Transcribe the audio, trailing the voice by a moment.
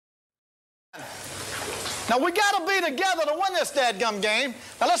Now, we got to be together to win this dadgum game.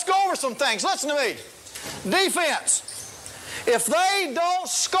 Now, let's go over some things. Listen to me. Defense. If they don't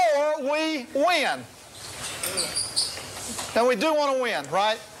score, we win. And we do want to win,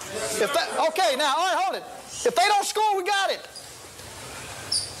 right? Okay, now, all right, hold it. If they don't score, we got it.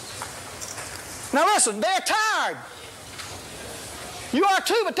 Now, listen, they're tired. You are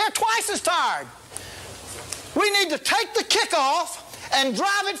too, but they're twice as tired. We need to take the kickoff and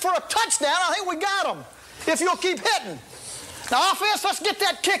drive it for a touchdown. I think we got them, if you'll keep hitting. Now, offense, let's get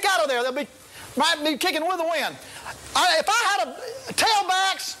that kick out of there. Might be kicking with a win. If I had a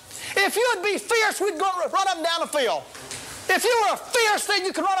tailbacks, if you would be fierce, we'd go run up and down the field. If you were a fierce thing,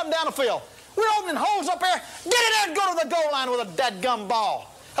 you could run up and down the field. We're opening holes up there. Get in there and go to the goal line with a dadgum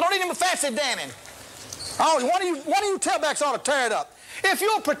ball. I don't need him fancy damming. Oh, one of you tailbacks ought to tear it up. If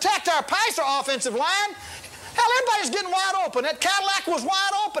you'll protect our passer offensive line, hell, everybody's getting wide open. That Cadillac was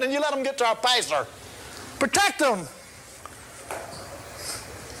wide open, and you let them get to our passer. Protect them.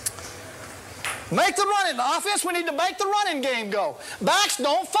 Make the running. The offense, we need to make the running game go. Backs,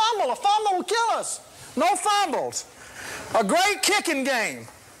 don't fumble. A fumble will kill us. No fumbles. A great kicking game.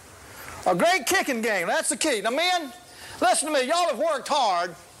 A great kicking game. That's the key. Now, men, listen to me. Y'all have worked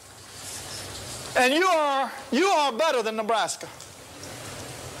hard, and you are better than Nebraska.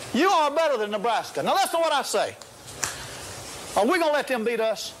 You are better than Nebraska. Now, listen to what I say. Are we going to let them beat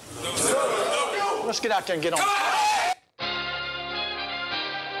us? No. Let's get out there and get on.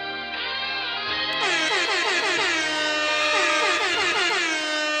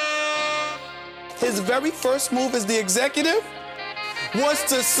 His very first move as the executive was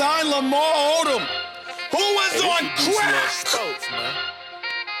to sign Lamar Odom, who was on crack. Sports, man.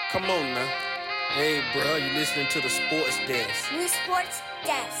 Come on now. Hey, bro, you listening to the Sports Desk. The Sports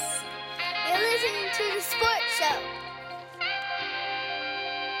Desk. You're listening to the Sports Show.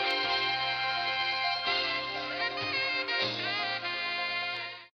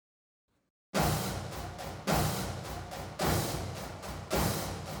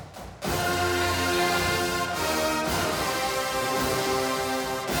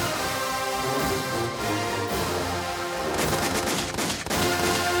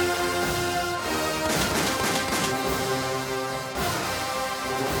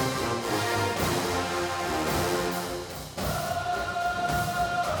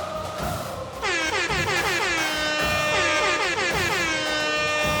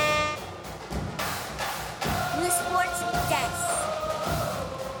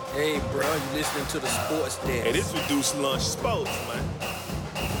 Listening to the Sports Desk. Hey, this reduced lunch sports, man.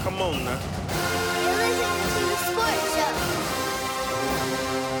 Come on now. You're listening to the Sports Show.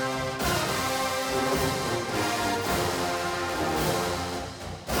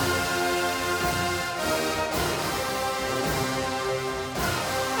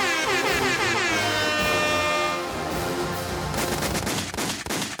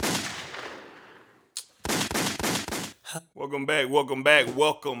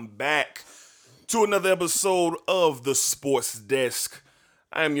 Welcome back to another episode of the Sports Desk.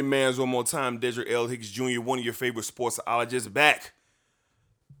 I am your man one more time, Dedrick L. Hicks Jr., one of your favorite sportsologists, back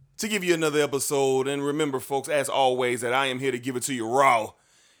to give you another episode. And remember, folks, as always, that I am here to give it to you raw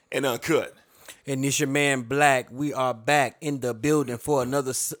and uncut. And it's your man Black. We are back in the building for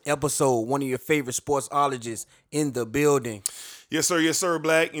another episode. One of your favorite sportsologists in the building. Yes, sir,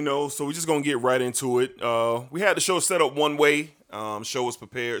 Black. You know, so we're just going to get right into it. We had the show set up one way. Show was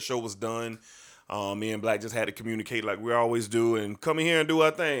prepared. Show was done. Me and Black just had to communicate like we always do and come in here and do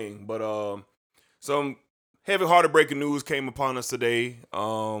our thing. But some heavy-hearted breaking news came upon us today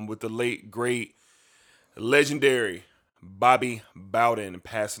with the late, great, legendary Bobby Bowden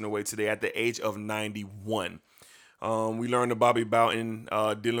passing away today at the age of 91. We learned of Bobby Bowden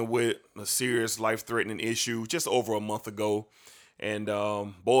dealing with a serious life-threatening issue just over a month ago. And,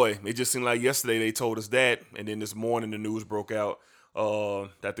 boy, it just seemed like yesterday they told us that. And then this morning the news broke out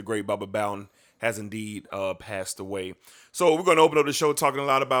that the great Bobby Bowden has indeed passed away. So we're going to open up the show talking a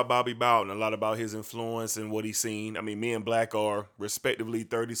lot about Bobby Bowden, a lot about his influence and what he's seen. I mean, me and Black are respectively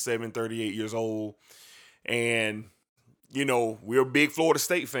 37, 38 years old. And, you know, we're big Florida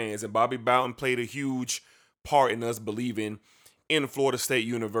State fans. And Bobby Bowden played a huge part in us believing in Florida State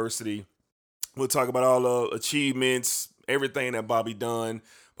University. We'll talk about all the achievements, everything that Bobby done.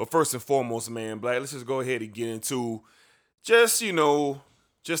 But first and foremost, man, Black, let's just go ahead and get into just, you know,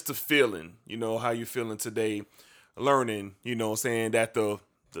 just the feeling, you know, how you feeling today, learning, you know, saying that the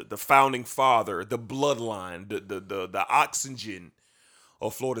founding father, the bloodline, the oxygen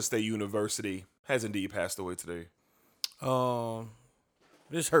of Florida State University has indeed passed away today.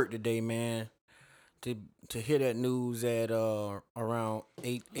 This hurt today, man. To hear that news at around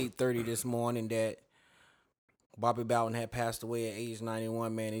 8:30 this morning that Bobby Bowden had passed away at age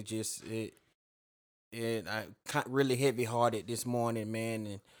 91, man. I really heavy hearted this morning, man,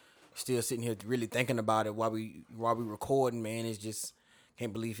 and still sitting here really thinking about it while we recording, man. It's just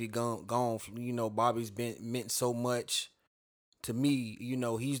can't believe he gone. You know, Bobby's meant so much to me. You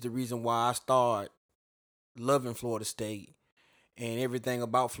know, he's the reason why I started loving Florida State and everything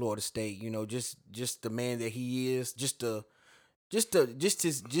about Florida State. You know, just the man that he is, just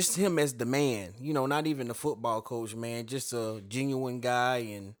him as the man. You know, not even the football coach, man. Just a genuine guy,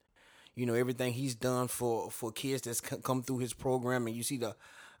 and you know everything he's done for kids that's come through his program, and you see the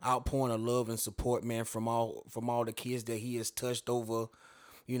outpouring of love and support, man, from all the kids that he has touched over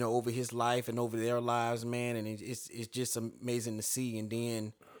his life and over their lives, man. And it's just amazing to see. And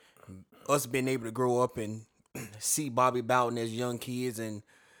then us being able to grow up and see Bobby Bowden as young kids and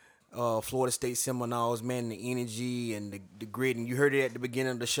Florida State Seminoles, man, the energy and the grit. And you heard it at the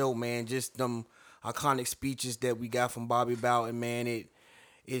beginning of the show, man, just them iconic speeches that we got from Bobby Bowden, man.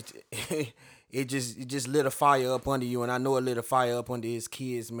 It just lit a fire up under you, and I know it lit a fire up under his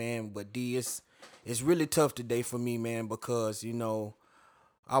kids, man. But D, it's really tough today for me, man, because, you know,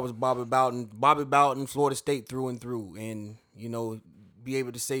 I was Bobby Bowden, Florida State through and through. And, you know, be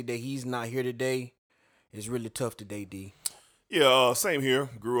able to say that he's not here today is really tough today, D. Yeah, same here.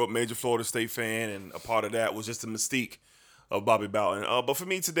 Grew up major Florida State fan, and a part of that was just the mystique of Bobby Bowden. But for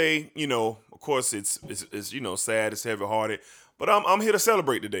me today, you know, of course, it's you know, sad, it's heavy-hearted. But I'm here to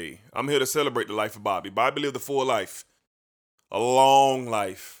celebrate today. I'm here to celebrate the life of Bobby. Bobby lived a full life, a long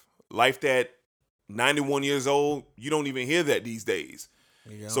life that 91 years old, you don't even hear that these days.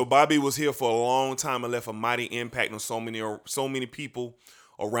 Yeah. So Bobby was here for a long time and left a mighty impact on so many people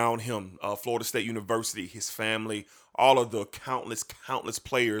around him. Florida State University, his family, all of the countless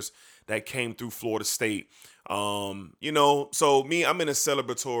players that came through Florida State. You know, so me, I'm in a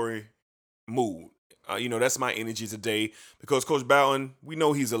celebratory mood. You know, that's my energy today because Coach Bowden, we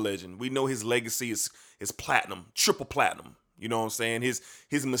know he's a legend. We know his legacy is platinum, triple platinum. You know what I'm saying? His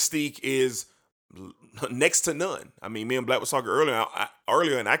mystique is next to none. I mean, me and Black was talking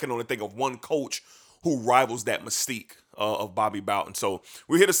earlier, and I can only think of one coach who rivals that mystique of Bobby Bowden. So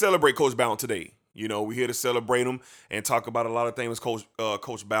we're here to celebrate Coach Bowden today. You know, we're here to celebrate him and talk about a lot of things with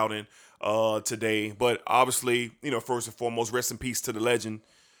Coach Bowden today. But obviously, you know, first and foremost, rest in peace to the legend.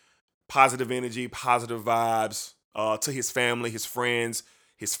 Positive energy, positive vibes to his family, his friends,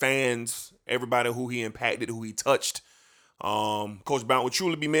 his fans, everybody who he impacted, who he touched. Coach Bowden will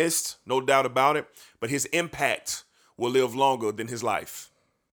truly be missed, no doubt about it. But his impact will live longer than his life.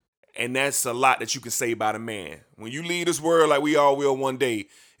 And that's a lot that you can say about a man. When you leave this world like we all will one day,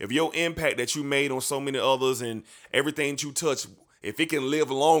 if your impact that you made on so many others and everything that you touch, if it can live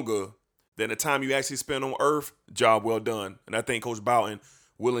longer than the time you actually spend on earth, job well done. And I think Coach Bowden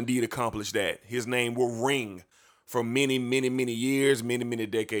will indeed accomplish that. His name will ring for many, many, many years, many, many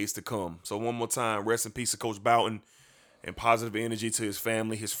decades to come. So one more time, rest in peace to Coach Bowden and positive energy to his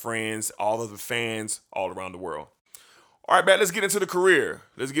family, his friends, all of the fans all around the world. All right, Matt, let's get into the career.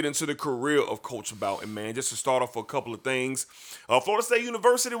 Let's get into the career of Coach Bowden, man. Just to start off with a couple of things. Florida State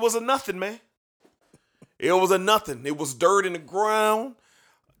University was a nothing, man. It was a nothing. It was dirt in the ground.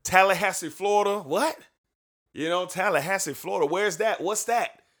 Tallahassee, Florida. What? You know, Tallahassee, Florida. Where's that? What's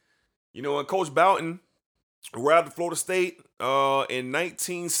that? You know, and Coach Bowden arrived at Florida State in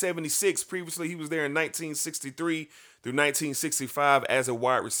 1976. Previously, he was there in 1963 through 1965 as a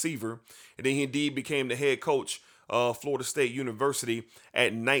wide receiver. And then he indeed became the head coach of Florida State University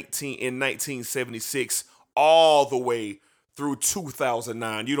in 1976 all the way through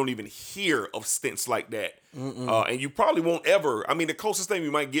 2009. You don't even hear of stints like that. And you probably won't ever. I mean, the closest thing we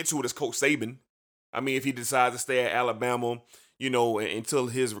might get to it is Coach Saban. I mean, if he decides to stay at Alabama, you know, until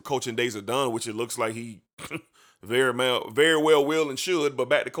his coaching days are done, which it looks like he very well will and should. But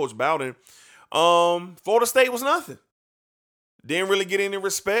back to Coach Bowden, Florida State was nothing. Didn't really get any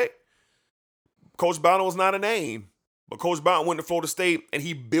respect. Coach Bowden was not a name. But Coach Bowden went to Florida State and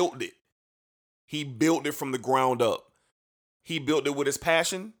he built it. He built it from the ground up. He built it with his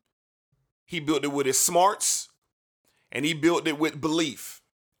passion. He built it with his smarts. And he built it with belief.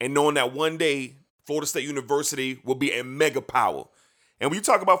 And knowing that one day, Florida State University will be a mega power. And when you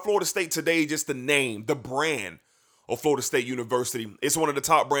talk about Florida State today, just the name, the brand of Florida State University, it's one of the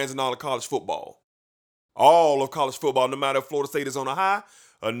top brands in all of college football. All of college football, no matter if Florida State is on the high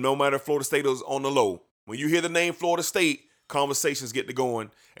or no matter if Florida State is on the low. When you hear the name Florida State, conversations get to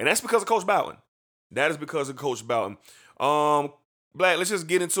going. And that's because of Coach Bowden. That is because of Coach Bowden. Black, let's just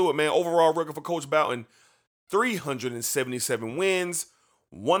get into it, man. Overall record for Coach Bowden, 377 wins,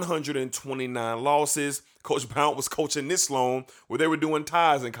 129 losses. Coach Bowden was coaching this long where they were doing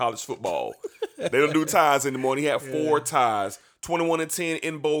ties in college football. They don't do ties anymore. He had 4 ties, 21-10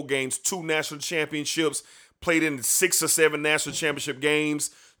 in bowl games, 2 national championships, played in 6 or 7 national championship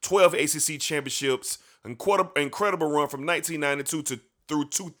games, 12 ACC championships, incredible run from 1992 through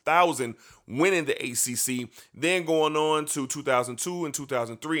 2000, winning the ACC, then going on to 2002 and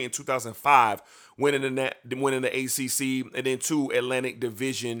 2003 and 2005, winning the ACC, and then 2 Atlantic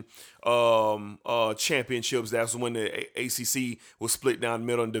Division championships. That's when the ACC was split down the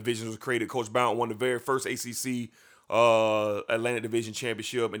middle and divisions was created. Coach Bowden won the very first ACC Atlantic Division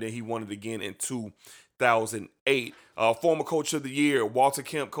championship, and then he won it again in 2008. Former Coach of the Year, Walter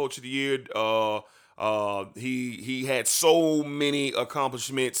Kemp, Coach of the Year. He had so many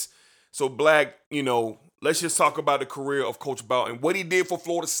accomplishments. So Black, let's just talk about the career of Coach Bowden. What he did for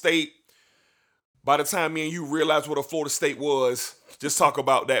Florida State. By the time me and you realized what a Florida State was, just talk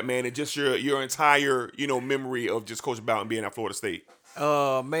about that, man, and just your entire, memory of just Coach Bowden being at Florida State.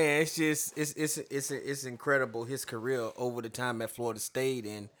 Man, it's incredible, his career over the time at Florida State,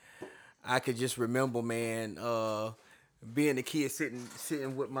 and I could just remember, man, being a kid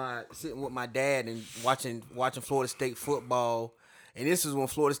sitting with my dad and watching Florida State football. And this is when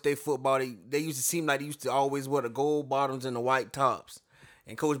Florida State football, they used to seem like they used to always wear the gold bottoms and the white tops.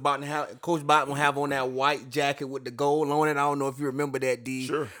 And Coach Bowden will have on that white jacket with the gold on it. I don't know if you remember that, D.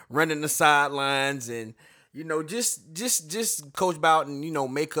 Sure. Running the sidelines and just Coach Bowden,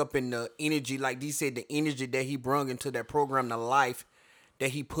 makeup and the energy, like D said, the energy that he brung into that program, the life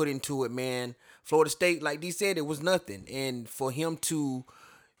that he put into it, man. Florida State, like D said, it was nothing. And for him to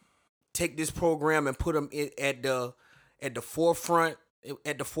take this program and put him at the forefront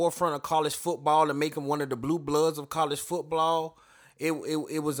of college football and make him one of the blue bloods of college football,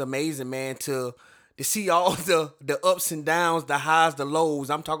 it was amazing, man, to see all the ups and downs, the highs, the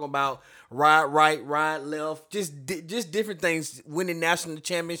lows. I'm talking about ride right, ride left, just different things. Winning national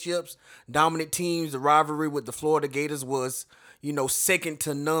championships, dominant teams. The rivalry with the Florida Gators was, second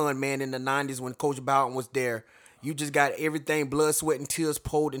to none, man, in the 90s when Coach Bowden was there. You just got everything, blood, sweat, and tears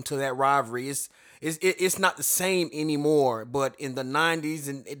poured into that rivalry. It's not the same anymore. But in the 90s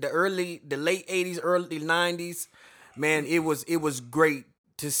and the late 80s, early 90s, man, it was great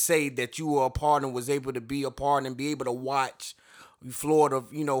to say that you were a part and was able to be a part and be able to watch Florida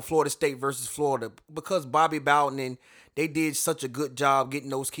State versus Florida, because Bobby Bowden and they did such a good job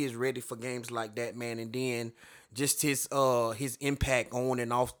getting those kids ready for games like that, man. And then just his impact on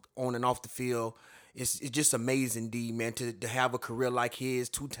and off the field. It's just amazing, D, man, to have a career like his,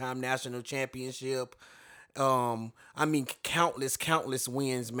 2-time national championship. Countless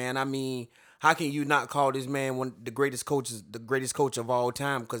wins, man. How can you not call this man one of the greatest coach of all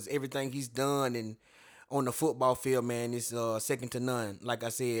time? Because everything he's done and on the football field, man, is second to none, like I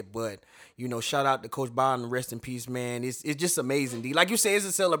said. But, shout out to Coach Bowden, rest in peace, man. It's just amazing, D. Like you said, it's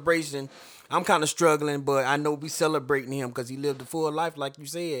a celebration. I'm kind of struggling, but I know we celebrating him because he lived a full life, like you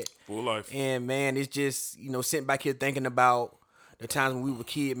said. Full life. And, man, it's just, sitting back here thinking about the times when we were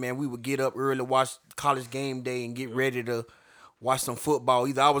kids, man. We would get up early, watch College Game Day, and get ready to watch some football.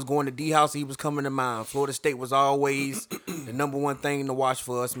 Either I was going to D House or he was coming to mine. Florida State was always the number one thing to watch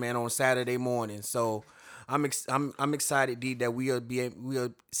for us, man, on Saturday morning. So I'm excited, D, that we are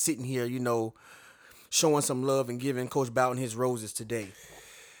sitting here, showing some love and giving Coach Bowden his roses today.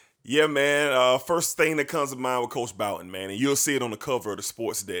 Yeah, man. First thing that comes to mind with Coach Bowden, man, and you'll see it on the cover of the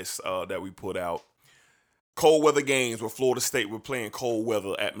sports desk that we put out. Cold weather games where Florida State were playing cold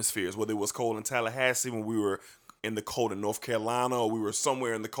weather atmospheres, whether it was cold in Tallahassee when we were in the cold in North Carolina, or we were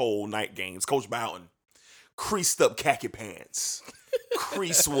somewhere in the cold night games. Coach Bowden, creased up khaki pants.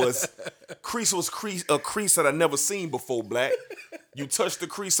 Crease was a crease that I never seen before, Black. You touch the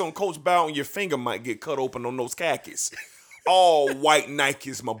crease on Coach Bowden, your finger might get cut open on those khakis. All white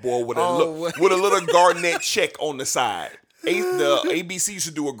Nikes, my boy, with a little garnet check on the side. The ABC used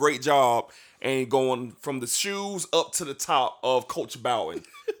to do a great job and going from the shoes up to the top of Coach Bowden.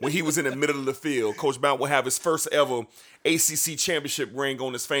 When he was in the middle of the field, Coach Bowden would have his first ever ACC championship ring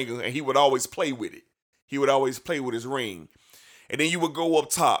on his finger, and he would always play with it. He would always play with his ring. And then you would go up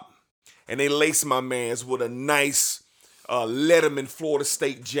top, and they lace my mans with a nice Letterman Florida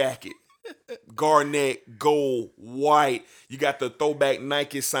State jacket. Garnet, gold, white. You got the throwback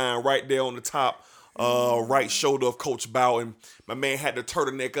Nike sign right there on the top right shoulder of Coach Bowden. My man had the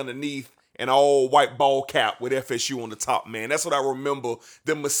turtleneck underneath and an all white ball cap with FSU on the top, man. That's what I remember.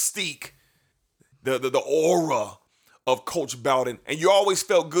 The mystique, the aura of Coach Bowden. And you always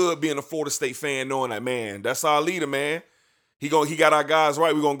felt good being a Florida State fan, knowing that, man, that's our leader, man. He got our guys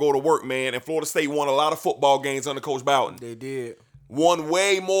right. We're going to go to work, man. And Florida State won a lot of football games under Coach Bowden. They did. Won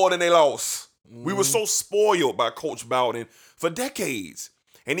way more than they lost. We were so spoiled by Coach Bowden for decades.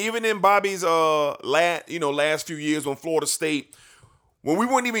 And even in Bobby's last few years on Florida State, when we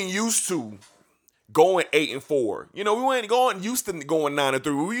weren't even used to going 8-4. We weren't used to going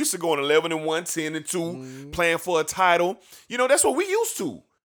 9-3. We used to going 11-1, 10-2, playing for a title. That's what we used to.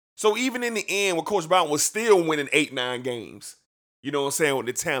 So even in the end, when Coach Bowden was still winning 8-9 games, you know what I'm saying, with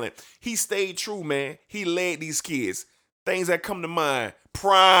the talent, he stayed true, man. He led these kids. Things that come to mind: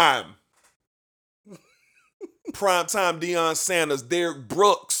 Prime time Deion Sanders, Derrick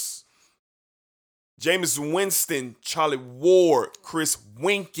Brooks, Jameis Winston, Charlie Ward, Chris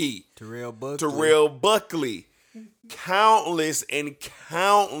Winkie, Terrell Buckley, countless and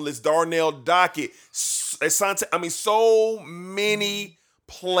countless, Darnell Dockett, so many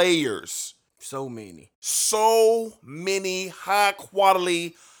players. So many high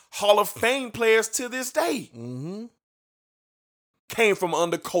quality Hall of Fame players to this day came from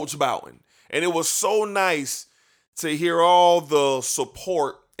under Coach Bowden. And it was so nice to hear all the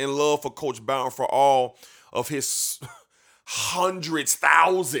support and love for Coach Bowden for all of his hundreds,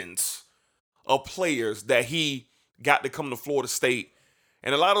 thousands of players that he got to come to Florida State.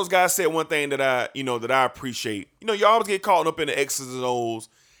 And a lot of those guys said one thing that I appreciate. You always get caught up in the X's and O's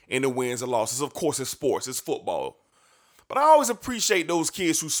and the wins and losses. Of course, it's sports, it's football. But I always appreciate those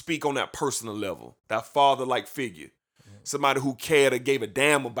kids who speak on that personal level, that father-like figure, somebody who cared or gave a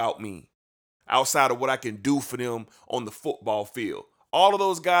damn about me outside of what I can do for them on the football field. All of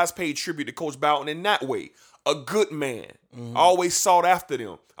those guys paid tribute to Coach Bowden in that way. A good man, always sought after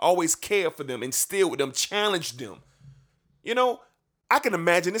them, always cared for them, instilled with them, challenged them. I can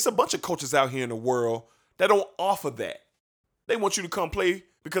imagine there's a bunch of coaches out here in the world that don't offer that. They want you to come play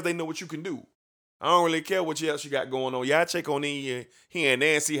because they know what you can do. I don't really care what else you got going on. Yeah, I check on you here and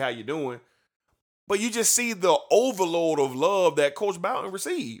there and see how you're doing. But you just see the overload of love that Coach Bowden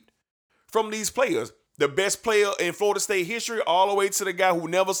received from these players. The best player in Florida State history, all the way to the guy who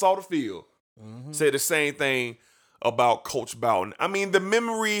never saw the field, said the same thing about Coach Bowden. I mean, the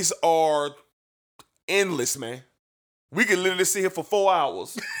memories are endless, man. We could literally sit here for 4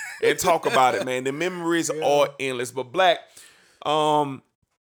 hours and talk about it, man. The memories are endless. But Black, of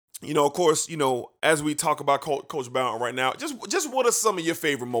course, as we talk about Coach Bowden right now, just what are some of your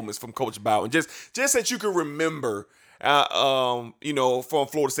favorite moments from Coach Bowden? Just that you can remember, from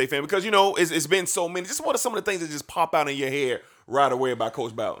Florida State fan, because it's been so many. Just what are some of the things that just pop out in your head right away about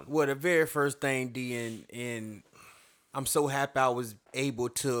Coach Bowden? Well, the very first thing, D, and I'm so happy I was able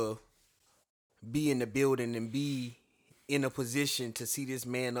to be in the building and be in a position to see this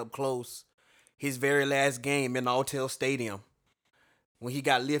man up close. His very last game in Alltel Stadium, when he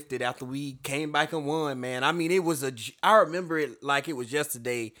got lifted after we came back and won, man. I mean, I remember it like it was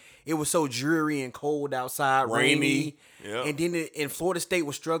yesterday. It was so dreary and cold outside, rainy. Yep. And then Florida State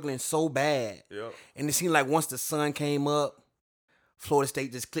was struggling so bad. Yep. And it seemed like once the sun came up, Florida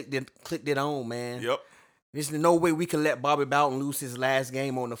State just clicked it on, man. Yep. There's no way we could let Bobby Bowden lose his last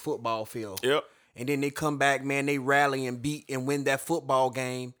game on the football field. Yep. And then they come back, man, they rally and beat and win that football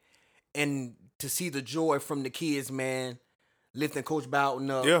game. And to see the joy from the kids, man, lifting Coach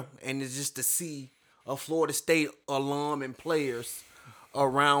Bowden up. Yeah. And it's just to see a Florida State alum and players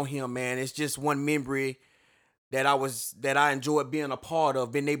around him, man. It's just one memory that I enjoyed being a part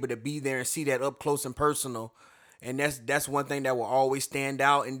of, being able to be there and see that up close and personal. And that's one thing that will always stand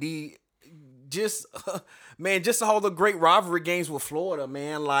out. And just all the great rivalry games with Florida,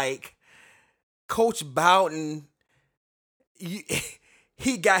 man. Like, Coach Bowden,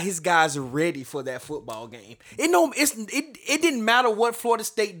 he got his guys ready for that football game. It didn't matter what Florida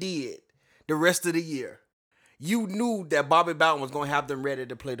State did the rest of the year. You knew that Bobby Bowden was going to have them ready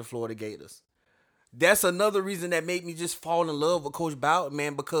to play the Florida Gators. That's another reason that made me just fall in love with Coach Bowden,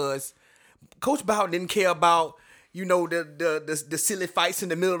 man, because Coach Bowden didn't care about, the silly fights in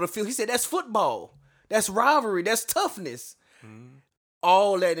the middle of the field. He said, that's football. That's rivalry. That's toughness.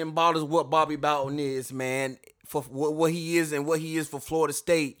 All that embodies what Bobby Bowden is, man, for what he is and what he is for Florida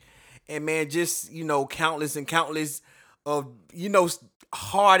State. And, man, just, countless and countless of,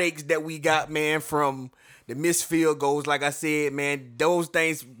 heartaches that we got, man, from the missed field goals. Like I said, man, those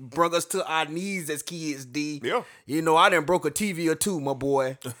things brought us to our knees as kids, D. Yeah. I done broke a TV or two, my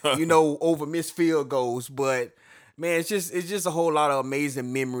boy, over missed field goals. But, man, it's just a whole lot of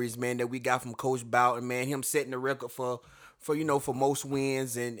amazing memories, man, that we got from Coach Bowden, man. Him setting the record for most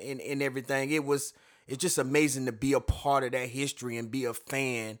wins and everything. It's just amazing to be a part of that history and be a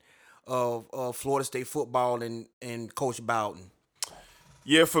fan of Florida State football and Coach Bowden.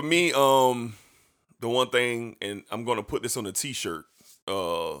 Yeah, for me, the one thing, and I'm going to put this on a T-shirt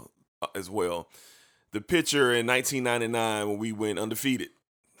as well, the picture in 1999 when we went undefeated,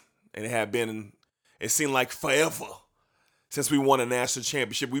 and it seemed like forever since we won a national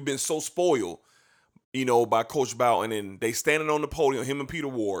championship. We've been so spoiled, by Coach Bowden, and they standing on the podium, him and Peter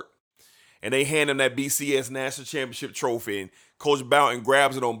Ward, and they hand him that BCS national championship trophy, and Coach Bowden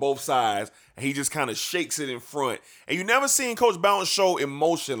grabs it on both sides, and he just kind of shakes it in front. And you never seen Coach Bowden show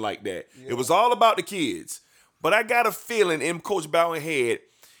emotion like that. Yeah. It was all about the kids. But I got a feeling in Coach Bowden's head,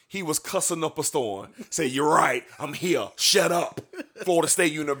 he was cussing up a storm. Say, you're right, I'm here, shut up. Florida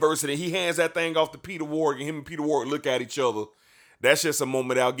State University. He hands that thing off to Peter Ward, and him and Peter Ward look at each other. That's just a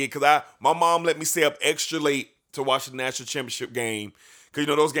moment I'll get, because my mom let me stay up extra late to watch the national championship game, because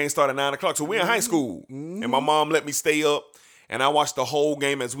those games start at 9 o'clock, so we're in high school, and my mom let me stay up, and I watched the whole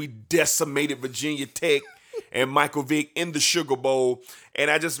game as we decimated Virginia Tech and Michael Vick in the Sugar Bowl, and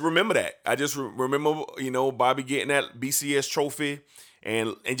I just remember that. I just remember, Bobby getting that BCS trophy,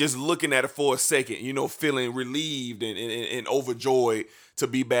 and just looking at it for a second, feeling relieved and overjoyed to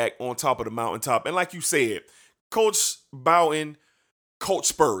be back on top of the mountaintop. And like you said, Coach Bowden, Coach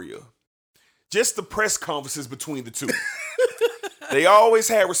Spurrier, just the press conferences between the two. They always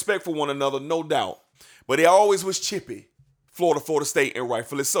had respect for one another, no doubt. But they always was chippy. Florida State, and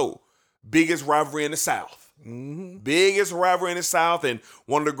rightfully so. Biggest rivalry in the South. Mm-hmm. Biggest rivalry in the South, and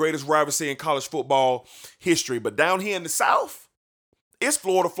one of the greatest rivalries in college football history. But down here in the South, it's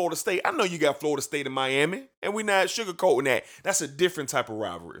Florida State. I know you got Florida State in Miami, and we're not sugarcoating that. That's a different type of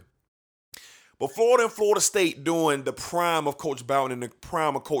rivalry. But Florida and Florida State during the prime of Coach Bowden and the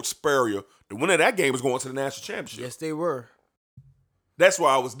prime of Coach Spurrier, the winner of that game was going to the national championship. Yes, they were. That's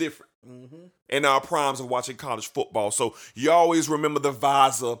why I was different. Mm-hmm. In our primes of watching college football. So you always remember the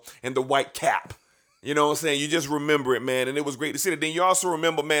visor and the white cap. You know what I'm saying? You just remember it, man. And it was great to see it. Then you also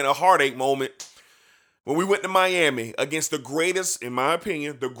remember, man, a heartache moment when we went to Miami against the greatest, in my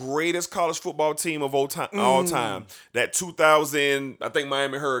opinion, the greatest college football team of all time. That 2000, I think,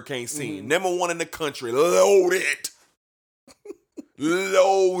 Miami Hurricanes team. Number one in the country. Loaded.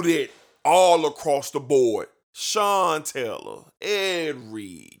 Loaded. All across the board. Sean Taylor, Ed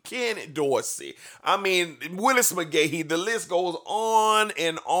Reed, Kenneth Dorsey. I mean, Willis McGahee. The list goes on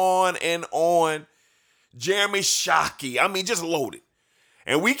and on and on. Jeremy Shockey. I mean, just loaded.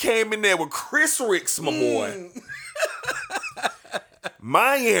 And we came in there with Chris Ricks, my boy.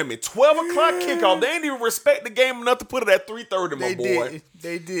 Miami, 12 o'clock kickoff. They didn't even respect the game enough to put it at 3:30, my boy.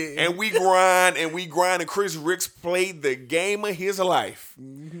 They did. And we grind, and Chris Ricks played the game of his life.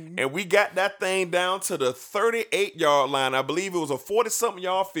 Mm-hmm. And we got that thing down to the 38-yard line. I believe it was a 40-something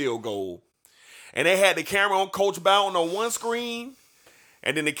yard field goal. And they had the camera on Coach Bowden on one screen,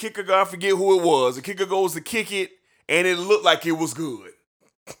 and then the kicker, I forget who it was. The kicker goes to kick it, and it looked like it was good.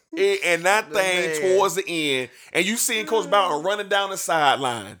 And that thing towards the end, and you seen Coach Bowden running down the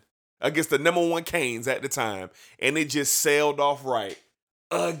sideline against the number one Canes at the time, and it just sailed off right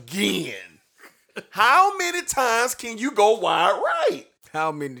again. How many times can you go wide right?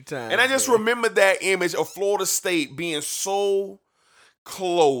 How many times? And I just remember that image of Florida State being so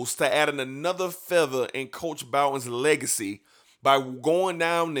close to adding another feather in Coach Bowden's legacy by going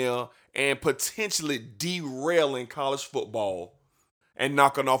down there and potentially derailing college football and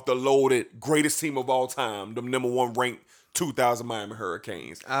knocking off the loaded greatest team of all time, the number one ranked 2000 Miami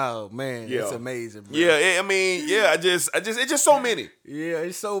Hurricanes. Oh man, yeah. It's amazing, bro. Yeah, I mean, yeah, it's just so many. Yeah,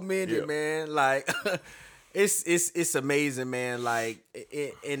 it's so many, man. Like, it's amazing, man. Like,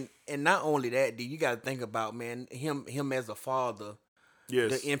 and not only that, dude, you got to think about, man, him as a father.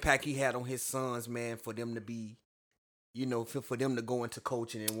 Yes. The impact he had on his sons, man, for them to be, for them to go into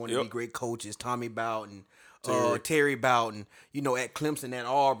coaching and want to be great coaches. Tommy Bowden. Terry Bowden, at Clemson, at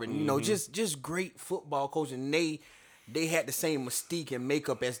Auburn, just great football coaching. And they had the same mystique and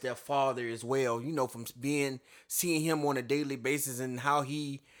makeup as their father as well, from seeing him on a daily basis and how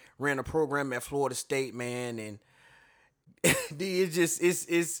he ran a program at Florida State, man. And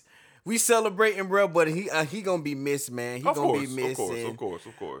it's we celebrating, bro, but he gonna be missed, man. He gonna be missed. Of course.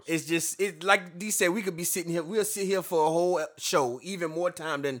 It's like D said, we could be sitting here. We'll sit here for a whole show, even more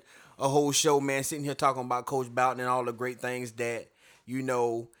time than a whole show, man, sitting here talking about Coach Bowden and all the great things that,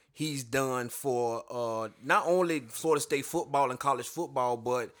 he's done for not only Florida State football and college football,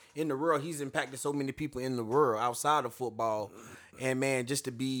 but in the world. He's impacted so many people in the world outside of football. And, man, just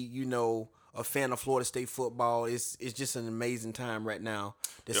to be, a fan of Florida State football, it's just an amazing time right now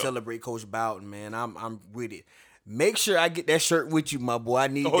to celebrate Coach Bowden, man. I'm with it. Make sure I get that shirt with you, my boy. I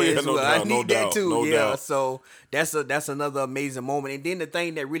need that as well. I need that too. No doubt. So that's another amazing moment. And then the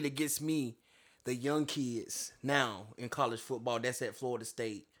thing that really gets me, the young kids now in college football that's at Florida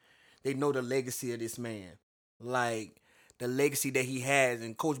State, they know the legacy of this man. Like, the legacy that he has.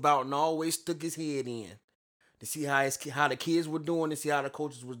 And Coach Bowden always stuck his head in to see how the kids were doing, to see how the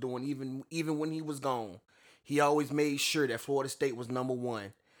coaches was doing, even when he was gone. he always made sure that Florida State was number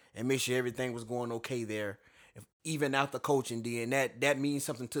one and make sure everything was going okay there. Even after coaching did, and that means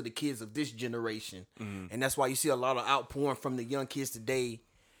something to the kids of this generation. And that's why you see a lot of outpouring from the young kids today,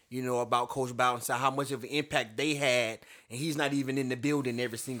 about Coach Bowden, so how much of an impact they had, and he's not even in the building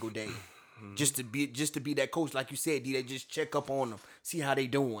every single day. Just to be that coach, like you said, they just check up on them, see how they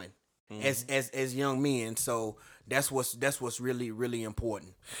doing as young men. So that's what's really, really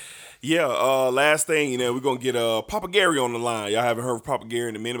important. Yeah, last thing, we're going to get Papa Gary on the line. Y'all haven't heard of Papa Gary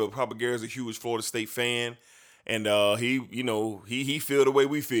in a minute, but Papa Gary's a huge Florida State fan. And he feel the way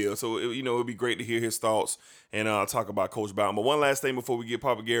we feel. So, it'd be great to hear his thoughts and talk about Coach Bowden. But one last thing before we get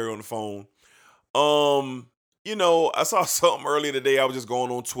Papa Gary on the phone. I saw something earlier today. I was just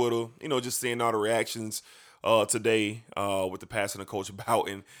going on Twitter, just seeing all the reactions today with the passing of Coach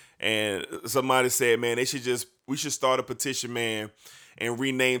Bowden. And somebody said, man, we should start a petition, man, and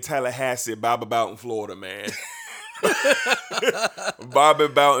rename Tallahassee Bobby Bowden, Florida, man. Bobby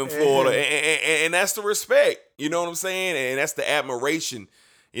Bowden, Florida. And that's the respect, you know what I'm saying? And that's the admiration,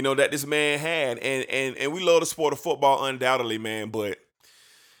 that this man had. And we love the sport of football undoubtedly, man, but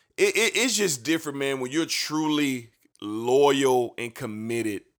it's just different, man, when you're truly loyal and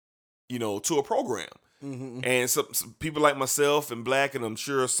committed, to a program. And some people like myself and Black, and I'm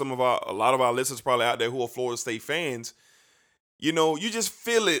sure a lot of our listeners probably out there who are Florida State fans, you just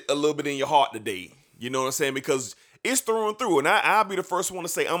feel it a little bit in your heart today. You know what I'm saying? Because it's through and through. And I'll be the first one to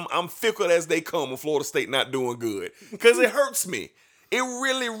say I'm fickle as they come when Florida State not doing good. Because it hurts me. It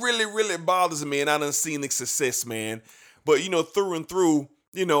really, really, really bothers me. And I done seen the success, man. But, through and through,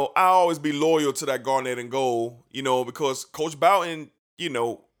 I always be loyal to that Garnet and Gold, because Coach Bowden,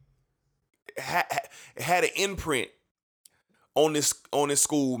 had an imprint on this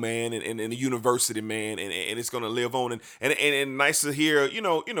school, man, and the university, man, and it's gonna live on. And nice to hear,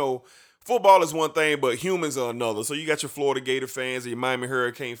 football is one thing, but humans are another. So you got your Florida Gator fans and your Miami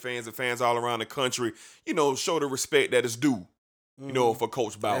Hurricane fans and fans all around the country, show the respect that is due, for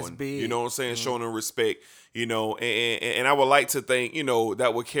Coach Bowden. That's big. You know what I'm saying? Showing them respect, and I would like to think,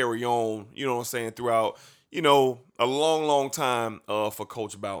 that would carry on, throughout, a long, long time for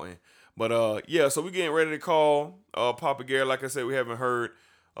Coach Bowden. But, so we're getting ready to call Papa Gary. Like I said, we haven't heard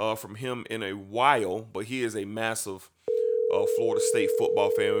from him in a while, but he is a massive Florida State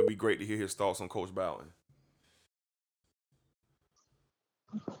football fan. It would be great to hear his thoughts on Coach Bowden.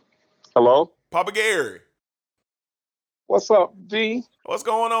 Hello? Papa Gary. What's up, D? What's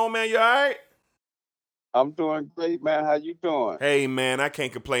going on, man? You all right? I'm doing great, man. How you doing? Hey, man, I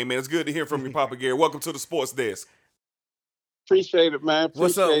can't complain, man. It's good to hear from you, Papa Gary. Welcome to the Sports Desk. Appreciate it, man.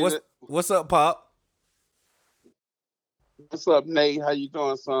 What's up, Pop? What's up, Nate? How you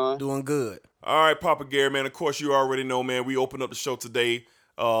doing, son? Doing good. All right, Papa Gary, man. Of course, you already know, man. We opened up the show today,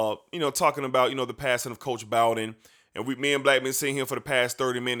 talking about, the passing of Coach Bowden. And me and Black been sitting here for the past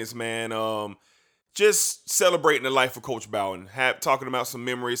 30 minutes, man. Just celebrating the life of Coach Bowden. Talking about some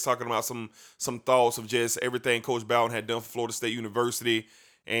memories, talking about some thoughts of just everything Coach Bowden had done for Florida State University.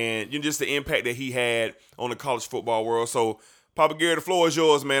 And just the impact that he had on the college football world. So, Papa Gary, the floor is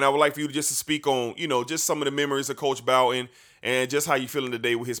yours, man. I would like for you to speak on, just some of the memories of Coach Bowden and just how you feeling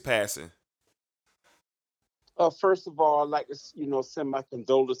today with his passing. First of all, I'd like to, send my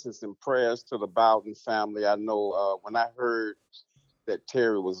condolences and prayers to the Bowden family. I know when I heard that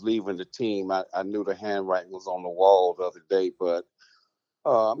Terry was leaving the team, I knew the handwriting was on the wall the other day. But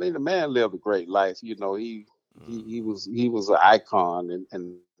the man lived a great life. He was an icon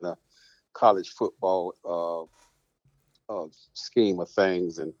in the college football scheme of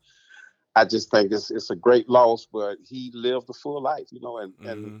things, and I just think it's a great loss. But he lived a full life,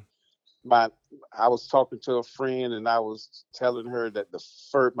 and I was talking to a friend, and I was telling her that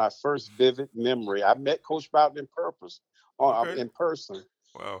my first vivid memory, I met Coach Bowden in person.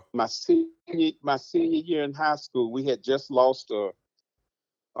 Wow. My senior year in high school, we had just lost a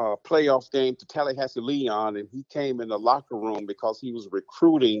playoff game to Tallahassee Leon, and he came in the locker room because he was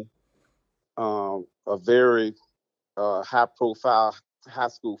recruiting a very high-profile high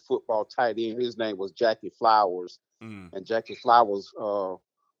school football tight end. His name was Jackie Flowers, and Jackie Flowers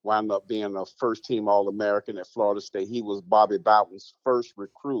wound up being a first-team All-American at Florida State. He was Bobby Bowden's first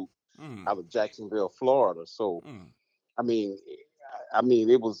recruit out of Jacksonville, Florida. So,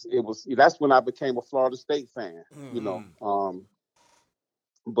 it was. That's when I became a Florida State fan.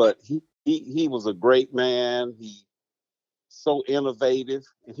 But he was a great man. He so innovative,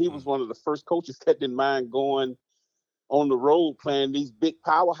 and he was one of the first coaches that didn't mind going on the road playing these big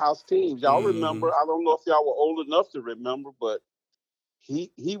powerhouse teams. Y'all remember? I don't know if y'all were old enough to remember, but he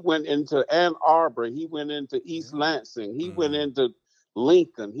went into Ann Arbor. He went into East Lansing. He went into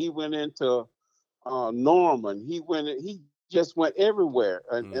Lincoln. He went into Norman. He just went everywhere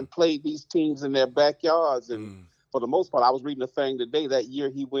and played these teams in their backyards. And for the most part, I was reading a thing today that year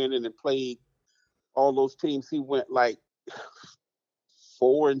he went in and played all those teams. He went like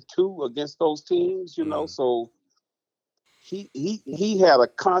 4-2 against those teams, So he had a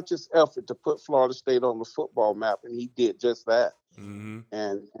conscious effort to put Florida State on the football map, and he did just that. And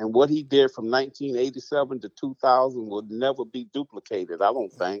what he did from 1987 to 2000 will never be duplicated, I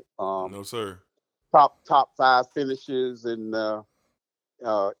don't think. No, sir. Top 5 finishes in the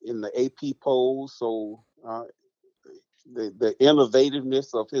AP polls. So the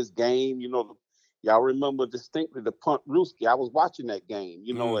innovativeness of his game, y'all remember distinctly the punt Ruski. I was watching that game,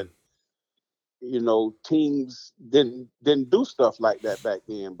 and teams didn't do stuff like that back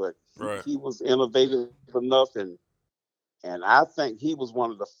then, but he was innovative enough, and I think he was one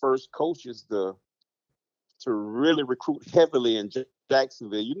of the first coaches to really recruit heavily in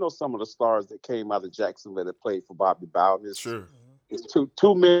Jacksonville. Some of the stars that came out of Jacksonville that played for Bobby Bowden. It's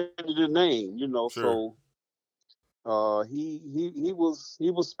too many to name, So he was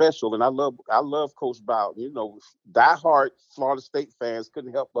special, and I love Coach Bowden. Diehard Florida State fans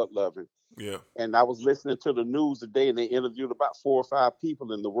couldn't help but love him. Yeah. And I was listening to the news today, and they interviewed about 4 or 5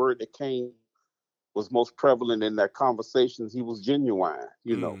 people, and the word that came was most prevalent in their conversations. He was genuine,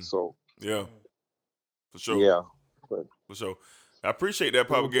 So yeah, for sure. Yeah, for sure. I appreciate that,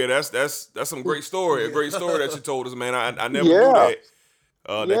 Papa Gary. That's some great story. A great story that you told us, man. I never knew that.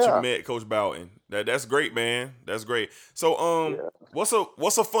 That you met Coach Bowden. That's great, man. That's great. So,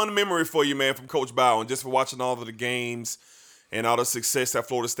 what's a fun memory for you, man, from Coach Bowden, just for watching all of the games and all the success that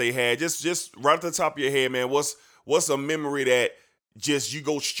Florida State had? Just right at the top of your head, man. What's a memory that just you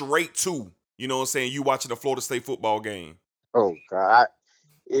go straight to? You know what I'm saying? You watching a Florida State football game. Oh God,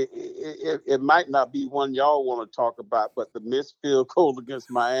 it might not be one y'all want to talk about, but the missed field goal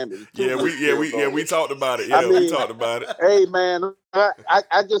against Miami. We talked about it. Yeah, we talked about it. Hey man, I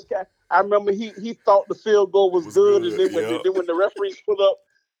remember he thought the field goal was good, and then when the referees put up,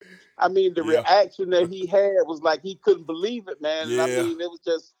 the reaction that he had was like he couldn't believe it, man. Yeah. And it was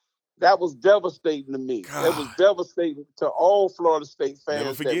just. That was devastating to me. God. It was devastating to all Florida State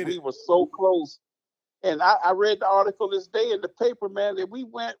fans that we were so close. And I read the article this day in the paper, man, that we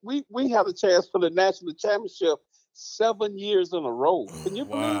had a chance for the national championship 7 years in a row. Can you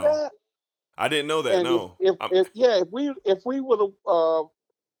believe that? I didn't know that. And no. If we would have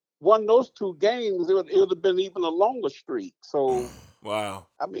won those 2 games, it would have been even a longer streak. So. Wow.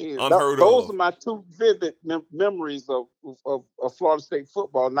 Those are my 2 vivid memories of Florida State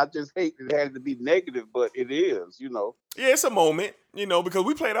football. And I just hate that it had to be negative, but it is, Yeah, it's a moment, because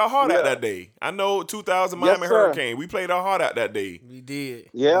we played our heart out that day. I know 2000 Miami Hurricane. We played our heart out that day. We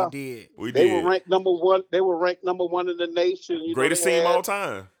did. Yeah. We did. They were ranked number 1. They were ranked number 1 in the nation. Greatest team all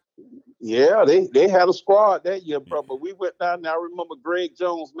time. Yeah, they had a squad that year, bro. But we went down there. I remember Greg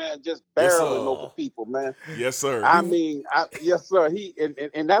Jones, man, just barreling over people, man. Yes, sir. Yes, sir. He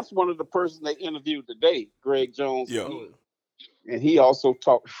and that's one of the persons they interviewed today, Greg Jones. Yeah. And he also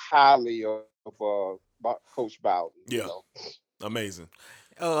talked highly of Coach Bowden. Yeah. Amazing.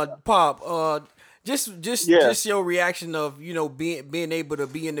 Pop, just your reaction of being able to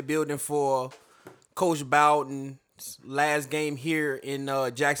be in the building for Coach Bowden. Last game here in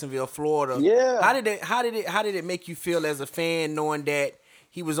Jacksonville, Florida. Yeah. How did it make you feel as a fan knowing that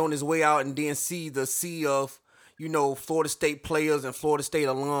he was on his way out and then see the sea of Florida State players and Florida State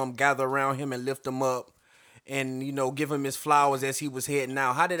alum gather around him and lift him up and give him his flowers as he was heading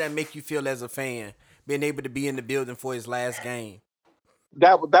out? How did that make you feel as a fan, being able to be in the building for his last game?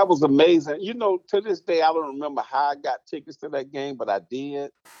 That was amazing. To this day, I don't remember how I got tickets to that game, but I did.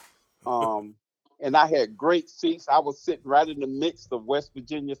 And I had great seats. I was sitting right in the midst of West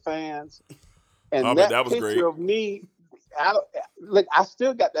Virginia fans. And that was picture great. Of me, I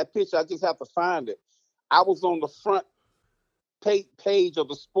still got that picture. I just have to find it. I was on the front page of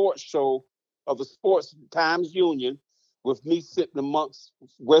the sports show of the Sports Times Union with me sitting amongst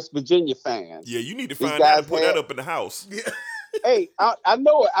West Virginia fans. Yeah, you need to find that and put that up in the house. Yeah. Hey, I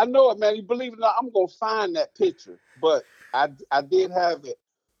know it, man. You believe it or not, I'm going to find that picture. But I did have it.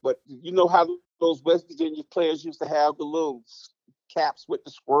 But you know how those West Virginia players used to have the little caps with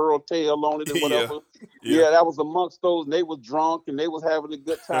the squirrel tail on it and whatever. Yeah, that was amongst those, and they was drunk and they was having a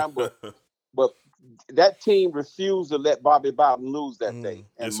good time. But that team refused to let Bobby Bowden lose that day.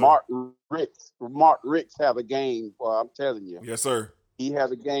 And yes, Mark Ricks had a game. I'm telling you. Yes, sir. He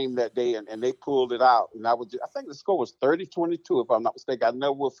had a game that day, and they pulled it out. And I think the score was 30-22, if I'm not mistaken. I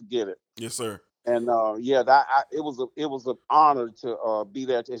never will forget it. Yes, sir. And it was an honor to be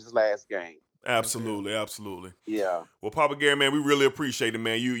there to his last game. Absolutely, absolutely. Yeah. Well, Papa Gary, man, we really appreciate it,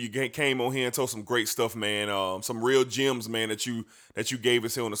 man. You came on here and told some great stuff, man. Some real gems, man, that you gave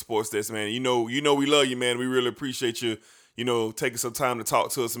us here on the Sports Desk, man. You know we love you, man. We really appreciate you, taking some time to talk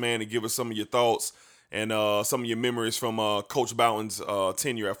to us, man, and give us some of your thoughts and some of your memories from Coach Bowden's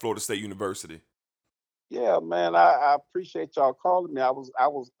tenure at Florida State University. Yeah, man. I appreciate y'all calling me. I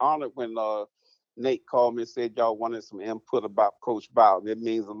was honored when Nate called me and said y'all wanted some input about Coach Bowden. It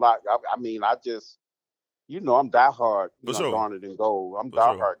means a lot. I mean, I just, I'm diehard, For sure. Garnet and Gold. I'm For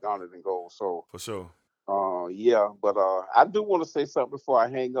sure. diehard Garnet and Gold. So, For sure. yeah, but I do want to say something before I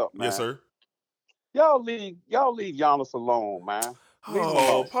hang up, man. Yes, sir. Y'all leave Giannis alone, man. Leave him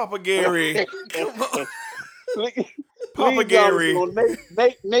Oh, alone. Papa Gary. Papa Leave Gary. Giannis alone.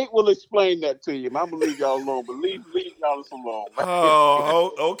 Nate will explain that to you. I'm gonna leave y'all alone, but leave Giannis alone, man.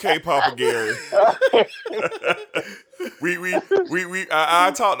 Oh, okay, Papa Gary.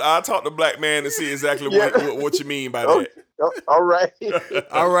 I talked to Black Man to see exactly what you mean by that. All right.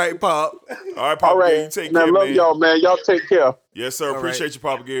 All right, Pop. All right, Papa Gary, you take care, love man. y'all, man. Y'all take care. Yes, sir. All Appreciate right. you,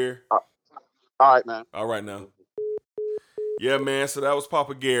 Papa Gary. All right, man. All right, now. Yeah, man. So that was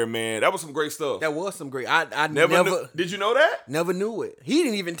Papa Gary, man. That was some great stuff. That was some great. I Never knew, did you know that? never knew it. He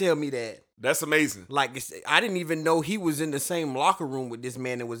didn't even tell me that. That's amazing. Like I didn't even know he was in the same locker room with this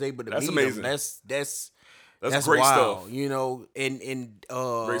man and was able to That's meet amazing. him. That's great wild, stuff. And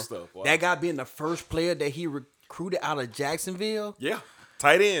Great stuff. Wow. that guy being the first player that he recruited out of Jacksonville, Yeah.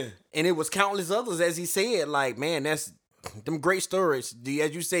 Tight end. and it was countless others, as he said. Like, man, that's them great stories.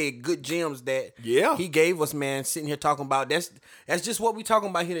 As you say, good gems that he gave us, man. Sitting here talking about that's just what we talking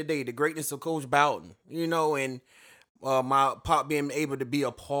about here today. The greatness of Coach Bowden, and my pop being able to be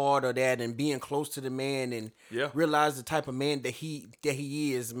a part of that and being close to the man and realize the type of man that he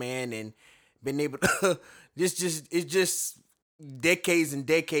is, man, and been able to it's just decades and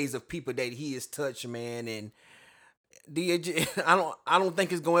decades of people that he has touched, man, and I don't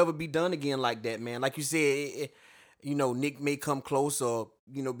think it's gonna ever be done again like that, man. Like you said, Nick may come close or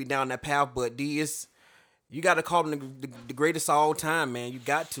be down that path, but you got to call him the greatest of all time, man. You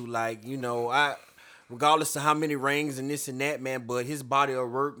got to, regardless of how many rings and this and that, man, but his body of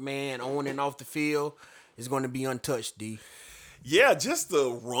work, man, on and off the field is going to be untouched, D. Yeah, just the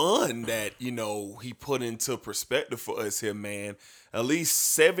run that, he put into perspective for us here, man. At least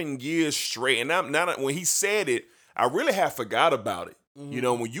 7 years straight. And when he said it, I really have forgot about it.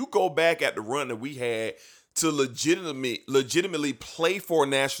 Mm-hmm. When you go back at the run that we had to legitimately play for a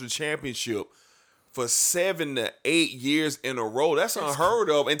national championship for 7 to 8 years in a row, that's unheard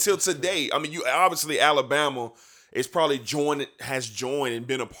of until today. I mean, obviously Alabama is probably has joined and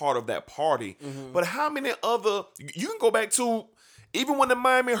been a part of that party. Mm-hmm. But how many other, you can go back to even when the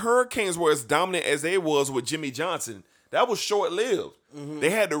Miami Hurricanes were as dominant as they was with Jimmy Johnson, that was short-lived. Mm-hmm. They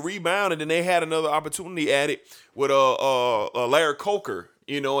had to rebound, and then they had another opportunity at it with Larry Coker,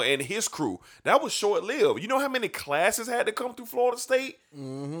 and his crew. That was short-lived. You know how many classes had to come through Florida State?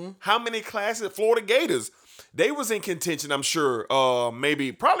 Mm-hmm. How many classes? Florida Gators. They was in contention, I'm sure,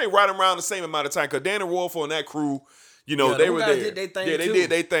 probably right around the same amount of time, because Danny Wolford and that crew, they were there. Did they thing they too. did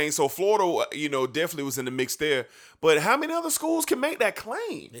their thing. So Florida, definitely was in the mix there. But how many other schools can make that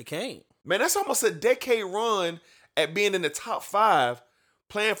claim? They can't. Man, that's almost a decade run at being in the top 5,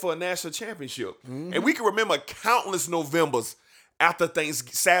 playing for a national championship. Mm-hmm. And we can remember countless Novembers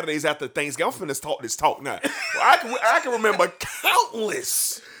Saturdays after Thanksgiving. I'm finna talk this talk now. I can remember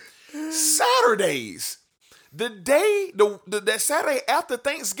countless Saturdays. The day, that Saturday after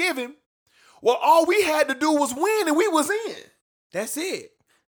Thanksgiving, well, all we had to do was win and we was in. That's it.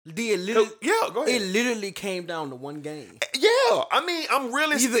 Go ahead. It literally came down to one game. Yeah, I mean, I'm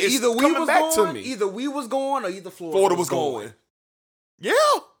really either we was back going, to me. Either we was going, or either Florida was going. Yeah.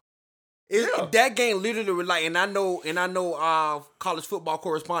 That game literally was like, and I know our college football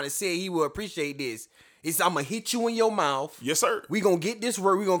correspondent said he will appreciate this. I'm gonna hit you in your mouth. Yes, sir. We gonna get this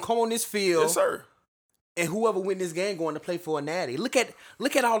work. We gonna come on this field. Yes, sir. And whoever win this game going to play for a natty. Look at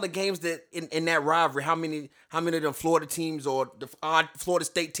all the games that in that rivalry. How many of them Florida teams or the Florida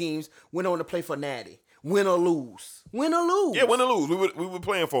State teams went on to play for natty? Win or lose. Yeah, win or lose. We were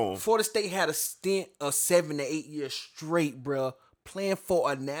playing for them. Florida State had a stint of 7 to 8 years straight, bro, playing for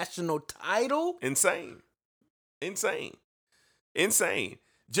a national title. Insane.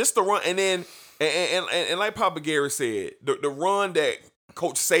 Just the run, and then and like Papa Gary said, the run that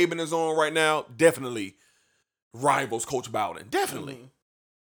Coach Saban is on right now definitely rivals Coach Bowden. Definitely. Mm-hmm.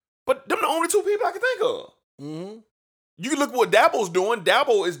 But them the only 2 people I can think of. Mm-hmm. You can look at what Dabo's doing.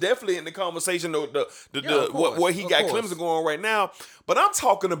 Dabo is definitely in the conversation. What he got Clemson going right now. But I'm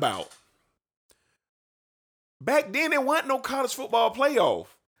talking about back then there wasn't no college football playoff.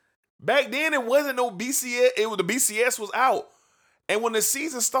 Back then, it wasn't no BCS. The BCS was out. And when the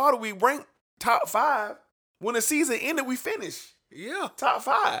season started, we ranked top 5. When the season ended, we finished Yeah. top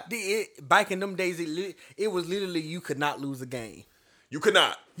 5. Back in them days, it was literally you could not lose a game. You could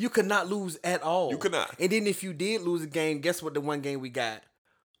not. You could not lose at all. You could not. And then if you did lose a game, guess what? The one game we got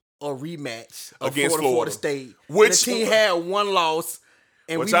a rematch Against Florida Florida. State. Which- the team had one loss,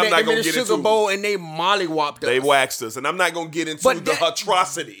 and Which we I'm met not them in gonna the get Sugar into. Bowl, and they mollywopped us. They waxed us. And I'm not going to get into But the that-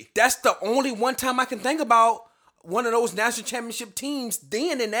 atrocity. That's the only one time I can think about one of those national championship teams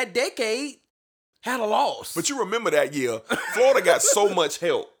then in that decade had a loss. But you remember that year, Florida got so much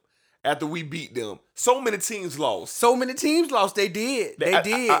help after we beat them. So many teams lost. so many teams lost. They did. They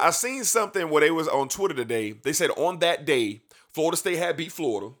did. I seen something where they was on Twitter today. They said on that day, Florida State had beat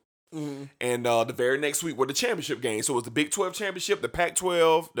Florida. Mm-hmm. And the very next week were the championship games. So it was the Big 12 championship, the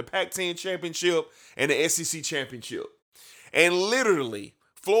Pac-12, the Pac-10 championship, and the SEC championship. And literally,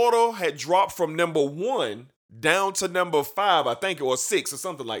 Florida had dropped from number 1 down to number 5, I think, or 6 or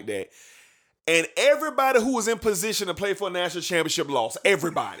something like that. And everybody who was in position to play for a national championship lost.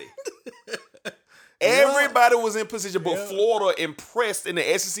 Everybody. Everybody was in position, but Florida impressed in the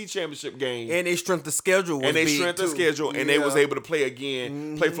SEC championship game. and their strength of schedule was And they big, strengthened the too. schedule, and they was Yeah. able to play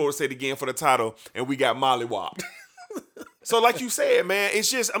again, play Florida State again for the title, and we got mollywopped. So, like you said, man,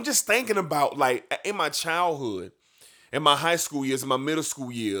 I'm just thinking about, like, in my childhood, in my high school years, in my middle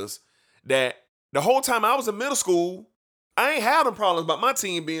school years, that the whole time I was in middle school, I ain't had no problems about my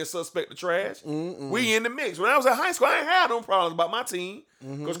team being suspect of trash. We in the mix. When I was in high school, I ain't had no problems about my team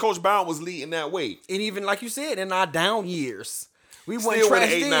because Coach Brown was leading that way. And even like you said, in our down years, we Still went trash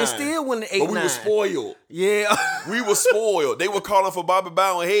winning then, 8-9. still winning 8-9. But we were spoiled. Yeah. We were spoiled. They were calling for Bobby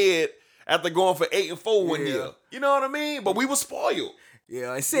Bowden head after going for 8-4 one Yeah. year. You know what I mean? But we were spoiled. Yeah,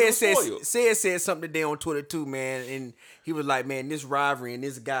 and We said was spoiled. said something today on Twitter too, man. And he was like, man, this rivalry and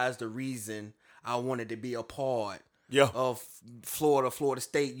this guy's the reason I wanted to be a part Yeah. of Florida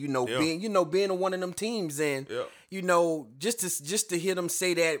State, Yeah. being one of them teams. And Yeah. just to hear them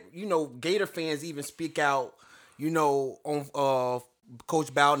say that, Gator fans even speak out, on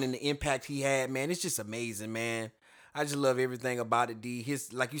Coach Bowden and the impact he had, man. It's just amazing, man. I just love everything about it, D.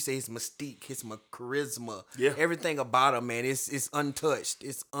 His, like you say, his mystique, his charisma, Yeah. everything about him, man. It's untouched.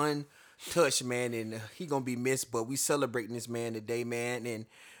 It's untouched, man. And he gonna be missed. But we celebrating this man today, man. And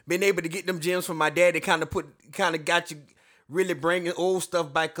being able to get them gems from my dad, that kind of got you really bringing old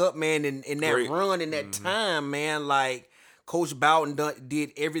stuff back up, man. And that Great. run in that time, man. Like Coach Bowden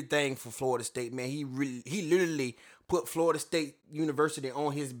did everything for Florida State, man. He literally put Florida State University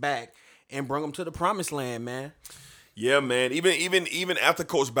on his back and brought them to the promised land, man. Yeah, man. Even after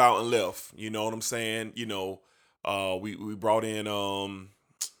Coach Bowden left, you know what I'm saying? We brought in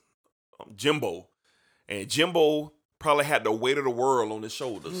Jimbo. And Jimbo probably had the weight of the world on his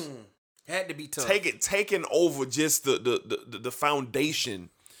shoulders. Had to be tough. Taking over just the foundation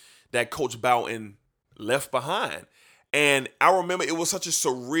that Coach Bowden left behind. And I remember it was such a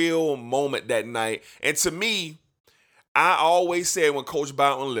surreal moment that night. And to me, I always said when Coach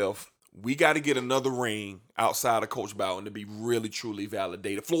Bowden left, we got to get another ring outside of Coach Bowden to be really, truly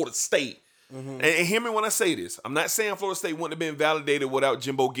validated. Florida State. And hear me when I say this. I'm not saying Florida State wouldn't have been validated without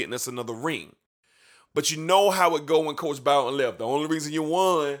Jimbo getting us another ring. But you know how it go when Coach Bowden left. The only reason you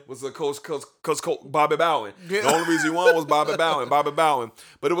won was Coach Bobby Bowden. Yeah. The only reason you won was Bobby Bowden.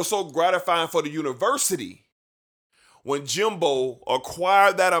 But it was so gratifying for the university when Jimbo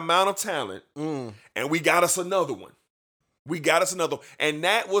acquired that amount of talent and we got us another one. And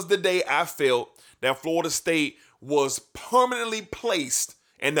that was the day I felt that Florida State was permanently placed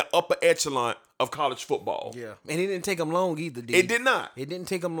in the upper echelon of college football. Yeah. And it didn't take them long either, D. It did not. It didn't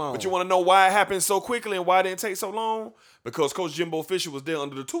take them long. But you want to know why it happened so quickly and why it didn't take so long? Because Coach Jimbo Fisher was there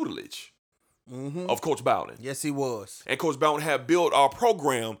under the tutelage of Coach Bowden. Yes, he was. And Coach Bowden had built our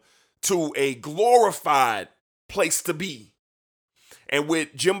program to a glorified place to be. And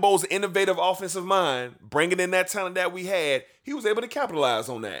with Jimbo's innovative offensive mind, bringing in that talent that we had, he was able to capitalize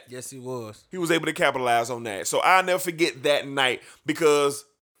on that. Yes, he was. He was able to capitalize on that. So I'll never forget that night because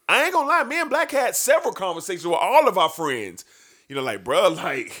I ain't gonna lie, me and Black had several conversations with all of our friends. Like, bro,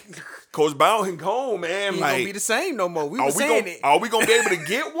 like, Coach Bowden can go, man. He ain't Like, gonna be the same no more. We were saying it. are we gonna be able to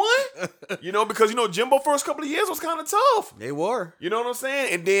get one? Because Jimbo first couple of years was kind of tough. They were. You know what I'm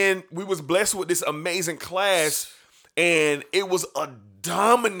saying? And then we was blessed with this amazing class, and it was a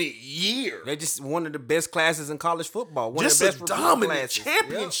dominant year. They're just one of the best classes in college football. One Just of the best a recruiting dominant classes.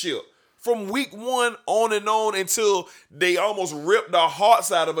 championship. From week 1 on and on until they almost ripped the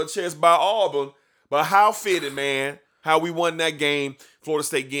hearts out of our chest by Auburn. But how fitting, man, how we won that game, Florida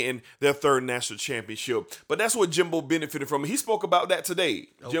State getting their third national championship. But that's what Jimbo benefited from. He spoke about that today.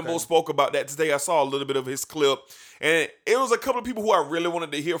 Okay. Jimbo spoke about that today. I saw a little bit of his clip. And it was a couple of people who I really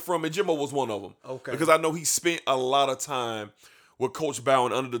wanted to hear from, and Jimbo was one of them. Okay. Because I know he spent a lot of time with Coach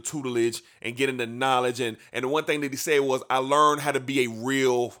Bowden under the tutelage and getting the knowledge. And the one thing that he said was, I learned how to be a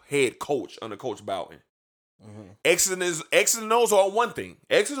real head coach under Coach Bowden. Mm-hmm. X's and O's are one thing.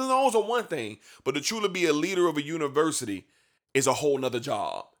 X's and O's are one thing. But to truly be a leader of a university is a whole nother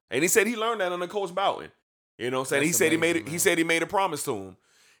job. And he said he learned that under Coach Bowden. You know what I'm saying? He said he made a promise to him.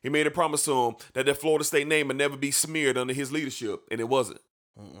 He made a promise to him that the Florida State name would never be smeared under his leadership. And it wasn't.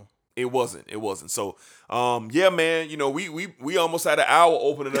 Mm-mm. It wasn't. So, yeah, man, you know, we almost had an hour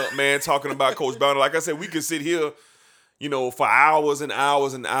opening up, man, talking about Coach Bowden. Like I said, we could sit here, you know, for hours and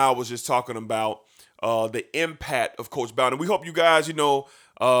hours and hours just talking about the impact of Coach Bowden. We hope you guys, enjoyed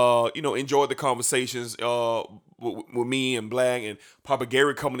the conversations with me and Black and Papa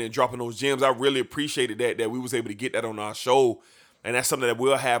Gary coming in and dropping those gems. I really appreciated that we was able to get that on our show. And that's something that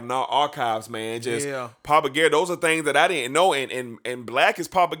we'll have in our archives, man. Papa Gary, those are things that I didn't know. And Black is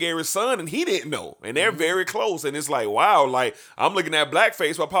Papa Gary's son, and he didn't know. And they're very close. And it's like, wow, like, I'm looking at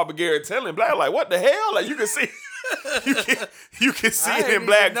Blackface while Papa Gary telling Black, like, what the hell? Like, you can see you can see it in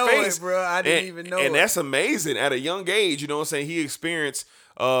Black's face. Bro. I didn't even know it. And that's amazing. At a young age, you know what I'm saying, he experienced,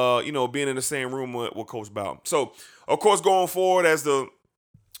 being in the same room with Coach Bowden. So, of course, going forward as the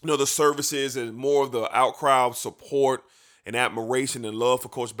services and more of the outcry of support and admiration and love for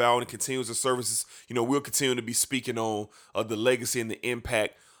Coach Bowden continues the services, we'll continue to be speaking on the legacy and the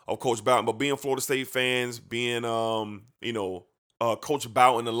impact of Coach Bowden. But being Florida State fans, being, Coach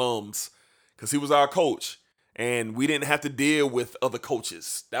Bowden alums, because he was our coach, and we didn't have to deal with other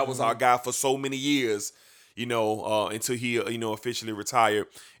coaches. That was our guy for so many years, until he, officially retired.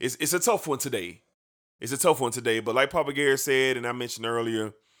 It's a tough one today. It's a tough one today. But like Papa Gary said, and I mentioned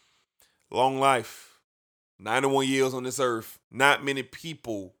earlier, long life. 91 years on this earth. Not many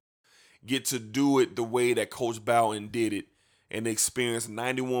people get to do it the way that Coach Bowden did it and experience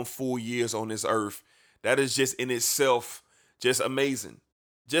 91 full years on this earth. That is just in itself just amazing.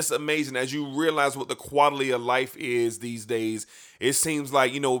 Just amazing. As you realize what the quality of life is these days, it seems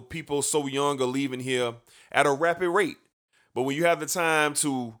like, people so young are leaving here at a rapid rate. But when you have the time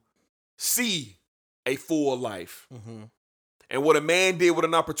to see a full life and what a man did with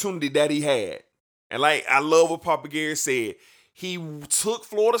an opportunity that he had, and like, I love what Papa Gary said. He took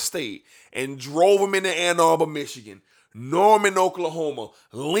Florida State and drove them into Ann Arbor, Michigan, Norman, Oklahoma,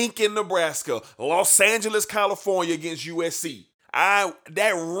 Lincoln, Nebraska, Los Angeles, California against USC.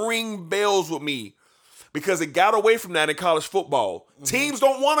 That ring bells with me because it got away from that in college football. Teams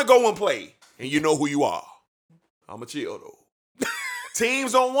don't want to go and play, and you know who you are. I'm a chill, though.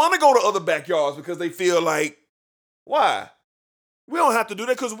 Teams don't want to go to other backyards because they feel like, why? We don't have to do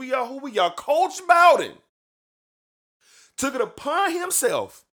that because we are who we are. Coach Bowden took it upon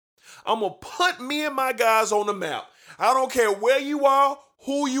himself. I'm going to put me and my guys on the map. I don't care where you are,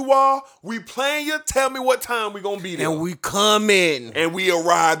 who you are. We playing you. Tell me what time we going to be there. And we coming. And we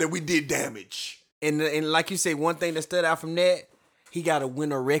arrived and we did damage. And like you say, one thing that stood out from that, he got a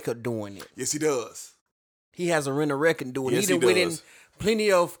winner record doing it. Yes, he does. He has a winner record doing it. Yes, he done win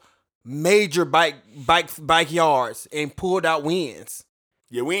plenty of major bike yards and pulled out wins.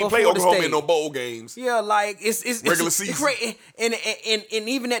 Yeah, we ain't play Oklahoma in no bowl games. Yeah, like it's regular season. And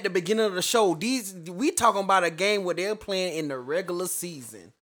even at the beginning of the show, we talking about a game where they're playing in the regular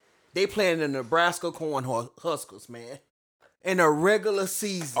season. They playing the Nebraska Cornhuskers, man, in the regular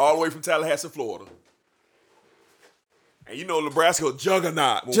season, all the way from Tallahassee, Florida. And Nebraska a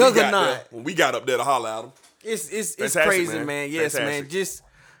juggernaut. When we got up there to holler at them. It's crazy, man. Yes, fantastic. Man. Just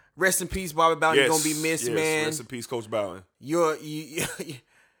rest in peace, Bobby Bowden. You're gonna be missed, man. Rest in peace, Coach Bowden. Your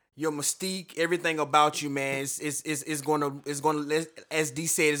mystique, everything about you, man, is gonna, as D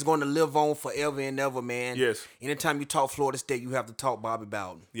said, it's gonna live on forever and ever, man. Yes. Anytime you talk Florida State, you have to talk Bobby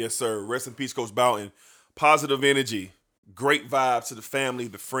Bowden. Yes, sir. Rest in peace, Coach Bowden. Positive energy, great vibes to the family,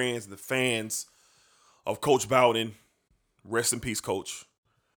 the friends, the fans of Coach Bowden. Rest in peace, Coach.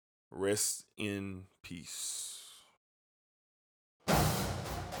 Rest in peace.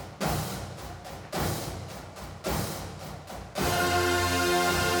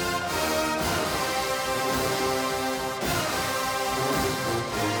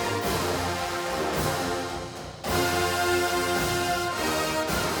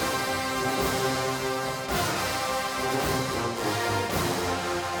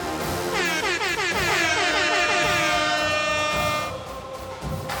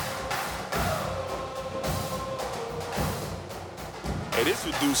 Hey, this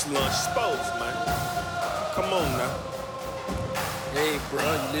reduced lunch sports, man. Come on now. Hey, bro,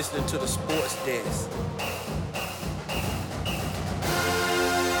 you listening to the Sports Desk.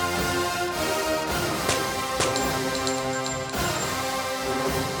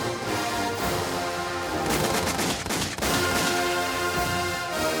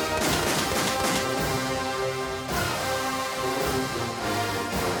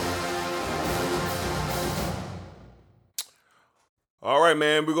 All right,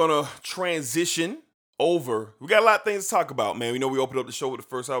 man, we're going to transition over. We got a lot of things to talk about, man. We know we opened up the show with the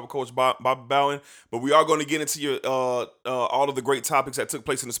first hour with Coach Bob Bowen, but we are going to get into your all of the great topics that took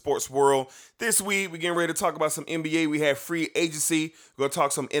place in the sports world. This week, we're getting ready to talk about some NBA. We have free agency. We're going to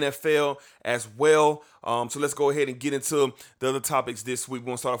talk some NFL as well. So let's go ahead and get into the other topics this week. We're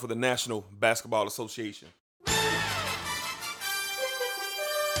going to start off with the National Basketball Association.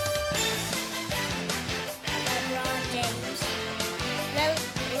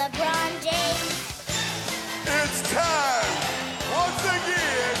 LeBron James. It's time, once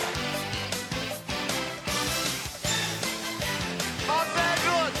again. My bad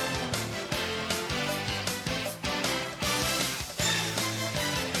good.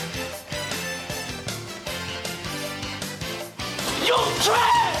 You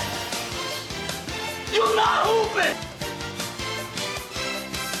trash! You not hooping!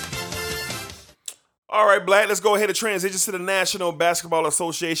 All right, Black, let's go ahead and transition to the National Basketball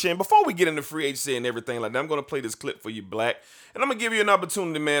Association. Before we get into free agency and everything like that, I'm going to play this clip for you, Black. And I'm going to give you an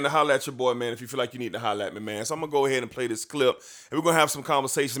opportunity, man, to holler at your boy, man, if you feel like you need to holler at me, man. So I'm going to go ahead and play this clip. And we're going to have some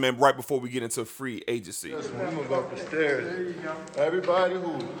conversations, man, right before we get into free agency. Yes, we're going to go up the stairs. Everybody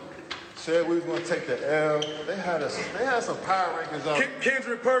who said we was going to take the L, they had some power rankings on.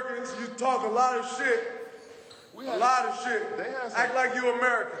 Kendrick Perkins, you talk a lot of shit. A lot of shit. Act like you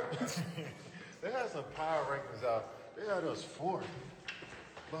American. They had some power rankings out. They had us fourth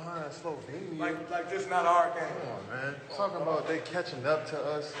behind Slovenia. Like this not our game. Come on, man. Talking about they catching up to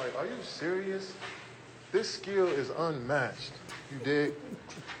us. Like, are you serious? This skill is unmatched. You dig?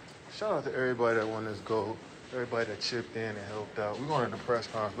 Shout out to everybody that won this gold. Everybody that chipped in and helped out. We're going to the press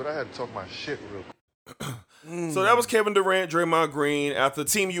conference, but I had to talk my shit real quick. So that was Kevin Durant, Draymond Green, after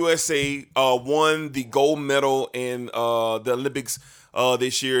Team USA won the gold medal in the Olympics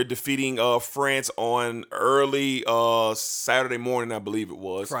this year, defeating France on early Saturday morning, I believe it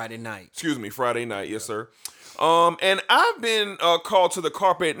was. Friday night. Excuse me, Friday night, yes, sir. And I've been called to the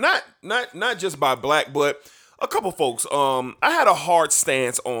carpet, not just by Black, but a couple folks. I had a hard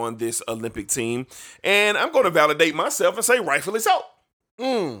stance on this Olympic team, and I'm going to validate myself and say rightfully so.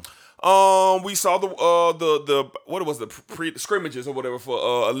 We saw the what was the scrimmages or whatever for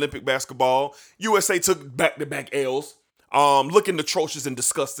Olympic basketball. USA took back-to-back L's. Looking atrocious and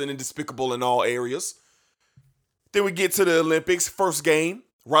disgusting and despicable in all areas. Then we get to the Olympics, first game,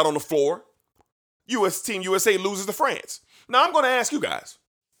 right on the floor. Team USA loses to France. Now I'm going to ask you guys.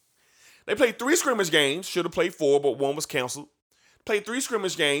 They played 3 scrimmage games, should have played 4, but 1 was canceled. Played 3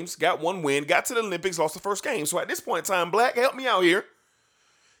 scrimmage games, got 1 win, got to the Olympics, lost the first game. So at this point in time, Black, help me out here.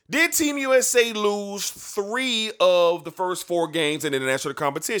 Did Team USA lose 3 of the first 4 games in international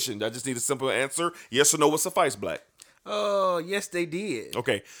competition? I just need a simple answer. Yes or no would suffice, Black. Yes, they did.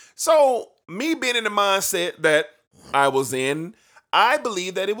 Okay. So, me being in the mindset that I was in, I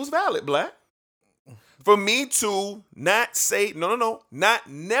believe that it was valid, Black. For me to not say, never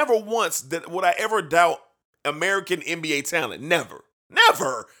once would I ever doubt American NBA talent. Never.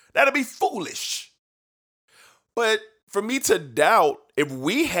 That'd be foolish. But for me to doubt if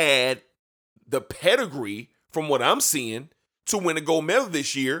we had the pedigree from what I'm seeing to win a gold medal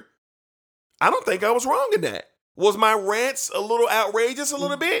this year, I don't think I was wrong in that. Was my rants a little outrageous a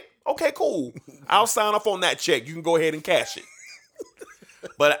little bit? Okay, cool. I'll sign off on that check. You can go ahead and cash it.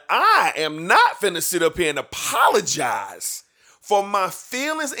 But I am not finna sit up here and apologize for my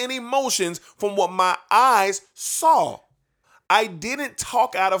feelings and emotions from what my eyes saw. I didn't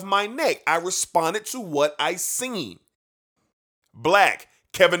talk out of my neck. I responded to what I seen. Black,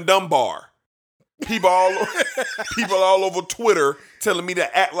 Kevin Dunbar. People all over Twitter telling me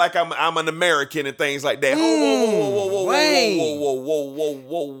to act like I'm an American and things like that.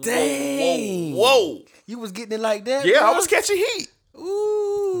 Whoa. You was getting it like that? Yeah, bro? I was catching heat.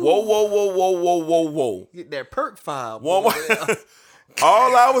 Ooh. Whoa. Get that perk file.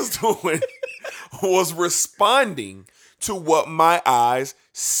 All I was doing was responding to what my eyes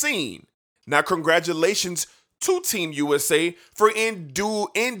seen. Now, congratulations to Team USA for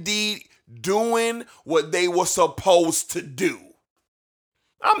indeed doing what they were supposed to do.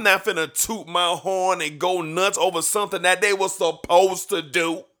 I'm not finna toot my horn and go nuts over something that they were supposed to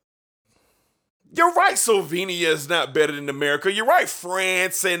do. You're right, Slovenia is not better than America. You're right,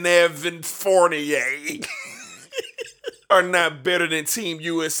 France and Evan Fournier. are not better than Team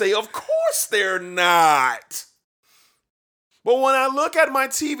USA. Of course they're not. But when I look at my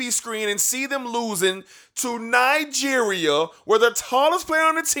TV screen and see them losing to Nigeria, where the tallest player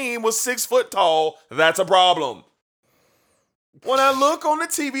on the team was 6 foot tall, that's a problem. When I look on the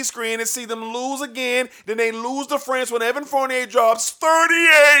TV screen and see them lose again, then they lose to France when Evan Fournier drops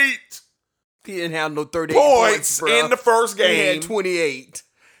 38 He didn't have no 38 points bro. in the first He game. had 28.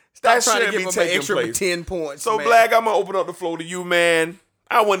 That Stop trying to shouldn't give be him an taking extra place. 10 points, So, man. Black, I'm going to open up the floor to you, man.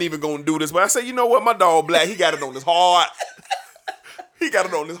 I wasn't even going to do this, but I said, you know what? My dog, Black, he got it on his heart. He got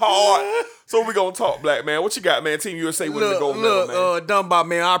it on his heart. So we going to talk, Black, man. What you got, man? Team USA winning the gold medal, man. Dunbar,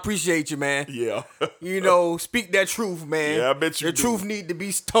 man, I appreciate you, man. Yeah. You know, speak that truth, man. Yeah, I bet you The do. truth need to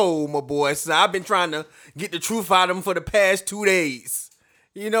be told, my boy. So I've been trying to get the truth out of him for the past 2 days.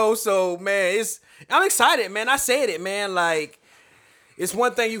 You know, so, man, I'm excited, man. I said it, man. Like, it's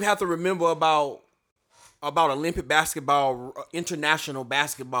one thing you have to remember about Olympic basketball, international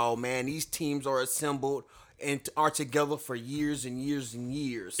basketball, man. These teams are assembled and are together for years and years and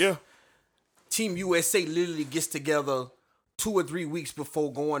years. Yeah. Team USA literally gets together 2 or 3 weeks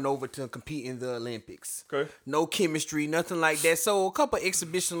before going over to compete in the Olympics. Okay. No chemistry, nothing like that. So a couple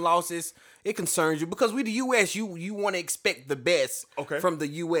exhibition losses, it concerns you because we the US, you want to expect the best from the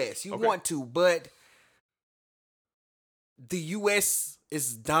US. You want to, but the US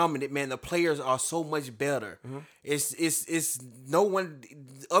is dominant, man. The players are so much better. Mm-hmm. It's no one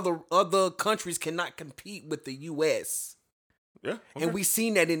other countries cannot compete with the US. Yeah. Okay. And we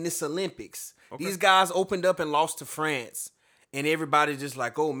seen that in this Olympics. These guys opened up and lost to France. And everybody's just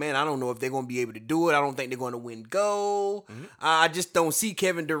like, oh, man, I don't know if they're going to be able to do it. I don't think they're going to win gold. Mm-hmm. I just don't see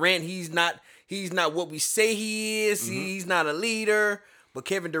Kevin Durant. He's not what we say he is. Mm-hmm. He's not a leader. But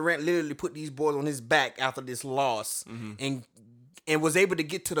Kevin Durant literally put these boys on his back after this loss and was able to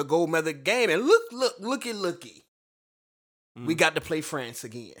get to the gold medal game. And looky. We got to play France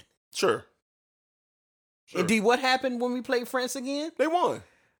again. Sure. And D, what happened when we played France again? They won.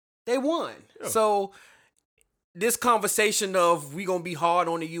 They won. Yeah. So this conversation of we gonna be hard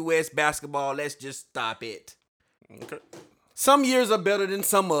on the U.S. basketball, let's just stop it. Okay. Some years are better than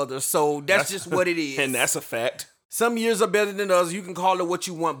some others, so that's just what it is. And that's a fact. Some years are better than others. You can call it what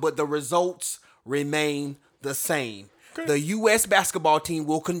you want, but the results remain the same. Okay. The U.S. basketball team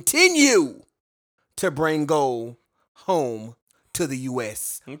will continue to bring gold home to the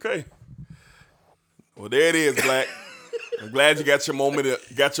U.S. Okay. Well, there it is, Black. I'm glad you got your moment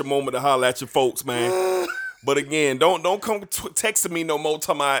to holler at your folks, man. But again, don't come texting me no more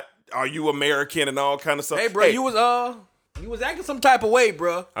talking about are you American and all kind of stuff. Hey, bro, you was acting some type of way,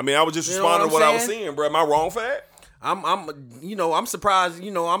 bro. I mean, I was just You know responding to what what I'm I was saying? seeing, bro. Am I wrong for that? I'm surprised.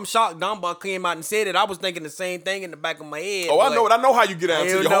 I'm shocked. Dunbar came out and said it. I was thinking the same thing in the back of my head. Oh, I know it. I know how you get down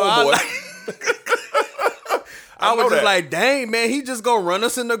to your homeboy. I was know just that. like, dang, man, he just gonna run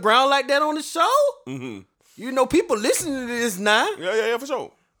us in the ground like that on the show? Mm-hmm. People listening to this now. Yeah, for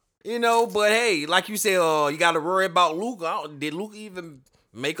sure. But hey, like you said, you got to worry about Luka. Did Luka even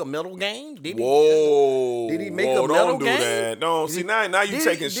make a medal game? Did he make a medal don't do game? that. No, see now you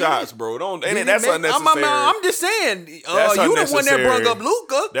taking did shots, he- bro. Don't. Did he That's make- unnecessary. I'm just saying, That's you the one that unnecessary. brung up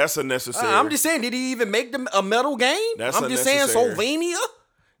Luka. That's unnecessary. I'm just saying, did he even make a medal game? That's I'm just saying, unnecessary. Slovenia.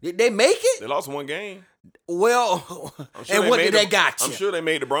 Did they make it? They lost one game. Well, I'm sure and they what made did the- that got you? I'm sure they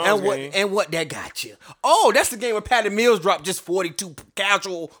made the bronze game. And what that got you? Oh, that's the game where Patty Mills dropped just 42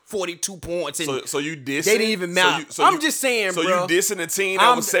 points. And So you dissing? they didn't even matter. I'm just saying, so bro. you dissing the team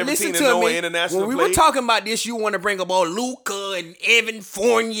that was 17 and 0 in international When we play? were talking about this, you want to bring up all Luka and Evan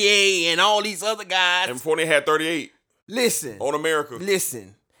Fournier and all these other guys. And Fournier had 38 Listen, on America.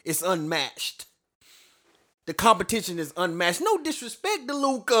 it's unmatched. The competition is unmatched. No disrespect to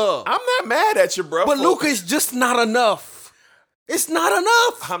Luka, I'm not mad at you, bro. but Luka is just not enough. It's not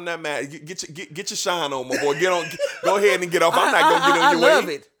enough. I'm not mad. Get your shine on, my boy. Go ahead and get off. I'm not gonna get in your way. I love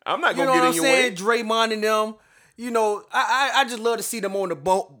it. I'm not You gonna know get what in I'm your way. saying? Draymond and them. I just love to see them on the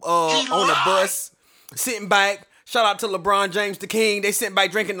boat, on the bus, sitting back. Shout out to LeBron James, the King. They sitting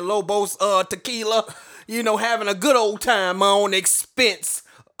back drinking the Lobos tequila. Having a good old time on the expense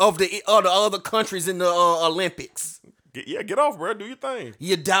of the other countries in the Olympics. Get off, bro. Do your thing.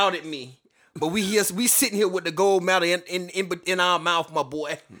 You doubted me. But we sitting here with the gold medal in our mouth, my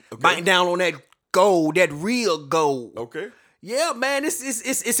boy. Biting down on that gold, that real gold. Okay. Yeah, man,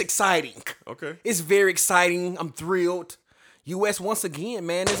 it's exciting. Okay. It's very exciting. I'm thrilled. U.S. once again,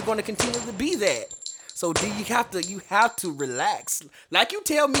 man, is going to continue to be that. So D, you have to relax. Like you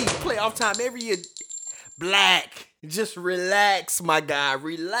tell me, playoff time every year. Black, just relax, my guy.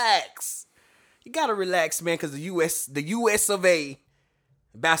 Relax. You gotta relax, man, because the U.S. of A.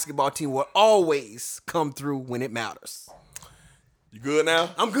 basketball team will always come through when it matters. You good now?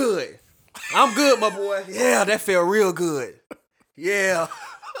 I'm good. I'm good, my boy. Yeah, that felt real good. Yeah.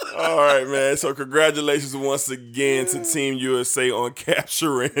 All right, man. So congratulations once again to Team USA on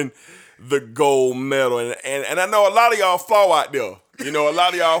capturing the gold medal. And I know a lot of y'all flaw out there. You know, a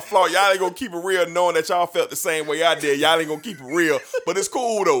lot of y'all flaw. Y'all ain't gonna keep it real knowing that y'all felt the same way I did. Y'all ain't gonna keep it real. But it's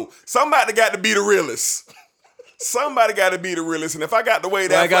cool though. Somebody got to be the realest. Somebody got to be the realest. And if I got to wave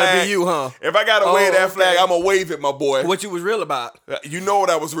that flag. I gotta be you, huh? If I got to wave that flag, I'm gonna wave it, my boy. What you was real about? You know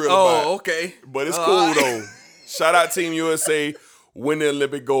what I was real about. Oh, okay. But it's cool though. Shout out Team USA. Win the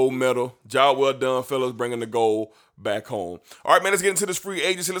Olympic gold medal. Job well done, fellas, bringing the gold back home. All right, man, let's get into this free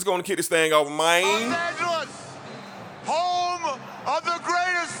agency. Let's go and kick this thing off, man. Los Angeles, home of the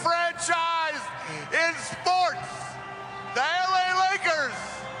greatest franchise in sports, the LA Lakers,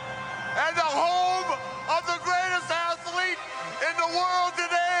 and the home of the greatest athlete in the world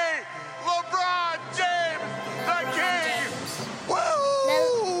today, LeBron James, the King.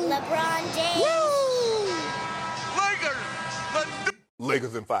 Woo! LeBron James. Woo!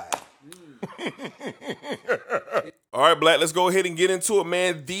 Lakers in 5. All right, Black, let's go ahead and get into it,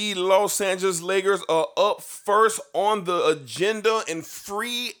 man. The Los Angeles Lakers are up first on the agenda in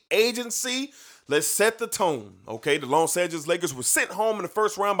free agency. Let's set the tone, okay? The Los Angeles Lakers were sent home in the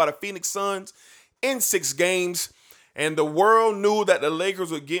first round by the Phoenix Suns in 6 games, and the world knew that the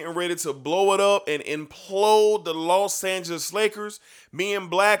Lakers were getting ready to blow it up and implode the Los Angeles Lakers. Me and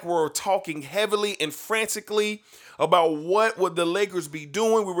Black were talking heavily and frantically about what would the Lakers be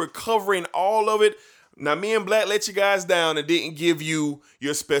doing. We were covering all of it. Now, me and Black let you guys down and didn't give you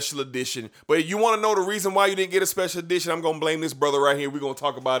your special edition. But you want to know the reason why you didn't get a special edition? I'm going to blame this brother right here. We're going to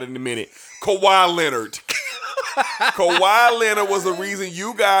talk about it in a minute. Kawhi Leonard. Kawhi Leonard was the reason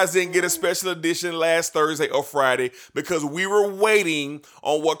you guys didn't get a special edition last Thursday or Friday, because we were waiting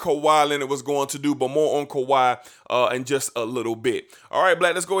on what Kawhi Leonard was going to do, but more on Kawhi in just a little bit. All right,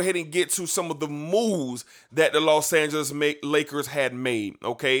 Black, let's go ahead and get to some of the moves that the Los Angeles Lakers had made,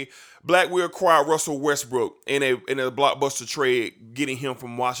 okay? Black, we acquired Russell Westbrook in a blockbuster trade, getting him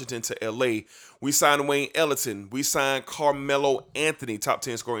from Washington to L.A. We signed Wayne Ellington. We signed Carmelo Anthony, top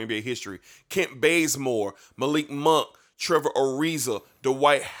 10 scorer in NBA history. Kent Bazemore, Malik Monk, Trevor Ariza,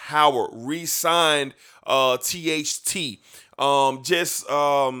 Dwight Howard. Re-signed THT.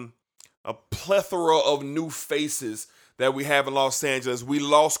 A plethora of new faces that we have in Los Angeles. We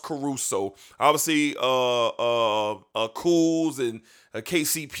lost Caruso. Obviously, Cools and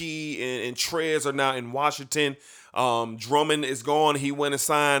KCP and Trez are now in Washington. Drummond is gone. He went and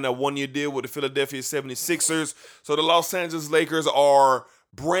signed a 1-year deal with the Philadelphia 76ers. So the Los Angeles Lakers are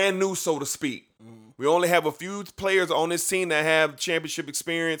brand new, so to speak. We only have a few players on this team that have championship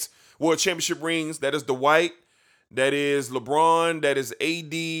experience, championship rings. That is Dwight, that is LeBron, that is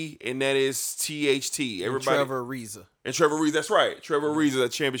AD, and that is THT. Everybody. Trevor Ariza. And Trevor Ariza, that's right. Trevor Ariza, a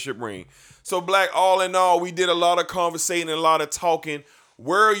championship ring. So, Black, all in all, we did a lot of conversating and a lot of talking.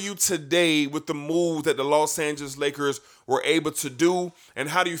 Where are you today with the move that the Los Angeles Lakers were able to do? And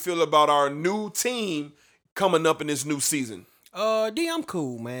how do you feel about our new team coming up in this new season? D, I'm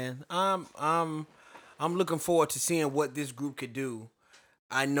cool, man. I'm looking forward to seeing what this group could do.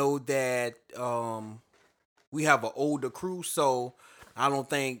 I know that we have an older crew, so I don't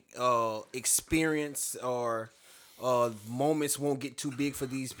think experience or moments won't get too big for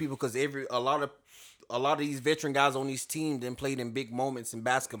these people, because a lot of these veteran guys on these teams then played in big moments in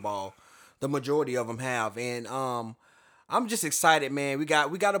basketball. The majority of them have, and I'm just excited, man. We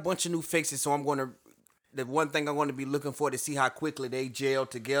got a bunch of new faces, so the one thing I'm going to be looking for to see how quickly they gel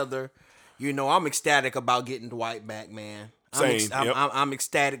together. You know, I'm ecstatic about getting Dwight back, man. I'm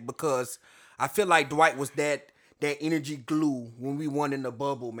ecstatic because I feel like Dwight was that energy glue when we won in the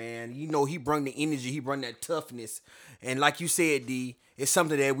bubble, man. You know, he brought the energy, he brought that toughness. And like you said, D, it's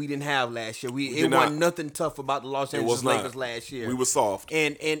something that we didn't have last year. It wasn't nothing tough about the Los Angeles Lakers last year. We were soft.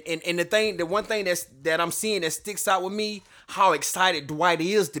 And the one thing that I'm seeing that sticks out with me, how excited Dwight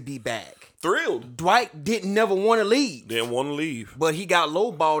is to be back. Thrilled. Dwight never want to leave. Didn't want to leave. But he got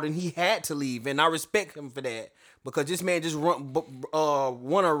lowballed and he had to leave. And I respect him for that, because this man just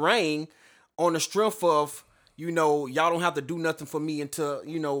won a ring on the strength of, you know, y'all don't have to do nothing for me until,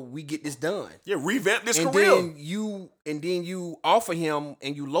 you know, we get this done. Yeah, revamp this career. And then you offer him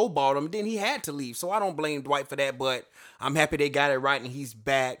and you lowballed him, and then he had to leave. So I don't blame Dwight for that, but I'm happy they got it right and he's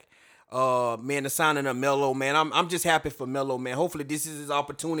back. Man, the signing of Melo, man, I'm just happy for Melo, man. Hopefully this is his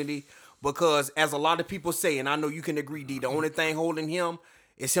opportunity, because as a lot of people say, and I know you can agree, D, the only thing holding him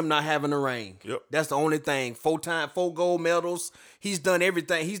is him not having a ring. Yep. That's the only thing. 4 gold medals. He's done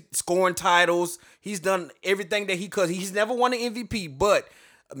everything. He's scoring titles. He's done everything that because he's never won an MVP. But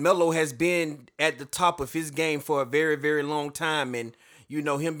Melo has been at the top of his game for a very, very long time, and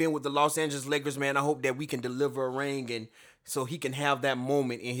him being with the Los Angeles Lakers, man, I hope that we can deliver a ring, and so he can have that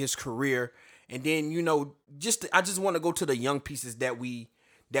moment in his career. And then I just want to go to the young pieces that we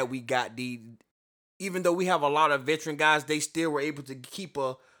got. Even though we have a lot of veteran guys, they still were able to keep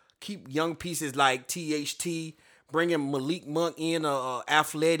young pieces like THT, bringing Malik Monk in, a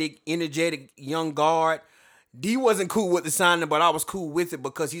athletic, energetic young guard. D wasn't cool with the signing, but I was cool with it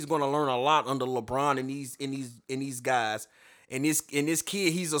because he's going to learn a lot under LeBron and these guys. And this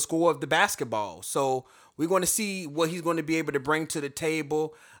kid, he's a scorer of the basketball. So we're going to see what he's going to be able to bring to the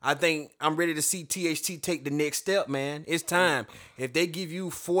table. I think I'm ready to see THT take the next step, man. It's time. If they give you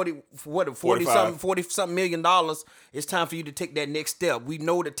 $40 something million, it's time for you to take that next step. We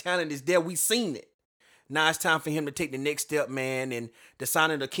know the talent is there. We've seen it. Now it's time for him to take the next step, man. And the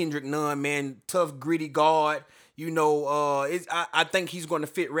signing of Kendrick Nunn, man, tough, gritty guard. I think he's going to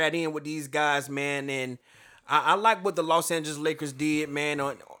fit right in with these guys, man. And I like what the Los Angeles Lakers did,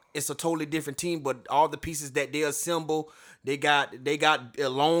 man. It's a totally different team, but all the pieces that they assemble, they got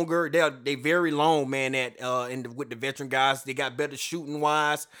longer. They very long, man. With the veteran guys, they got better shooting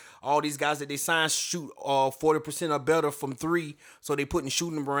wise. All these guys that they signed shoot 40% or better from three, so they putting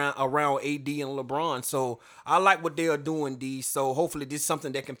shooting around AD and LeBron. So I like what they are doing, D. So hopefully this is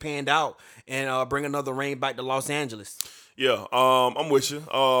something that can pan out and bring another ring back to Los Angeles. Yeah, I'm with you.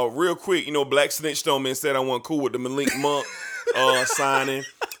 Real quick, Black snitched on me and said I wasn't cool with the Malik Monk signing.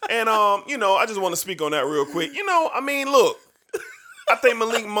 And, I just want to speak on that real quick. Look, I think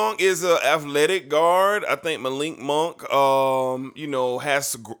Malik Monk is an athletic guard. I think Malik Monk,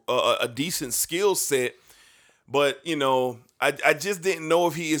 has a decent skill set. But, I just didn't know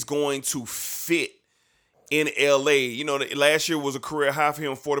if he is going to fit in L.A. Last year was a career high for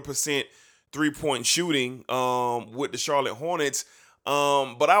him, 40% three-point shooting with the Charlotte Hornets.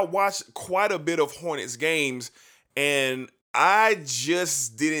 But I watched quite a bit of Hornets games, and I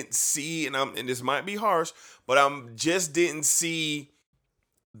just didn't see, and this might be harsh, but I just didn't see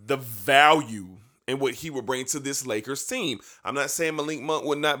the value in what he would bring to this Lakers team. I'm not saying Malik Monk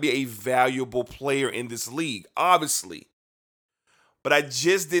would not be a valuable player in this league, obviously. But I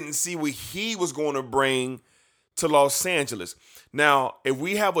just didn't see what he was going to bring to Los Angeles. Now, if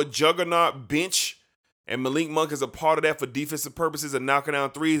we have a juggernaut bench and Malik Monk is a part of that for defensive purposes and knocking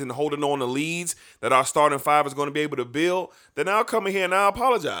down threes and holding on to leads that our starting five is going to be able to build, then I'll come in here and I'll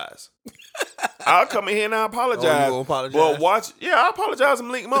apologize. I'll come in here and I'll apologize. Oh, you gonna apologize? I apologize to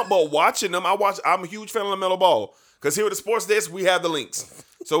Malik Monk, but watching them, I'm a huge fan of LaMelo Ball. Because here at the Sports Desk, we have the links.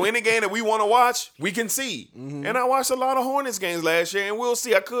 So any game that we want to watch, we can see. Mm-hmm. And I watched a lot of Hornets games last year, and we'll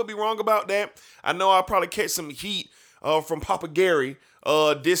see. I could be wrong about that. I know I'll probably catch some heat from Papa Gary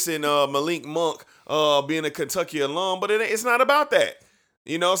dissing Malik Monk being a Kentucky alum, but it's not about that.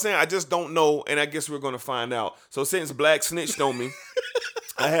 You know what I'm saying? I just don't know, and I guess we're going to find out. So since Black snitched on me,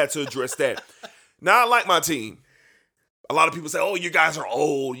 I had to address that. Now, I like my team. A lot of people say, oh, you guys are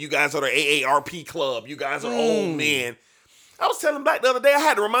old. You guys are the AARP club. You guys are old men. I was telling Black the other day, I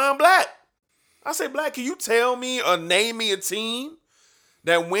had to remind Black. I said, Black, can you tell me or name me a team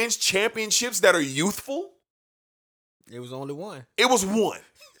that wins championships that are youthful? It was only one. It was one.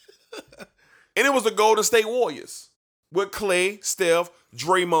 And it was the Golden State Warriors with Clay, Steph,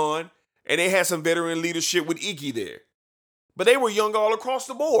 Draymond, and they had some veteran leadership with Iggy there. But they were young all across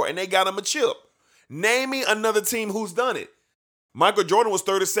the board, and they got them a chip. Name me another team who's done it. Michael Jordan was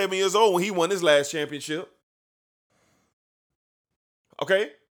 37 years old when he won his last championship.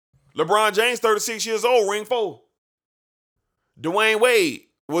 Okay? LeBron James, 36 years old, ring 4. Dwayne Wade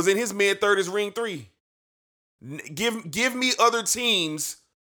was in his mid-30s, ring 3. Give me other teams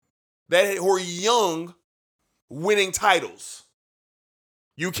that were young winning titles.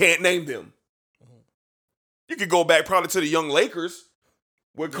 You can't name them. You could go back probably to the young Lakers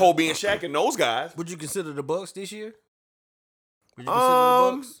with Kobe and Shaq and those guys. Would you consider the Bucks this year? Would you consider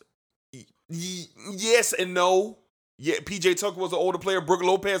the Bucks? Yes and no. Yeah, PJ Tucker was an older player. Brooke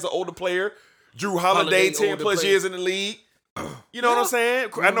Lopez, an older player. Drew Holiday 10 plus years in the league. You know what I'm saying?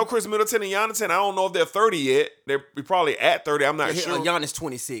 Mm-hmm. I know Chris Middleton and Giannis, I don't know if they're 30 yet. They're probably at 30. I'm not sure. Giannis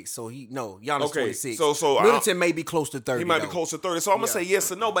 26, so Giannis 26. So Middleton may be close to 30. He might be close to 30. So I'm going to say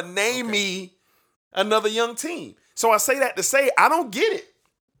yes or no, but name me another young team. So I say that to say I don't get it.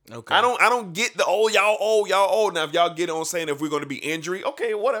 Okay. I don't get the y'all old. Now if y'all get on saying if we're going to be injury,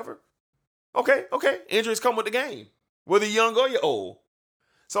 okay, whatever. Okay. Injuries come with the game. Whether you're young or you're old.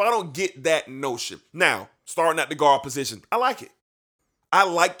 So I don't get that notion. Now, starting at the guard position, I like it. I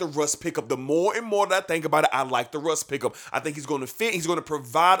like the Russ pickup. The more and more that I think about it, I like the Russ pickup. I think he's going to fit. He's going to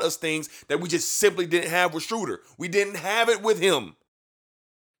provide us things that we just simply didn't have with Schroeder. We didn't have it with him.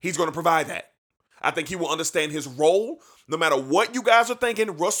 He's going to provide that. I think he will understand his role. No matter what you guys are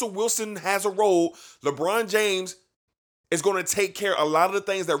thinking, Russell Wilson has a role. LeBron James is going to take care of a lot of the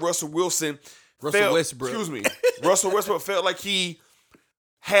things that Russell Westbrook felt like he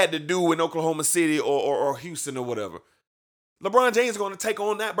had to do in Oklahoma City or Houston or whatever. LeBron James is going to take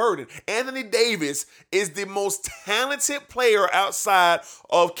on that burden. Anthony Davis is the most talented player outside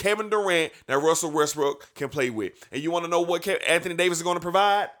of Kevin Durant that Russell Westbrook can play with. And you want to know what Anthony Davis is going to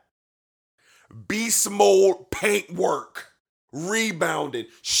provide? Beast mode paint work, rebounding,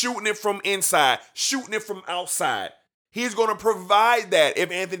 shooting it from inside, shooting it from outside. He's going to provide that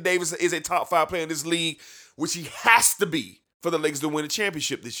if Anthony Davis is a top 5 player in this league, which he has to be for the Lakers to win a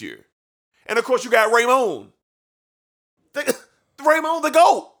championship this year. And of course, you got Raymond. Raymond the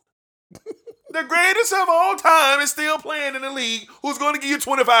GOAT. The greatest of all time is still playing in the league, who's going to give you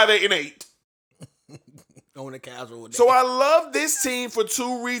 25, 8, and 8. On the casual day. So I love this team for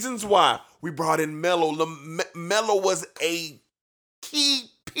 2 reasons why. We brought in Melo. Melo was a key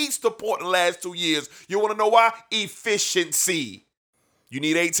piece to Portland the last 2 years. You want to know why? Efficiency. You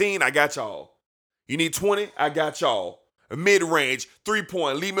need 18? I got y'all. You need 20? I got y'all. Mid-range,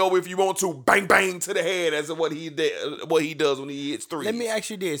 3-point. Leave me over if you want to. Bang, bang to the head as of what he does when he hits threes. Let me ask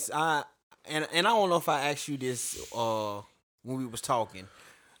you this. And I don't know if I asked you this when we was talking.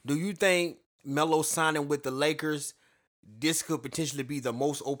 Do you think Melo signing with the Lakers, this could potentially be the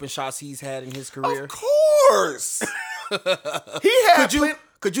most open shots he's had in his career? Of course.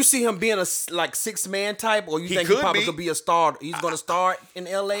 Could you see him being a 6-man type, or you think he probably could be a star? He's going to start in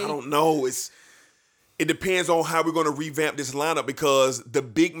LA? I don't know. It depends on how we're going to revamp this lineup, because the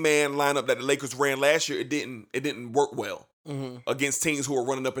big man lineup that the Lakers ran last year, it didn't work well against teams who are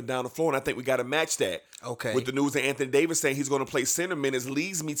running up and down the floor, and I think we got to match that. Okay. With the news of Anthony Davis saying he's going to play center minutes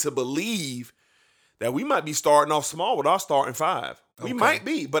leads me to believe that we might be starting off small with our starting 5. We might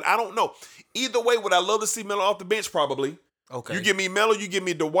be, but I don't know. Either way, would I love to see Melo off the bench? Probably. Okay. You give me Melo, you give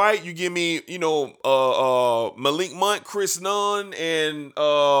me Dwight, you give me, Malik Monk, Chris Nunn, and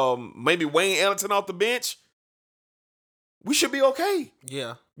maybe Wayne Ellington off the bench. We should be okay.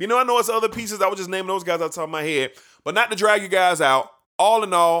 Yeah. I know it's other pieces. I was just naming those guys out the top of my head. But not to drag you guys out. All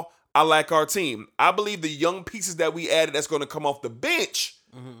in all, I like our team. I believe the young pieces that we added that's going to come off the bench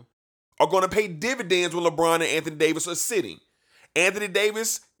are going to pay dividends when LeBron and Anthony Davis are sitting. Anthony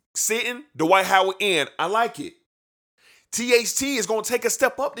Davis sitting, Dwight Howard in. I like it. THT is going to take a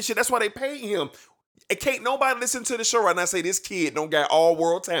step up this year. That's why they paid him. And can't nobody listen to the show right now and say this kid don't got all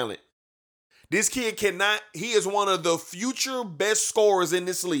world talent. This kid cannot. He is one of the future best scorers in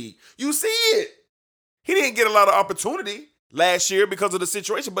this league. You see it. He didn't get a lot of opportunity last year because of the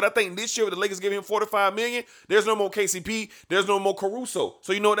situation, but I think this year with the Lakers giving him $45 million, there's no more KCP, there's no more Caruso.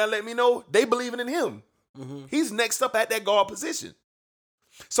 So you know what that let me know? They believing in him. He's next up at that guard position.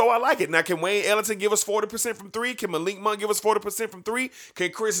 So I like it. Now, can Wayne Ellington give us 40% from 3? Can Malik Monk give us 40% from 3?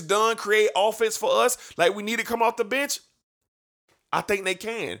 Can Chris Dunn create offense for us like we need to come off the bench? I think they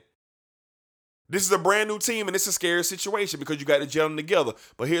can. This is a brand new team, and it's a scary situation because you got to gel them together.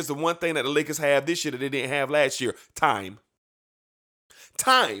 But here's the one thing that the Lakers have this year that they didn't have last year: time.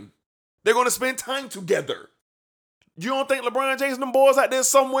 Time. They're going to spend time together. You don't think LeBron James and them boys out there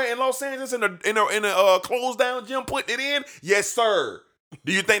somewhere in Los Angeles in a closed down gym putting it in? Yes, sir.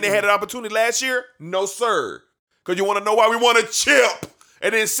 Do you think they had an opportunity last year? No, sir. Because you want to know why? We won a chip.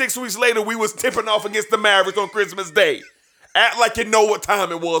 And then 6 weeks later, we was tipping off against the Mavericks on Christmas Day. Act like you know what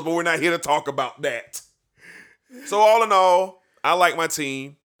time it was, but we're not here to talk about that. So all in all, I like my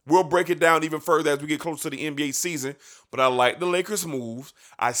team. We'll break it down even further as we get closer to the NBA season. But I like the Lakers' moves.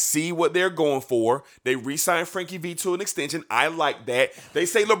 I see what they're going for. They re-signed Frankie V to an extension. I like that. They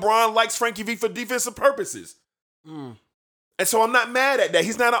say LeBron likes Frankie V for defensive purposes. And so I'm not mad at that.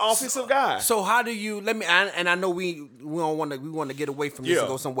 He's not an offensive guy. So how do you I know we want to get away from this and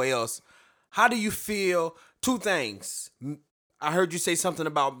go somewhere else. How do you feel? 2 things. I heard you say something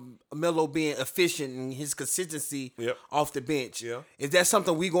about Melo being efficient and his consistency off the bench. Yeah. Is that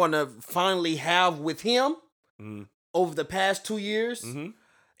something we're going to finally have with him over the past 2 years?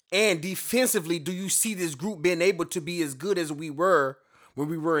 And defensively, do you see this group being able to be as good as we were when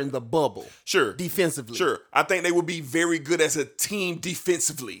we were in the bubble? Sure. Defensively. Sure. I think they would be very good as a team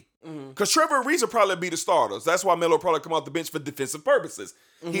defensively. Because Trevor Ariza probably be the starters. That's why Melo probably come off the bench for defensive purposes.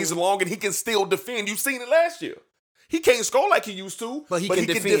 He's long and he can still defend. You've seen it last year. He can't score like he used to, but he can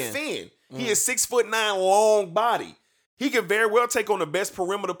defend. He is 6'9", long body. He can very well take on the best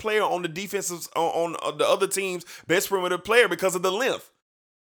perimeter player on the defensive on the other team's best perimeter player because of the length.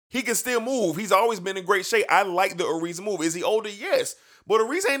 He can still move. He's always been in great shape. I like the Ariza move. Is he older? Yes. But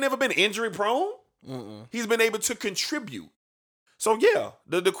Ariza ain't never been injury prone. He's been able to contribute. So yeah,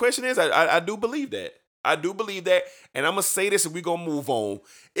 the question is, I do believe that. I do believe that, and I'm gonna say this, and we're gonna move on.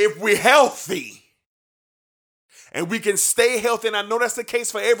 If we're healthy, and we can stay healthy, and I know that's the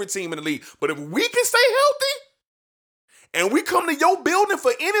case for every team in the league, but if we can stay healthy, and we come to your building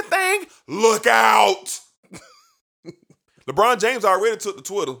for anything, look out. LeBron James already took to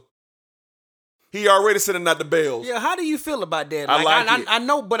Twitter. He already sending out the bells. Yeah, how do you feel about that? I like it. I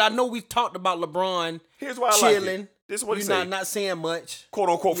know, but I know we talked about LeBron. Here's why I chilling. like it. This is what he You're said. not saying much. Quote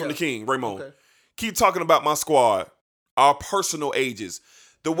unquote from the king, Raymond. Okay. Keep talking about my squad, our personal ages,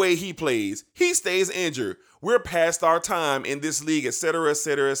 the way he plays. He stays injured. We're past our time in this league, et cetera, et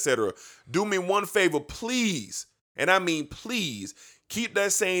cetera, et cetera. Do me one favor, please, and I mean please, keep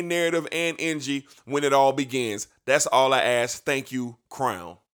that same narrative and energy when it all begins. That's all I ask. Thank you,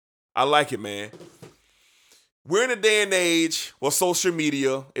 Crown. I like it, man. We're in a day and age where social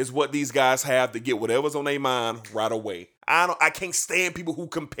media is what these guys have to get whatever's on their mind right away. I can't stand people who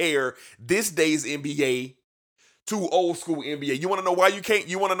compare this day's NBA to old school NBA. You want to know why you can't?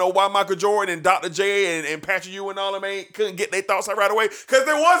 You want to know why Michael Jordan and Dr. J and Patrick Ewing and all them couldn't get their thoughts out right away? Because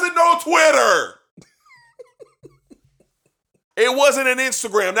there wasn't no Twitter. It wasn't an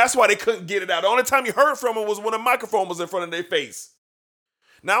Instagram. That's why they couldn't get it out. The only time you heard from them was when a microphone was in front of their face.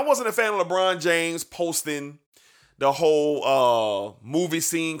 Now, I wasn't a fan of LeBron James posting the whole movie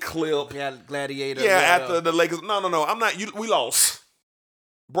scene clip. Yeah, Gladiator. Yeah, after the Lakers. No. I'm not. We lost.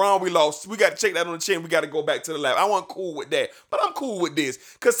 Bron, we lost. We got to check that on the chin. We got to go back to the lab. I wasn't cool with that. But I'm cool with this.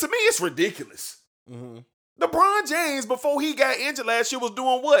 Because to me, it's ridiculous. Mm-hmm. LeBron James, before he got injured last year, was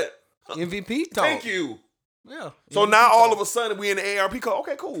doing what? MVP talk. Thank you. Yeah. So now all of a sudden we in the ARP call.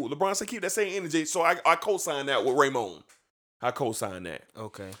 Okay, cool. LeBron said keep that same energy. So I co-signed that with Raymond. I co-signed that.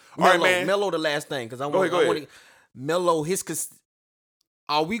 Okay. All right, man. Melo, the last thing, because I Go want ahead. Melo.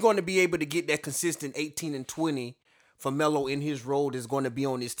 Are we going to be able to get that consistent 18 and 20 for Melo in his role that's going to be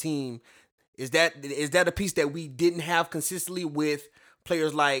on this team? Is that a piece that we didn't have consistently with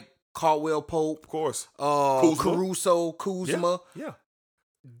players like Caldwell Pope, Of course. Caruso, Kuzma? Yeah.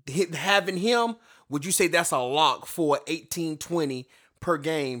 Having him, would you say that's a lock for 18-20 per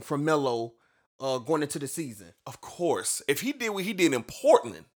game for Melo going into the season? Of course. If he did what he did in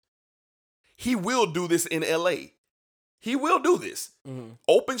Portland, he will do this in LA. He will do this. Mm-hmm.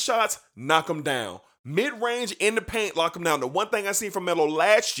 Open shots, knock them down. Mid-range, in the paint, lock them down. The one thing I seen from Melo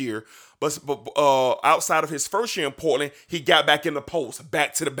last year, but outside of his first year in Portland, he got back in the post,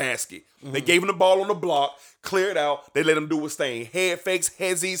 back to the basket. Mm-hmm. They gave him the ball on the block, cleared out. They let him do his thing. Head fakes,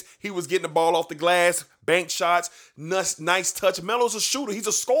 headzies. He was getting the ball off the glass, bank shots, nice touch. Melo's a shooter. He's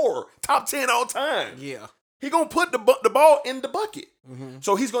a scorer. Top 10 all time. Yeah. He gonna put the ball in the bucket. Mm-hmm.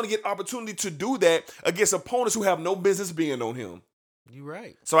 So he's gonna get opportunity to do that against opponents who have no business being on him. You're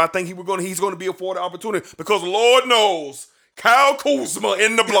right. So I think he's gonna be afforded opportunity because Lord knows Kyle Kuzma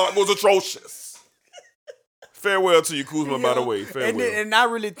in the block was atrocious. Farewell to you, Kuzma, by the way. Farewell. And I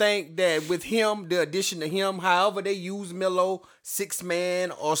really think that with him, the addition to him, however they use Melo, 6-man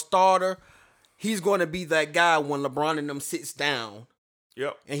or starter, he's going to be that guy when LeBron and them sits down.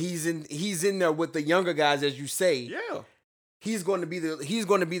 Yep. And he's in there with the younger guys, as you say. Yeah. He's going to be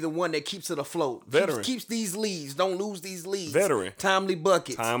the one that keeps it afloat. Veteran. Keeps these leads. Don't lose these leads. Veteran. Timely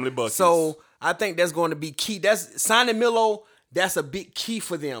buckets. So I think that's going to be key. That's signing Melo. That's a big key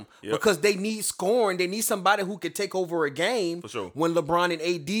for them because they need scoring. They need somebody who can take over a game for sure. When LeBron and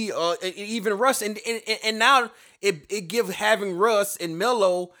AD, even Russ, and now it gives having Russ and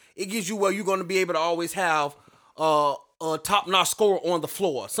Melo. It gives you where you're going to be able to always have a top-notch scorer on the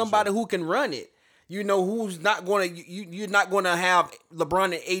floor, somebody who can run it. You know who's not going to you're not going to have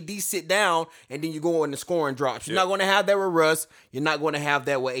LeBron and AD sit down and then you go in the scoring drops. You're not going to have that with Russ. You're not going to have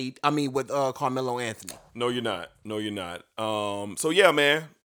that with Carmelo Anthony. No, you're not. So yeah, man.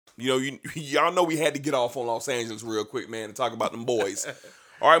 Y'all know we had to get off on Los Angeles real quick, man, to talk about them boys.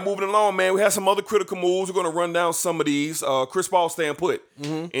 All right, moving along, man. We have some other critical moves. We're going to run down some of these. Chris Paul staying put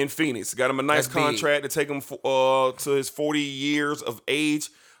in Phoenix. Got him a nice contract to take him to his 40 years of age.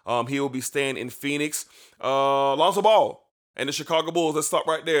 He will be staying in Phoenix. Lonzo Ball and the Chicago Bulls. Let's stop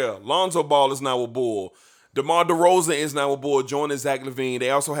right there. Lonzo Ball is now a Bull. DeMar DeRozan is now a Bull, joining Zach LaVine. They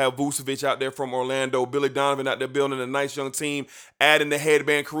also have Vucevic out there from Orlando. Billy Donovan out there building a nice young team. Adding the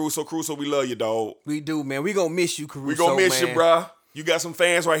headband Caruso. Caruso, we love you, dog. We do, man. We gonna miss you, Caruso. We gonna miss you, bruh. You got some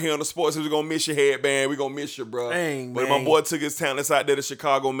fans right here on the sports. We're going to miss your headband. We're going to miss you, bro. Dang, But man. my boy took his talents out there to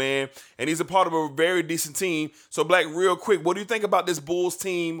Chicago, man. And he's a part of a very decent team. So, Black, real quick, what do you think about this Bulls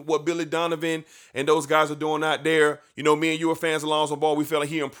team, what Billy Donovan and those guys are doing out there? You know, me and you were fans of Lonzo Ball. We felt like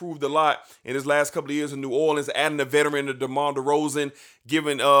he improved a lot in his last couple of years in New Orleans, adding a veteran to DeMar DeRozan,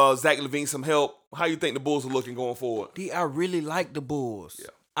 giving Zach LaVine some help. How you think the Bulls are looking going forward? I really like the Bulls. Yeah.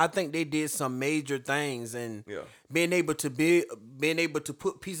 I think they did some major things, and Yeah. being able to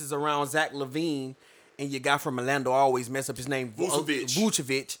put pieces around Zach LaVine, and your guy from Orlando, I always mess up his name,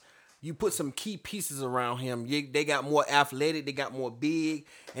 Vucevic. You put some key pieces around him. They got more athletic, they got more big,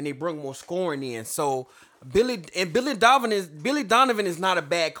 and they bring more scoring in. So Billy Donovan is not a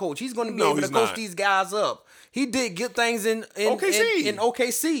bad coach. He's going to be able to coach these guys up. He did good things in OKC. In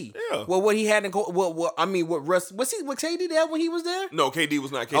OKC. Yeah. Well, what he had in what Russ was KD there when he was there? No, KD was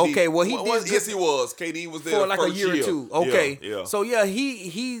not. KD, okay, well he did. Yes, he was. KD was there for like a year or two. Okay, yeah. So yeah,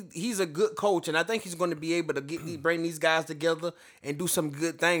 he's a good coach, and I think he's going to be able to bring these guys together and do some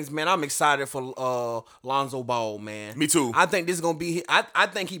good things. Man, I'm excited for Lonzo Ball, man. Me too. I think this is going to be. I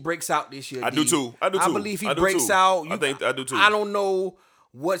think he breaks out this year. I do too. I believe he breaks out. I do too. I don't know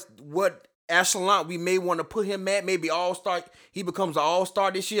what echelon we may want to put him at. Maybe all-star. He becomes an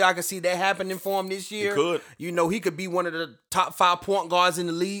all-star this year. I can see that happening for him this year. He could. You know, he could be one of the top 5 point guards in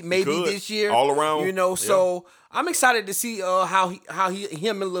the league maybe this year. All around. You know, so I'm excited to see him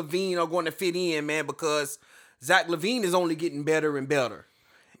and LaVine are going to fit in, man, because Zach LaVine is only getting better and better.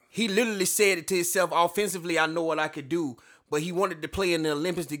 He literally said it to himself, offensively, I know what I could do, but he wanted to play in the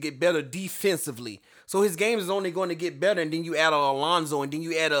Olympics to get better defensively. So his game is only going to get better, and then you add Alonzo, and then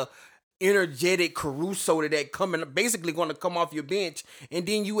you add a energetic Caruso that basically going to come off your bench, and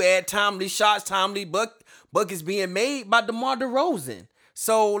then you add timely shots, timely buckets being made by DeMar DeRozan.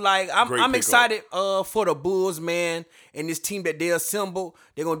 So like I'm excited for the Bulls, man, and this team that they assembled.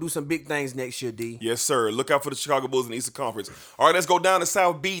 They're gonna do some big things next year, D. Yes, sir. Look out for the Chicago Bulls in the Eastern Conference. All right, let's go down to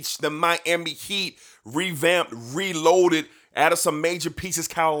South Beach. The Miami Heat revamped, reloaded. Added some major pieces.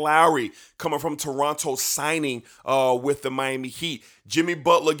 Kyle Lowry coming from Toronto signing with the Miami Heat. Jimmy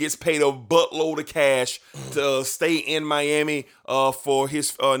Butler gets paid a buttload of cash to stay in Miami for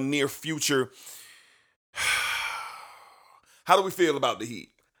his near future. How do we feel about the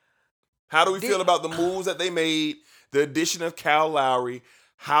Heat? How do we feel about the moves that they made, the addition of Kyle Lowry?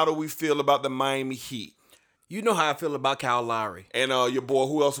 How do we feel about the Miami Heat? You know how I feel about Kyle Lowry. And your boy,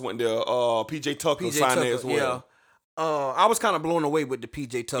 who else went there? PJ Tucker signed there as well. Yeah. I was kind of blown away with the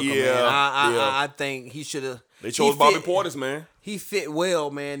PJ Tucker, man. I think he should have. They chose Bobby Portis, man. He fit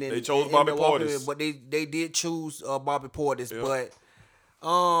well, man. They chose Bobby Portis, but they did choose Bobby Portis. Yeah. But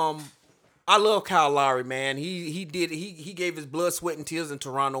I love Kyle Lowry, man. He gave his blood, sweat, and tears in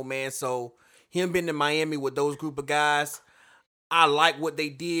Toronto, man. So him being in Miami with those group of guys, I like what they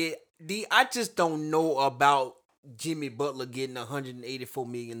did. I just don't know about Jimmy Butler getting $184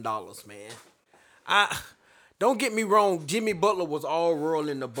 million, man. Don't get me wrong, Jimmy Butler was all world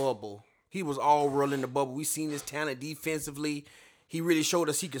in the bubble. He was all world in the bubble. We seen his talent defensively. He really showed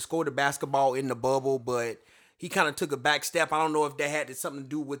us he could score the basketball in the bubble, but he kind of took a back step. I don't know if that had something to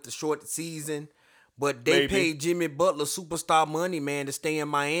do with the short season, but they paid Jimmy Butler superstar money, man, to stay in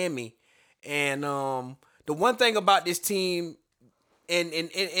Miami. And the one thing about this team, and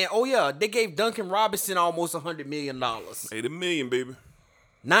they gave Duncan Robinson almost $100 million. $80 million, baby.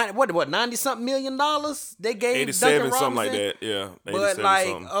 90-something $million they gave 87, Duncan Robinson? something like that. Yeah, 87 but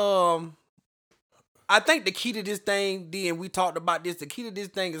something. I think the key to this thing, D, and we talked about this, the key to this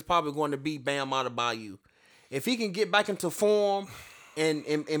thing is probably going to be Bam Adebayo. If he can get back into form and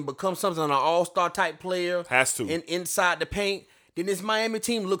become something an all-star type player, has to, and inside the paint, then this Miami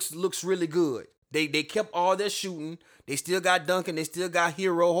team looks really good. They kept all their shooting. They still got Duncan. They still got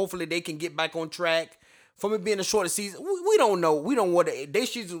Hero. Hopefully they can get back on track. From it being a shorter season, we don't know. We don't want their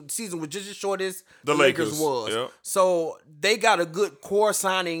season was just as short as the Lakers was. Yep. So they got a good core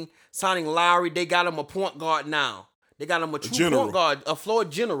signing Lowry. They got him a point guard now. They got him a true point guard, a floor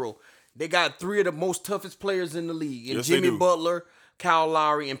general. They got 3 of the most toughest players in the league. And yes, Jimmy Butler, Kyle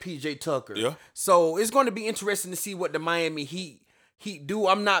Lowry, and PJ Tucker. Yeah. So it's going to be interesting to see what the Miami Heat do.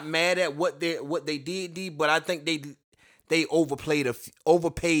 I'm not mad at what they did, D, but I think they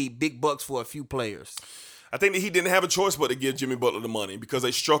overpaid big bucks for a few players. I think that he didn't have a choice but to give Jimmy Butler the money because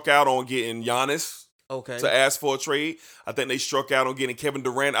they struck out on getting Giannis to ask for a trade. I think they struck out on getting Kevin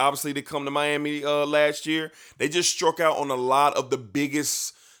Durant, obviously, to come to Miami last year. They just struck out on a lot of the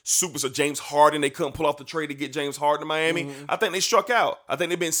biggest superstars. James Harden, they couldn't pull off the trade to get James Harden to Miami. Mm-hmm. I think they struck out. I think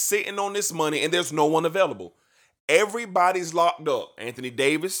they've been sitting on this money, and there's no one available. Everybody's locked up. Anthony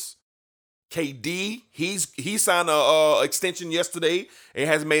Davis, KD, he signed a extension yesterday. It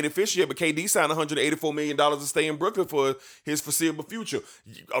hasn't made it official yet, but KD signed $184 million to stay in Brooklyn for his foreseeable future.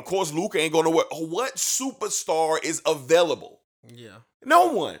 Of course, Luka ain't going nowhere. What superstar is available? Yeah.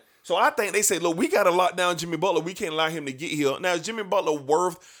 No one. So I think they say, look, we got to lock down Jimmy Butler. We can't allow him to get here. Now, is Jimmy Butler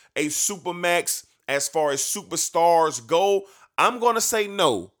worth a supermax as far as superstars go? I'm going to say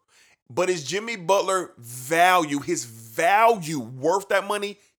no. But is Jimmy Butler his value worth that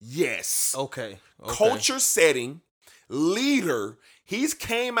money? Yes. Okay. Culture setting, leader. He's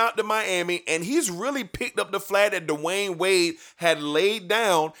came out to Miami and he's really picked up the flag that Dwayne Wade had laid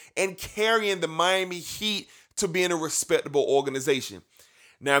down and carrying the Miami Heat to being a respectable organization.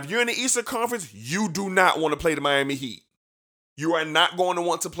 Now, if you're in the Eastern Conference, you do not want to play the Miami Heat. You are not going to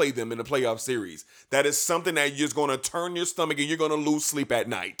want to play them in the playoff series. That is something that you're going to turn your stomach and you're going to lose sleep at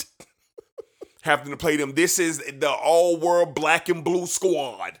night. Having to play them. This is the all-world black and blue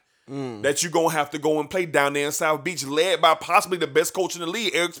squad that you're going to have to go and play down there in South Beach, led by possibly the best coach in the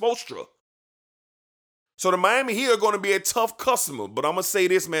league, Eric Spoelstra. So the Miami Heat are going to be a tough customer. But I'm going to say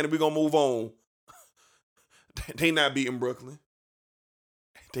this, man, and we're going to move on. They not beating Brooklyn.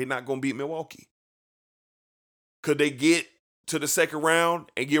 They not going to beat Milwaukee. Could they get to the second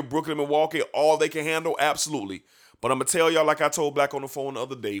round and give Brooklyn and Milwaukee all they can handle? Absolutely. But I'm going to tell y'all, like I told Black on the phone the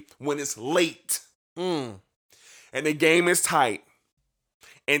other day, when it's late and the game is tight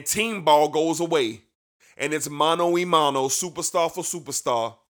and team ball goes away and it's mano-a-mano, superstar for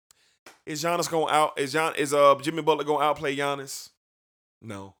superstar, is Giannis going out? Is Jimmy Butler going to outplay Giannis?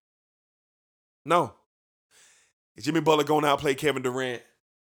 No. Is Jimmy Butler going to outplay Kevin Durant?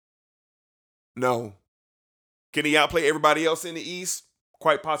 No. Can he outplay everybody else in the East?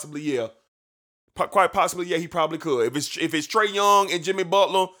 Quite possibly, yeah. Quite possibly, yeah, he probably could. If it's Trae Young and Jimmy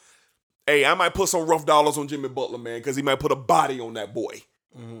Butler, hey, I might put some rough dollars on Jimmy Butler, man, because he might put a body on that boy.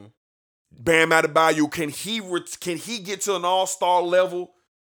 Mm-hmm. Bam Adebayo, can he get to an all-star level,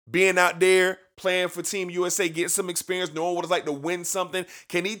 being out there playing for Team USA, get some experience, knowing what it's like to win something?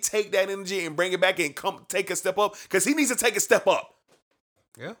 Can he take that energy and bring it back and come take a step up? Because he needs to take a step up.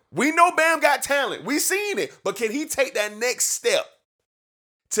 Yeah. We know Bam got talent. We seen it. But can he take that next step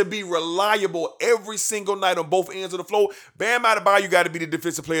to be reliable every single night on both ends of the floor? Bam Adebayo got to be the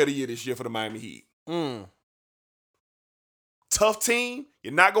defensive player of the year this year for the Miami Heat. Tough team.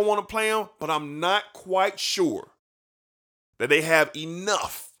 You're not going to want to play them, but I'm not quite sure that they have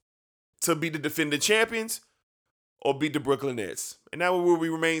enough to be the defending champions or beat the Brooklyn Nets. And that will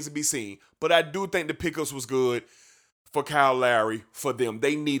remains to be seen. But I do think the pickups was good for Kyle Lowry, for them.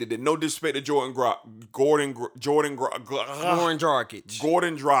 They needed it. No disrespect to Gordon Dragic.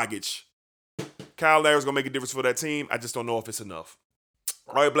 Kyle Lowry's going to make a difference for that team. I just don't know if it's enough.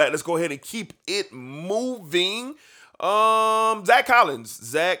 All right, Black, let's go ahead and keep it moving. John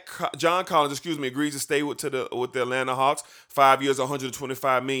Collins, agrees to stay with the Atlanta Hawks. 5 years,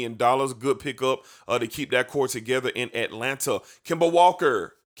 $125 million. Good pickup to keep that core together in Atlanta. Kemba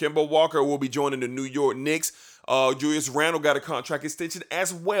Walker will be joining the New York Knicks. Julius Randle got a contract extension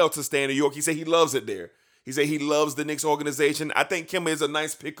as well to stay in New York. He said he loves it there. He said he loves the Knicks organization. I think Kemba is a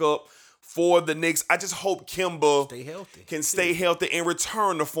nice pickup for the Knicks. I just hope Kemba can stay healthy and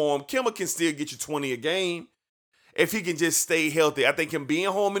return to form. Kemba can still get you 20 a game if he can just stay healthy. I think him being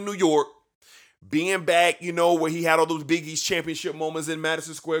home in New York, being back, where he had all those Big East championship moments in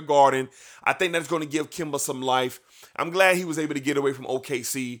Madison Square Garden, I think that's going to give Kemba some life. I'm glad he was able to get away from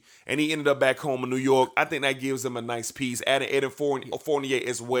OKC and he ended up back home in New York. I think that gives him a nice piece. Adding Evan Fournier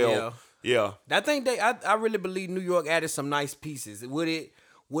as well. Yeah. I think I really believe New York added some nice pieces. Would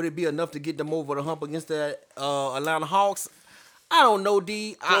it be enough to get them over the hump against the Atlanta Hawks? I don't know,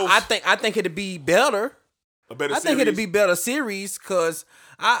 D. I think it'd be better. I think it'd be better series because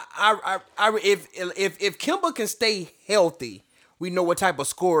if Kemba can stay healthy, we know what type of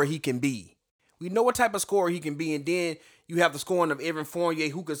scorer he can be. And then you have the scoring of Evan Fournier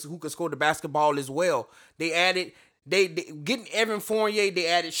who could score the basketball as well. They getting Evan Fournier, they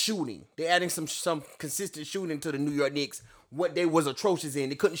added shooting. They adding some consistent shooting to the New York Knicks. What they was atrocious in.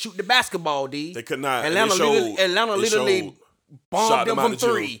 They couldn't shoot the basketball, D. They could not. Atlanta literally bombed them from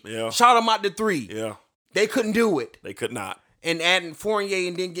three. Yeah. Shot them out to three. Yeah. They couldn't do it. They could not. And adding Fournier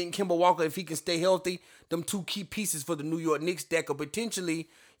and then getting Kemba Walker, if he can stay healthy, them two key pieces for the New York Knicks that could potentially,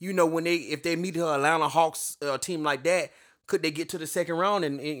 if they meet an Atlanta Hawks team like that, could they get to the second round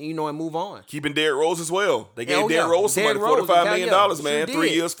and move on? Keeping Derrick Rose as well. They gave Derrick Rose somebody $45 million, man.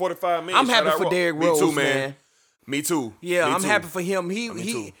 3 years, $45 million. I'm happy for Derrick Rose, Me too, man. Me too. Yeah, I'm happy for him.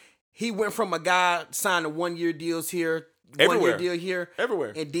 He went from a guy signing 1 year deals here, everywhere. 1 year deal here,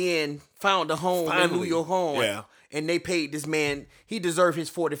 everywhere, and then found a home, a New York home. Yeah. and they paid this man. He deserved his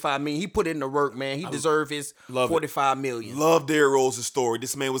 $45 million. He put in the work, man. He deserved his $45 million. Love Derrick Rose's story.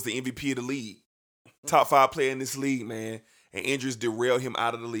 This man was the MVP of the league. Top 5 player in this league, man. And injuries derailed him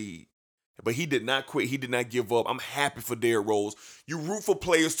out of the league. But he did not quit. He did not give up. I'm happy for Derrick Rose. You root for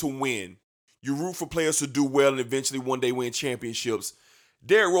players to win. You root for players to do well and eventually one day win championships.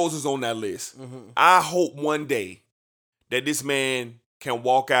 Derrick Rose is on that list. I hope one day that this man can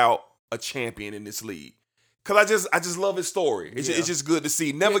walk out a champion in this league. Cause I just love his story. It's just good to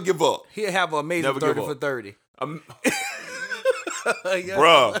see. Never give up. He'll have an amazing 30 for 30.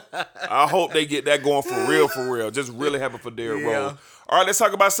 Bruh, I hope they get that going for real. Just really happy for Derrick Rose. All right, let's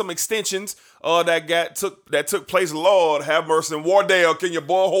talk about some extensions that took place. Lord have mercy. Wardell, can your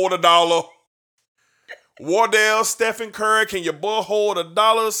boy hold $1? Wardell, Stephen Curry, can your boy hold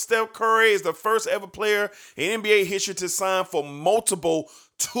 $1? Steph Curry is the first ever player in NBA history to sign for multiple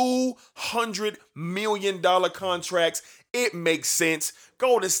 $200 million contracts. It makes sense.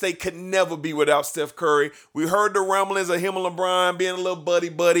 Golden State could never be without Steph Curry. We heard the rumblings of him and LeBron being a little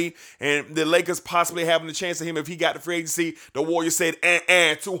buddy, and the Lakers possibly having a chance of him if he got the free agency. The Warriors said,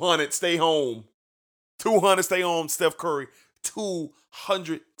 200, stay home. 200, stay home, Steph Curry.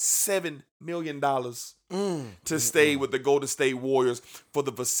 $207 million to stay with the Golden State Warriors for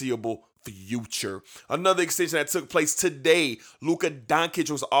the foreseeable future. Another extension that took place today, Luka Doncic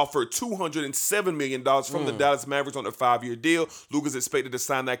was offered $207 million from the Dallas Mavericks on a 5-year deal. Luka's expected to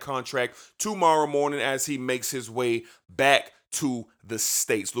sign that contract tomorrow morning as he makes his way back to the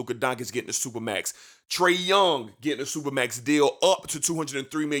States. Luka Doncic getting the Supermax. Trae Young getting a Supermax deal up to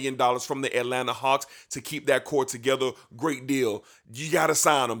 $203 million from the Atlanta Hawks to keep that core together. Great deal. You got to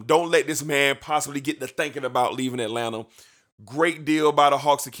sign him. Don't let this man possibly get to thinking about leaving Atlanta. Great deal by the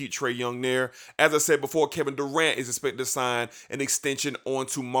Hawks to keep Trae Young there. As I said before, Kevin Durant is expected to sign an extension on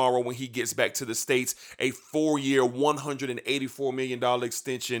tomorrow when he gets back to the States. A 4-year, $184 million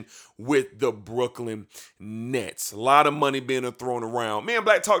extension with the Brooklyn Nets. A lot of money being thrown around. Me and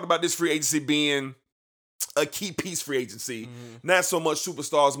Black talked about this free agency being a key piece free agency. Not so much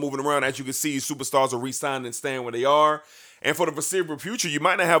superstars moving around. As you can see, superstars are re-signing and staying where they are. And for the foreseeable future, you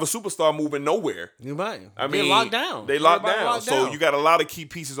might not have a superstar moving nowhere. You might. I mean, locked down. They locked down. So you got a lot of key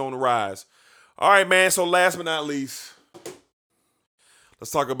pieces on the rise. All right, man. So last but not least, let's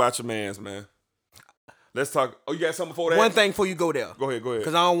talk about your mans, man. Let's talk. Oh, you got something before that? One thing before you go there. Go ahead.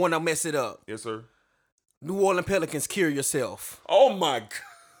 Because I don't want to mess it up. Yes, sir. New Orleans Pelicans, kill yourself. Oh, my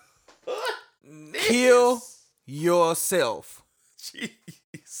God. Kill yourself.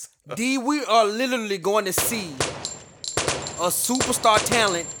 Jeez. D, we are literally going to see a superstar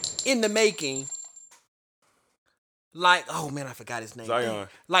talent in the making. Like, oh man, I forgot his name. Zion.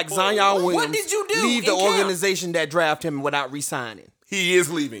 Like Zion Williams. What did you do? Leave the organization that drafted him without re-signing. He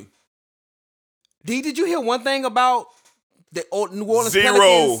is leaving. D, did you hear one thing about the New Orleans Zero.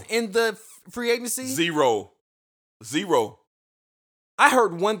 Pelicans in the free agency? Zero. I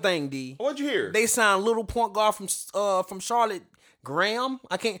heard one thing, D. What'd you hear? They signed little point guard from Charlotte, Graham.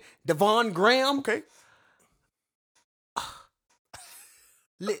 Devon Graham. Okay.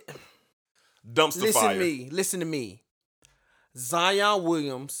 Dumpster fire. Listen to me. Zion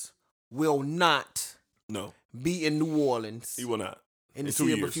Williams will not be in New Orleans. He will not. In the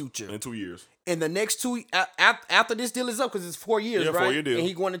foreseeable future. In 2 years. In the next 2 after this deal is up, because it's 4 years, right? 4-year deal. And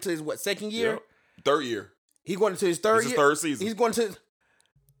he going into his second year? Yep. Third year. He going into his third year? His third season. He's going to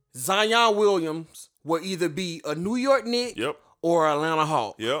Zion Williams will either be a New York Knick or Atlanta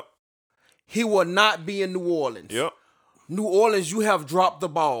Hawk. Yep. He will not be in New Orleans. Yep. New Orleans, you have dropped the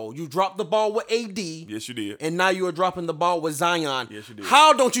ball. You dropped the ball with AD. Yes, you did. And now you are dropping the ball with Zion. Yes, you did.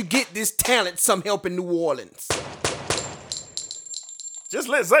 How don't you get this talent some help in New Orleans? You just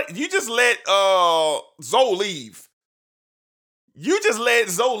let Zoe leave. You just let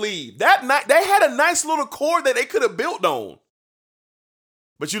Zoe leave. That night they had a nice little core that they could have built on.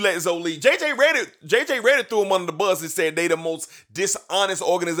 But you let Zoe leave. JJ Redick threw him under the bus and said they the most dishonest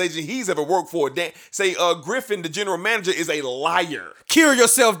organization he's ever worked for. Griffin, the general manager, is a liar. Kill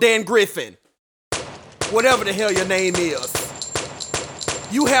yourself, Dan Griffin. Whatever the hell your name is.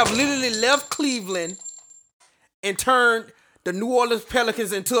 You have literally left Cleveland and turned the New Orleans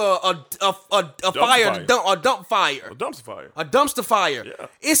Pelicans into a dumpster fire. Yeah.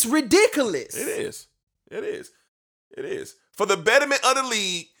 It's ridiculous. It is. For the betterment of the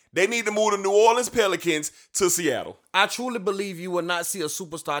league, they need to move the New Orleans Pelicans to Seattle. I truly believe you will not see a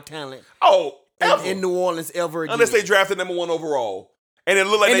superstar talent in New Orleans ever again. Unless they drafted number 1 overall. And it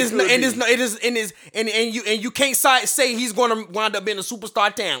looked like you can't say he's going to wind up being a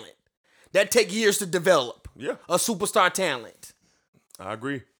superstar talent. That take years to develop. Yeah. A superstar talent. I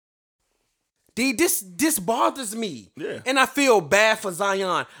agree. This bothers me. Yeah. And I feel bad for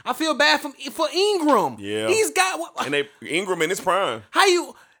Zion. I feel bad for Ingram. Yeah. He's got And Ingram in his prime.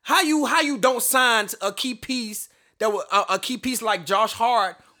 How you don't sign a key piece that was a key piece like Josh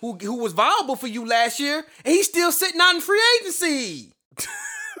Hart, who was viable for you last year, and he's still sitting out in free agency.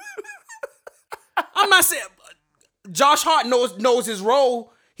 I'm not saying Josh Hart knows his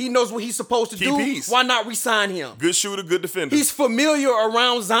role. He knows what he's supposed to do. Piece. Why not re-sign him? Good shooter, good defender. He's familiar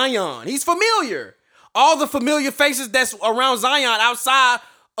around Zion. He's familiar. All the familiar faces that's around Zion outside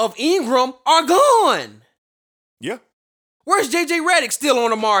of Ingram are gone. Yeah. Where's JJ Redick still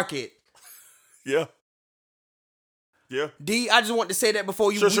on the market? Yeah. Yeah. D, I just want to say that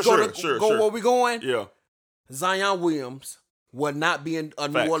before you Sure. where we going. Yeah. Zion Williams will not be a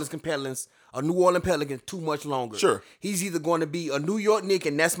New Orleans Pelican too much longer. Sure. He's either going to be a New York Knick,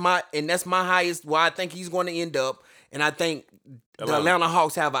 and that's my highest where I think he's going to end up. And I think the Atlanta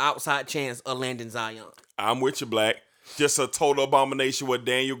Hawks have an outside chance of landing Zion. I'm with you, Black. Just a total abomination what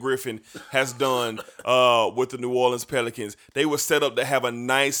Daniel Griffin has done with the New Orleans Pelicans. They were set up to have a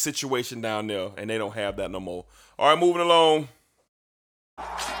nice situation down there, and they don't have that no more. All right, moving along.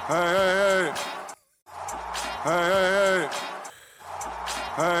 Hey.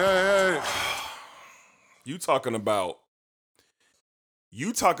 You talking about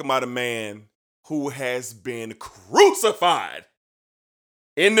a man who has been crucified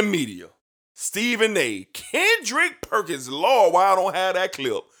in the media. Stephen A. Kendrick Perkins. Lord, why I don't have that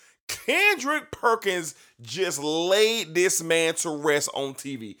clip. Kendrick Perkins just laid this man to rest on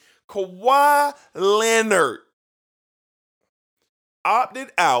TV. Kawhi Leonard opted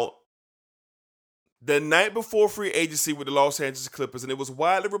out the night before free agency with the Los Angeles Clippers, and it was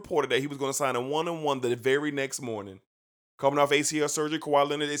widely reported that he was going to sign a 1-on-1 the very next morning. Coming off ACL surgery, Kawhi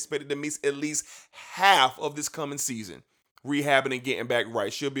Leonard is expected to miss at least half of this coming season, rehabbing and getting back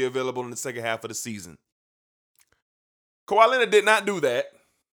right. Should be available in the second half of the season. Kawhi Leonard did not do that.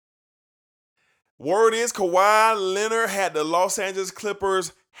 Word is Kawhi Leonard had the Los Angeles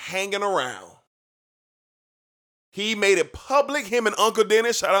Clippers hanging around. He made it public, him and Uncle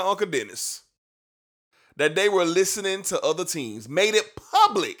Dennis, shout out Uncle Dennis, that they were listening to other teams. Made it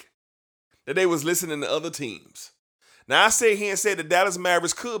public that they was listening to other teams. Now, I say here and said the Dallas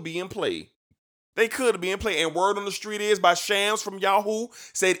Mavericks could be in play. They could be in play. And word on the street is by Shams from Yahoo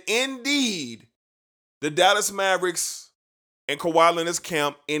said, indeed, the Dallas Mavericks and Kawhi Leonard's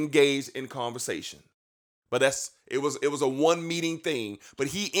camp engaged in conversation. But it was a one meeting thing. But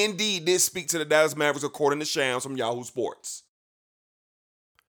he indeed did speak to the Dallas Mavericks according to Shams from Yahoo Sports.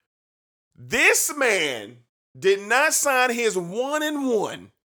 This man did not sign his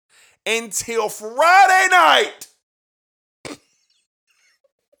 1-on-1 until Friday night.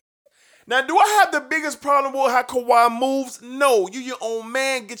 Now, do I have the biggest problem with how Kawhi moves? No. You your own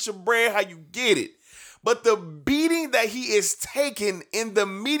man, get your bread how you get it. But the beating that he is taking in the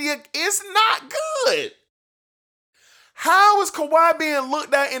media is not good. How is Kawhi being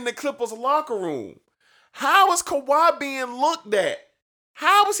looked at in the Clippers locker room? How is Kawhi being looked at?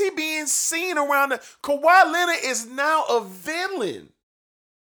 How is he being seen around Kawhi Leonard is now a villain.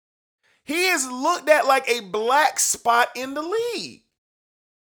 He is looked at like a black spot in the league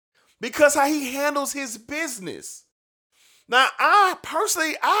because how he handles his business. Now,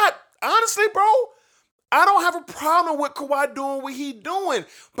 honestly, bro, I don't have a problem with Kawhi doing what he doing,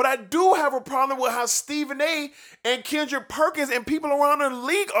 but I do have a problem with how Stephen A. and Kendrick Perkins and people around the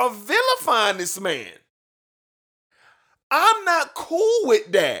league are vilifying this man. I'm not cool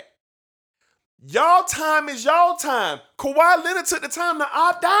with that. Y'all time is y'all time. Kawhi Leonard took the time to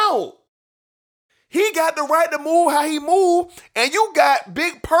opt out. He got the right to move how he moved, and you got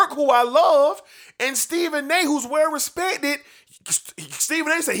Big Perk, who I love, and Stephen A., who's well respected.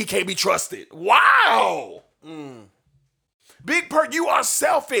 Stephen A. said he can't be trusted. Wow. Big Perk, you are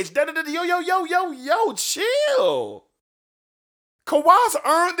selfish. Yo, chill. Kawhi's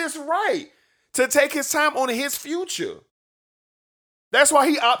earned this right to take his time on his future. That's why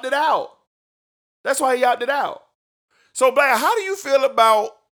he opted out. So, Black, how do you feel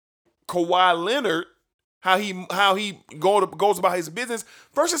about Kawhi Leonard, how he goes about his business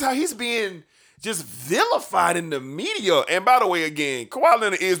versus how he's being just vilified in the media? And by the way, again, Kawhi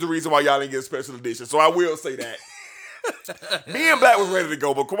Leonard is the reason why y'all didn't get a special edition, so I will say that. Me and Black was ready to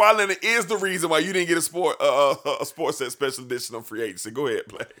go, but Kawhi Leonard is the reason why you didn't get a sports set special edition on free agency. Go ahead,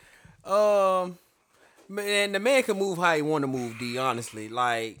 Black. Man, the man can move how he want to move, D, honestly.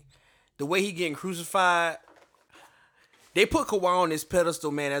 Like, the way he getting crucified, they put Kawhi on this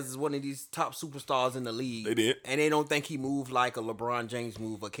pedestal, man, as one of these top superstars in the league. They did. And they don't think he moved like a LeBron James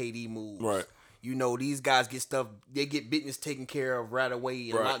move, a KD move. Right. You know, these guys get stuff, they get business taken care of right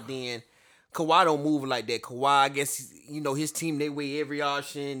away and locked in. Kawhi don't move like that. Kawhi, I guess, his team, they weigh every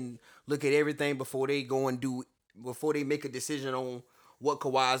option, look at everything before they make a decision on what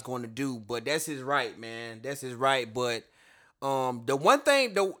Kawhi's going to do. But that's his right, man. That's his right. But the one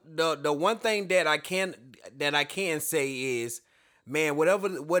thing that I can say is, man,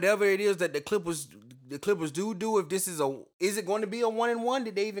 whatever it is that the Clippers do, if this is it going to be a 1-1?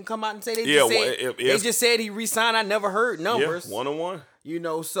 Did they even come out and say they just said he re-signed? I never heard numbers. Yeah, 1-1.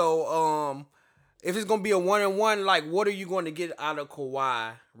 So if it's gonna be a 1-1, like, what are you going to get out of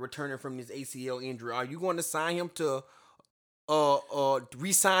Kawhi returning from this ACL injury? Are you going to sign him to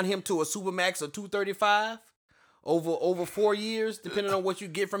re-sign him to a supermax of $235 over 4 years, depending on what you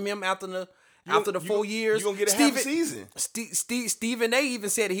get from him after the 4 years? You're gonna get half a season. Stephen A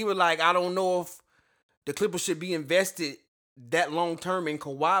even said he was like, I don't know if the Clippers should be invested that long term in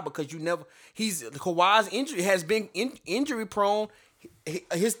Kawhi, because Kawhi's injury has been injury prone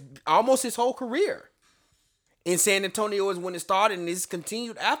almost his whole career. In San Antonio is when it started, and it's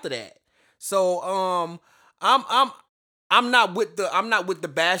continued after that. So I'm not with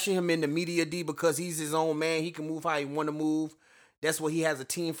the bashing him in the media, D, because he's his own man. He can move how he want to move. That's what he has a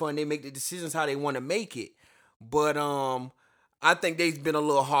team for, and they make the decisions how they want to make it. But I think they've been a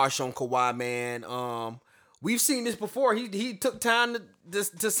little harsh on Kawhi, man. We've seen this before. He took time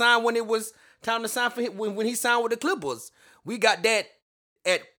to sign when it was time to sign for him, when he signed with the Clippers. We got that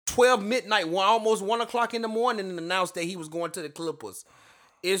at 12 midnight, almost 1 o'clock in the morning, and announced that he was going to the Clippers.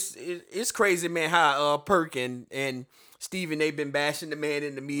 It's crazy, man, how Perk and Steven, they've been bashing the man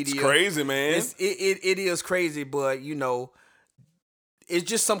in the media. It's crazy, man. It is crazy, but it's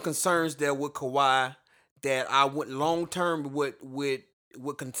just some concerns there with Kawhi that I would long term would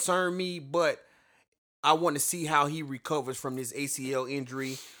concern me, but I want to see how he recovers from this ACL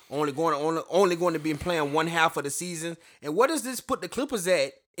injury. Only going to be playing one half of the season. And what does this put the Clippers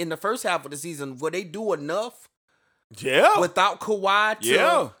at in the first half of the season? Will they do enough? Yeah. Without Kawhi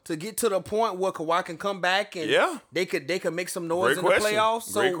to get to the point where Kawhi can come back and they could make some noise in the playoffs.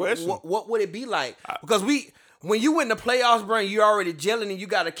 So Great question. What would it be like? Because when you win the playoffs, bro, you're already gelling and you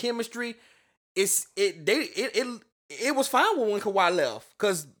got a chemistry. It was fine when Kawhi left,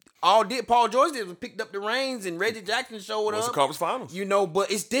 because Paul George did was picked up the reins and Reggie Jackson showed up. What's the conference finals? But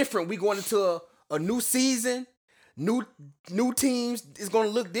it's different. We going into a new season, new teams. It's going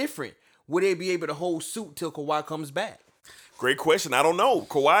to look different. Will they be able to hold suit till Kawhi comes back? Great question. I don't know.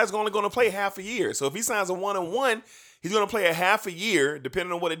 Kawhi's only going to play half a year. So if he signs a 1-1, he's going to play a half a year,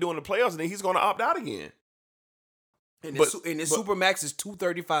 depending on what they do in the playoffs, and then he's going to opt out again. And the Supermax is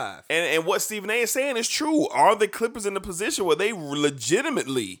 $235. And what Stephen A is saying is true. Are the Clippers in the position where they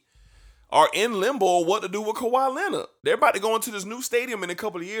legitimately are in limbo what to do with Kawhi Leonard? They're about to go into this new stadium in a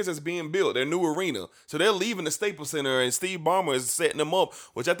couple of years that's being built, their new arena. So they're leaving the Staples Center, and Steve Ballmer is setting them up,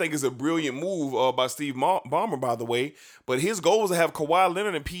 which I think is a brilliant move by Steve Ballmer, by the way. But his goal was to have Kawhi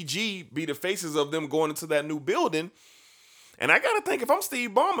Leonard and PG be the faces of them going into that new building. And I got to think, if I'm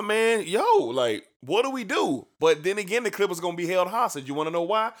Steve Ballmer, man, what do we do? But then again, the Clippers are going to be held hostage. You want to know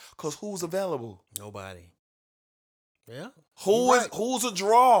why? Because who's available? Nobody. Yeah. Who's a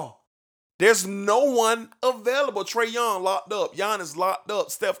draw? There's no one available. Trae Young locked up. Giannis locked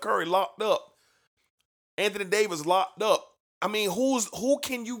up. Steph Curry locked up. Anthony Davis locked up. I mean, who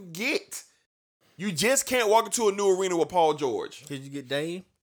can you get? You just can't walk into a new arena with Paul George. Could you get Dame?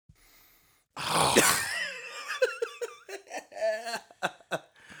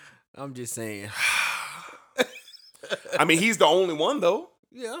 I'm just saying. I mean, he's the only one, though.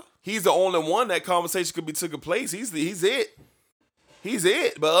 Yeah. He's the only one that conversation could be taking place. He's it. He's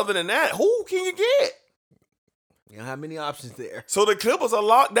it. But other than that, who can you get? You don't have many options there. So the Clippers are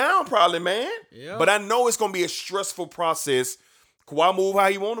locked down probably, man. Yeah. But I know it's going to be a stressful process. Kawhi move how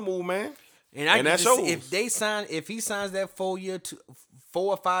he want to move, man. And that shows. If he signs that 4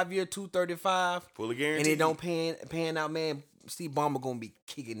 or 5 year $235, fully guaranteed, and it don't pan out, man, Steve Ballmer going to be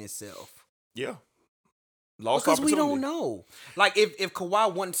kicking himself. Yeah. Because we don't know. Like, if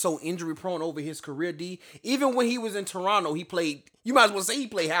Kawhi wasn't so injury prone over his career, D, even when he was in Toronto, he played, you might as well say he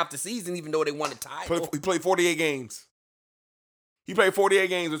played half the season, even though they won the title. He played 48 games. He played 48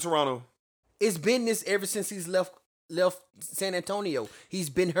 games in Toronto. It's been this ever since he's left San Antonio.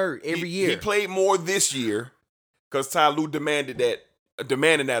 He's been hurt every year. He played more this year because Ty Lue demanded that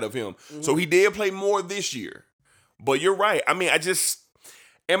of him. Mm-hmm. So he did play more this year. But you're right. I mean,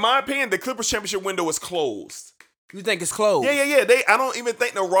 in my opinion, the Clippers championship window is closed. You think it's closed? Yeah. I don't even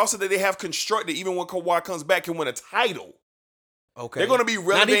think the roster that they have constructed, even when Kawhi comes back, can win a title. Okay. They're going to be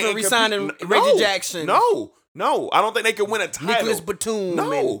relevant. Not even re-signing Reggie Jackson. No. No, I don't think they can win a title. Nicholas Batum.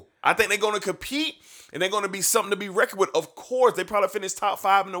 No, I think they're going to compete and they're going to be something to be reckoned with. Of course, they probably finish top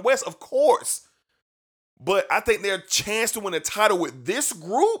 5 in the West. Of course. But I think their chance to win a title with this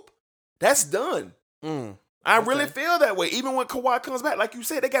group, that's done. I really feel that way. Even when Kawhi comes back, like you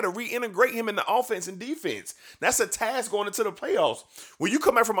said, they got to reintegrate him in the offense and defense. That's a task going into the playoffs. When you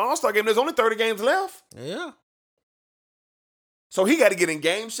come back from an All-Star game, there's only 30 games left. Yeah. So he got to get in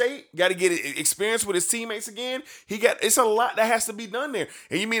game shape, got to get experience with his teammates again. It's a lot that has to be done there.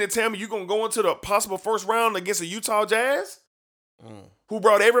 And you mean to tell me you're going to go into the possible first round against the Utah Jazz, who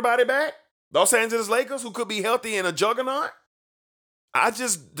brought everybody back? Los Angeles Lakers, who could be healthy in a juggernaut?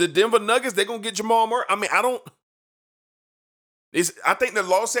 The Denver Nuggets, they're going to get Jamal Murray. I mean, I think the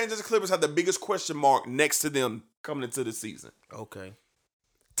Los Angeles Clippers have the biggest question mark next to them coming into the season. Okay.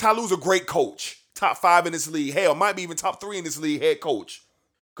 Ty Lue's a great coach. Top 5 in this league. Hell, might be even top 3 in this league head coach.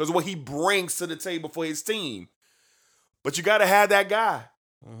 Because of what he brings to the table for his team. But you got to have that guy.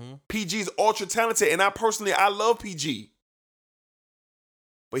 PG's ultra talented, and I love PG.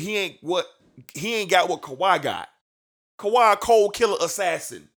 But he ain't got what Kawhi got. Kawhi, cold killer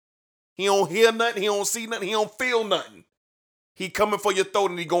assassin. He don't hear nothing, he don't see nothing, he don't feel nothing. He coming for your throat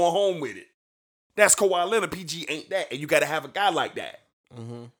and he going home with it. That's Kawhi Leonard. PG ain't that, and you got to have a guy like that.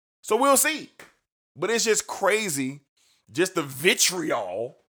 So we'll see. But it's just crazy, just the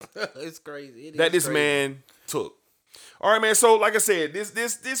vitriol it's crazy. that this man took. All right, man. So like I said,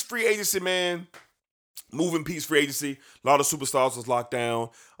 this free agency, man, moving piece free agency. A lot of superstars was locked down,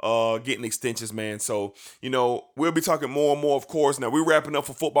 getting extensions, man. So, we'll be talking more and more, of course. Now, we're wrapping up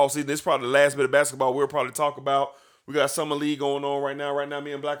for football season. This is probably the last bit of basketball we'll probably talk about. We got Summer League going on right now. Right now,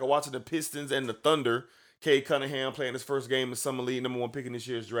 me and Black are watching the Pistons and the Thunder. Cade Cunningham playing his first game in Summer League, number 1 pick in this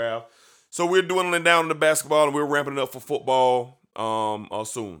year's draft. So we're dwindling down in the basketball, and we're ramping it up for football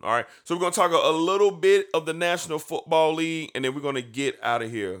soon. All right. So we're going to talk a little bit of the National Football League, and then we're going to get out of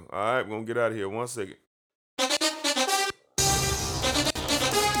here. All right. We're going to get out of here. 1 second.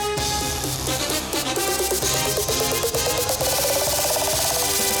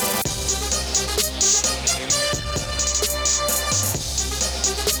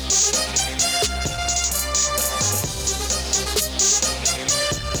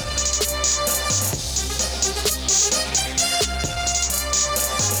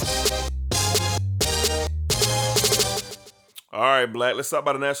 All right, Black, let's talk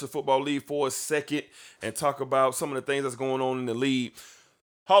about the National Football League for a second and talk about some of the things that's going on in the league.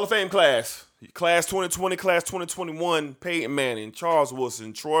 Hall of Fame class 2020, class 2021, Peyton Manning, Charles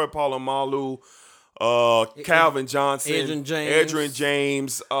Woodson, Troy Polamalu, Calvin Johnson, Adrian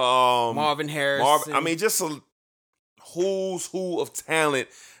James, Marvin Harrison. Just a who's who of talent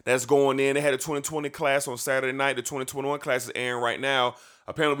that's going in. They had a 2020 class on Saturday night. The 2021 class is airing right now.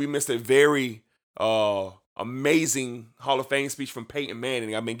 Apparently, we missed a very amazing Hall of Fame speech from Peyton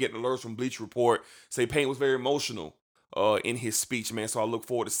Manning. I've been getting alerts from Bleacher Report say Peyton was very emotional in his speech, man. So I look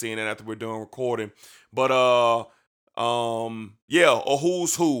forward to seeing that after we're done recording. But a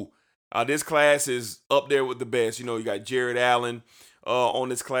who's who. This class is up there with the best. You got Jared Allen on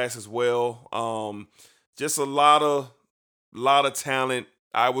this class as well. Just a lot of talent.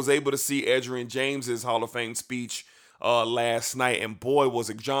 I was able to see Adrian James's Hall of Fame speech last night, and boy, was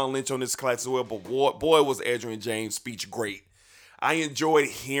it John Lynch on this class as well, but boy was Adrian James' speech great. I enjoyed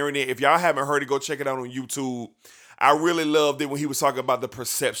hearing it. If y'all haven't heard it, go check it out on YouTube. I really loved it when he was talking about the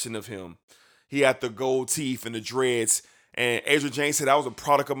perception of him. He had the gold teeth and the dreads, and Adrian James said, I was a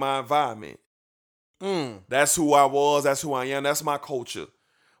product of my environment. That's who I was, that's who I am, that's my culture.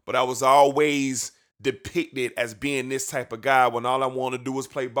 But I was always depicted as being this type of guy when all I want to do is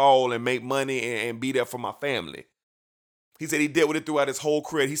play ball and make money and be there for my family. He said he dealt with it throughout his whole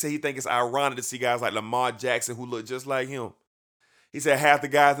career. He said he think it's ironic to see guys like Lamar Jackson who look just like him. He said half the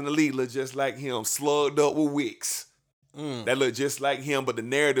guys in the league look just like him, slugged up with wicks. That look just like him, but the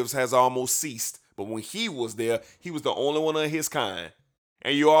narratives has almost ceased. But when he was there, he was the only one of his kind.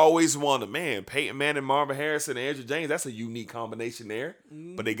 And you always wonder, man, Peyton Manning, Marvin Harrison, and Andrew James, that's a unique combination there.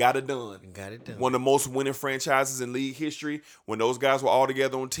 But they got it done. One of the most winning franchises in league history. When those guys were all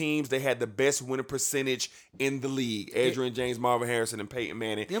together on teams, they had the best winning percentage in the league. Adrian James, Marvin Harrison, and Peyton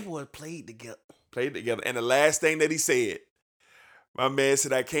Manning. Them boys played together. And the last thing that he said, my man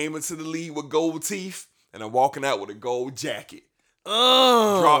said, I came into the league with gold teeth, and I'm walking out with a gold jacket.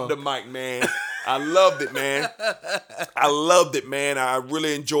 Drop the mic, man. I loved it, man. I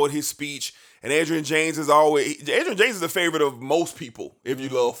really enjoyed his speech. And Adrian James is a favorite of most people if you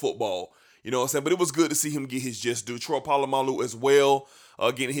love football. You know what I'm saying? But it was good to see him get his just due. Troy Polamalu as well,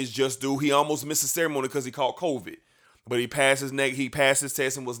 getting his just due. He almost missed the ceremony because he caught COVID. But he passed his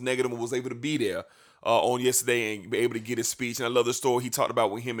test and was negative and was able to be there on yesterday and be able to get his speech. And I love the story he talked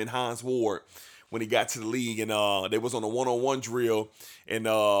about with him and Hines Ward when he got to the league, and they was on a one-on-one drill, and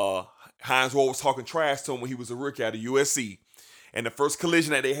Hines Ward was talking trash to him when he was a rookie out of USC. And the first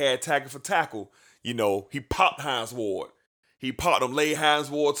collision that they had, tackle for tackle, you know, he popped Hines Ward. He popped him, laid Hines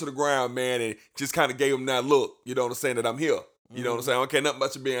Ward to the ground, man, and just kind of gave him that look, you know what I'm saying, that I'm here. You know what I'm saying? I don't care nothing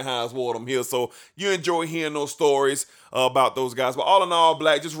about you being Hines Ward, I'm here. So you enjoy hearing those stories about those guys. But all in all,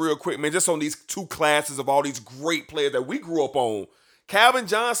 Black, just real quick, man, just on these two classes of all these great players that we grew up on. Calvin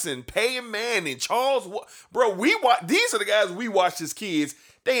Johnson, Peyton Manning, Charles, bro, these are the guys we watched as kids.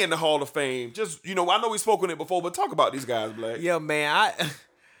 They in the Hall of Fame. Just, you know, I know we spoke on it before, but talk about these guys, Black. Yeah, man,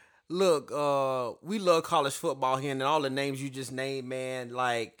 look, we love college football here, and all the names you just named, man,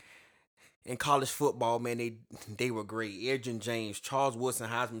 like, in college football, man, they were great. Edgerrin James, Charles Woodson,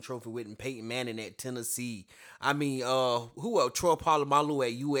 Heisman Trophy winning, Peyton Manning at Tennessee. I mean, who else? Troy Polamalu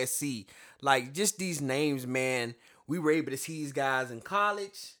at USC. Like, just these names, man, we were able to see these guys in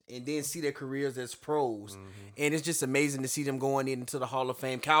college and then see their careers as pros. And it's just amazing to see them going into the Hall of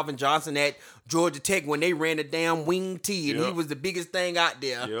Fame. Calvin Johnson at Georgia Tech when they ran the damn wing tee, and he was the biggest thing out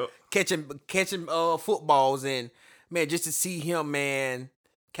there, catching footballs. And, man, just to see him, man,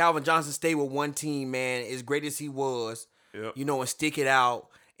 Calvin Johnson stay with one team, man, as great as he was, you know, and stick it out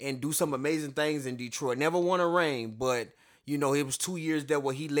and do some amazing things in Detroit. Never won a ring, but, you know, it was 2 years there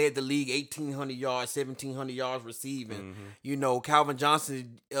where he led the league 1,800 yards, 1,700 yards receiving. You know, Calvin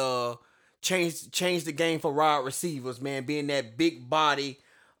Johnson changed the game for wide receivers, man, being that big body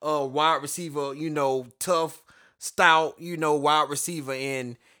wide receiver, you know, tough, stout, you know, wide receiver,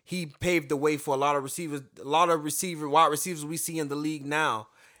 and he paved the way for a lot of wide receivers we see in the league now.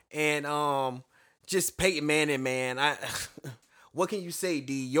 And just Peyton Manning, man. What can you say,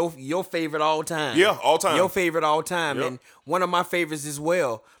 D? Your favorite all time? Yeah, all time. Your favorite all time, and one of my favorites as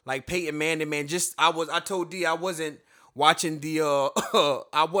well. Like Peyton Manning, man. I told D I wasn't watching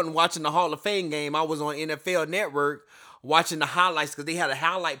I wasn't watching the Hall of Fame game. I was on NFL Network watching the highlights because they had a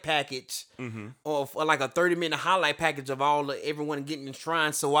highlight package of like a 30-minute highlight package of everyone getting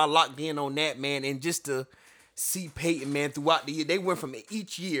enshrined. So I locked in on that, man, and just to see Peyton, man, throughout the year. They went from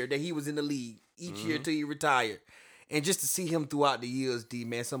each year that he was in the league, each year till he retired. And just to see him throughout the years, D,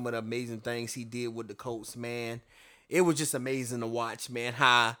 man, some of the amazing things he did with the Colts, man. It was just amazing to watch, man,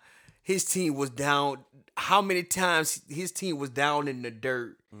 how his team was down, how many times his team was down in the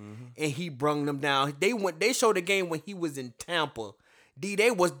dirt, and he brung them down. They showed the game when he was in Tampa. D,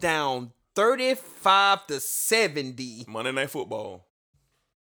 they was down 35-70. Monday Night Football.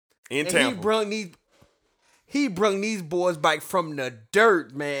 In and Tampa. He brung these boys back from the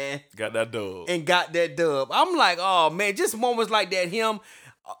dirt, man. Got that dub. I'm like, oh, man, just moments like that.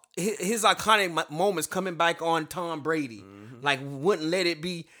 His iconic moments coming back on Tom Brady. Like, wouldn't let it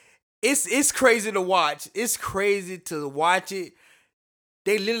be. It's crazy to watch. It's crazy to watch it.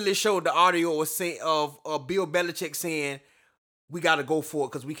 They literally showed the audio of Bill Belichick saying, we got to go for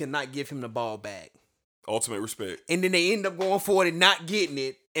it because we cannot give him the ball back. Ultimate respect. And then they end up going for it and not getting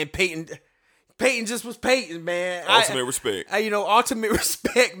it. And Peyton just was Peyton, man. Ultimate respect. Ultimate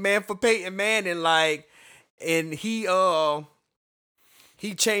respect, man, for Peyton Manning. Like, and he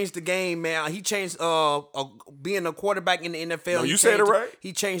changed the game, man. He changed being a quarterback in the NFL. No, you said it right.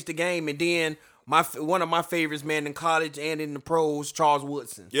 He changed the game, and then one of my favorites, man, in college and in the pros, Charles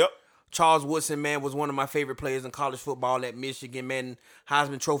Woodson. Yep. Charles Woodson, man, was one of my favorite players in college football at Michigan, man.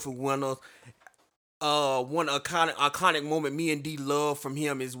 Heisman Trophy winner. One iconic moment me and D love from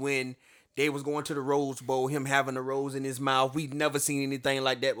him is when they was going to the Rose Bowl, him having a rose in his mouth. We'd never seen anything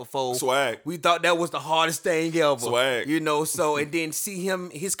like that before. Swag. We thought that was the hardest thing ever. Swag. You know, so, and then see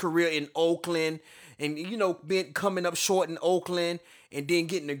his career in Oakland, and, you know, coming up short in Oakland, and then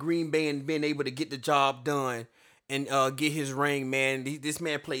getting to Green Bay and being able to get the job done and get his ring, man. This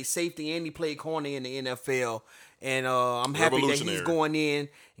man played safety and he played corner in the NFL. And I'm happy that he's going in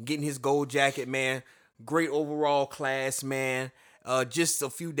and getting his gold jacket, man. Great overall class, man. Just a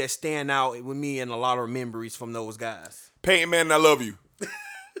few that stand out with me and a lot of memories from those guys. Peyton Manning, I love you.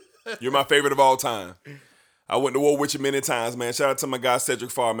 You're my favorite of all time. I went to war with you many times, man. Shout out to my guy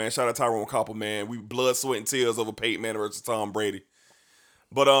Cedric Farr, man. Shout out to Tyrone Copper, man. We blood, sweat, and tears over Peyton Manning versus Tom Brady.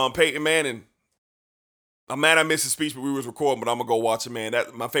 But Peyton Manning, I'm mad I missed his speech, but we was recording, but I'm going to go watch it, man.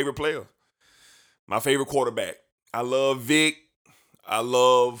 That's my favorite player. My favorite quarterback. I love Vic. I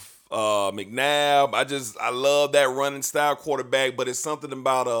love McNabb. I love that running style quarterback, but it's something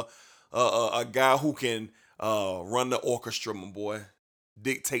about a guy who can run the orchestra, my boy.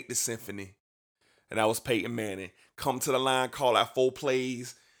 Dictate the symphony. And that was Peyton Manning. Come to the line, call out 4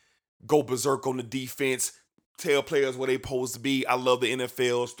 plays, go berserk on the defense, tell players where they supposed to be. I love the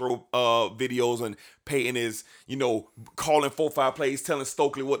NFL's throw videos, and Peyton is, calling 4-5 plays, telling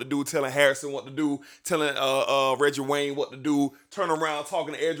Stokely what to do, telling Harrison what to do, telling Reggie Wayne what to do, turn around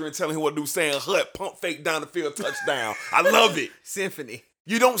talking to Adrian, telling him what to do, saying hut, pump fake down the field, touchdown. I love it. Symphony.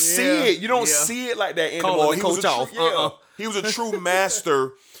 You don't see it. You don't see it like that anymore. Calling the coach off. He was a true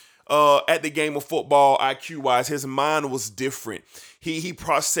master at the game of football, IQ-wise. His mind was different. He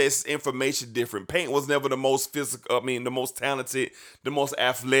processed information different. Peyton was never the most physical, the most talented, the most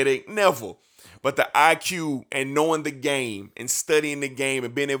athletic, never. But the IQ and knowing the game and studying the game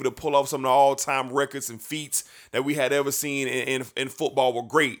and being able to pull off some of the all-time records and feats that we had ever seen in football were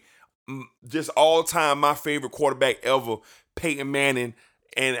great. Just all-time, my favorite quarterback ever, Peyton Manning.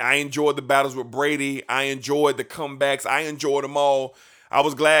 And I enjoyed the battles with Brady. I enjoyed the comebacks. I enjoyed them all. I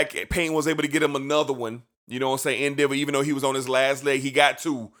was glad Peyton was able to get him another one. You know what I'm saying? Endeavor, even though he was on his last leg, he got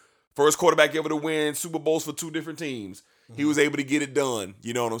 2. First quarterback ever to win Super Bowls for 2 different teams. He was able to get it done.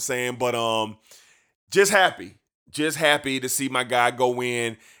 You know what I'm saying? But just happy to see my guy go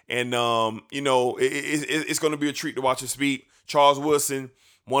in. And, it's going to be a treat to watch him speak. Charles Woodson,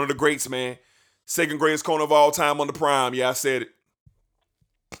 one of the greats, man. Second greatest corner of all time on the prime. Yeah, I said it.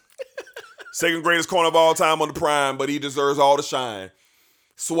 Second greatest corner of all time on the prime, but he deserves all the shine.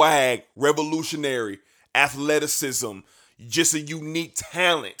 Swag, revolutionary, athleticism, just a unique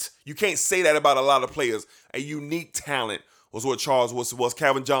talent. You can't say that about a lot of players. A unique talent was what Charles Woodson was.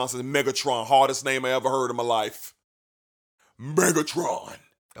 Calvin Johnson, Megatron, hardest name I ever heard in my life. Megatron.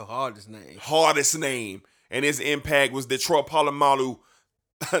 The hardest name. Hardest name. And his impact was Detroit Palomalu,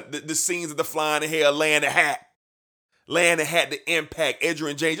 the scenes of the flying in hell, laying the hat. Landon had the impact.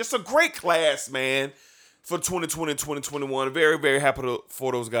 Adrian James, just a great class, man, for 2020 and 2021. Very, very happy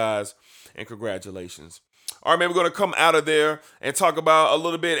for those guys, and congratulations. All right, man, we're going to come out of there and talk about a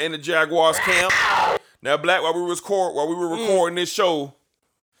little bit in the Jaguars camp. Now, Black, while we were recording this show,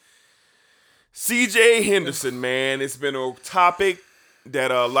 C.J. Henderson, man, it's been a topic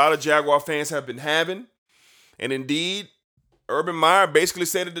that a lot of Jaguar fans have been having, and indeed, Urban Meyer basically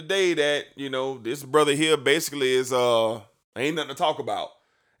said it today that, this brother here basically is ain't nothing to talk about.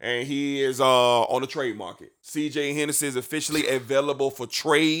 And he is on the trade market. C.J. Henderson is officially available for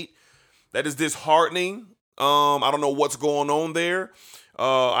trade. That is disheartening. I don't know what's going on there.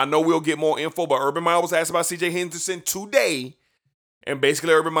 I know we'll get more info, but Urban Meyer was asked about C.J. Henderson today. And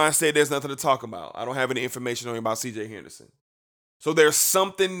basically Urban Meyer said there's nothing to talk about. I don't have any information on him about C.J. Henderson. So there's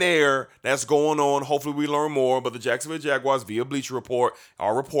something there that's going on. Hopefully we learn more. But the Jacksonville Jaguars, via Bleacher Report,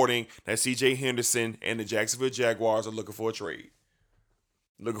 are reporting that C.J. Henderson and the Jacksonville Jaguars are looking for a trade.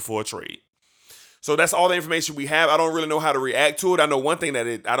 So that's all the information we have. I don't really know how to react to it. I know one thing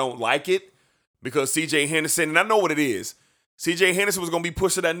that I don't like it because C.J. Henderson, and I know what it is. C.J. Henderson was going to be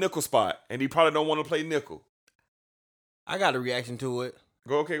pushed to that nickel spot, and he probably don't want to play nickel. I got a reaction to it.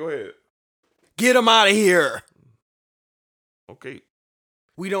 Go ahead. Get him out of here. Okay.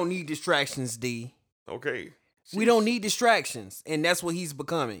 We don't need distractions, D. Okay. We don't need distractions, and that's what he's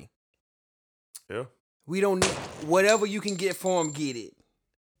becoming. Yeah. We don't need whatever you can get for him, get it.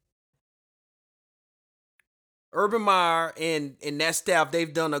 Urban Meyer and that staff,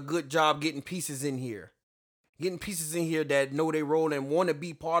 they've done a good job getting pieces in here. Getting pieces in here that know their role and want to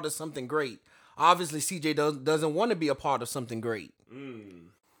be part of something great. Obviously, CJ doesn't want to be a part of something great.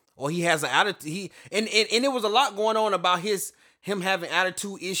 Or he has an attitude. And there was a lot going on about him having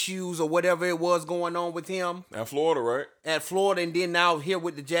attitude issues or whatever it was going on with him. At Florida, right? At Florida, and then now here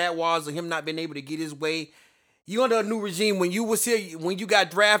with the Jaguars and him not being able to get his way. You under a new regime. When you was here, when you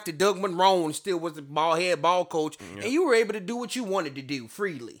got drafted, Doug Marrone still was the ball coach, and you were able to do what you wanted to do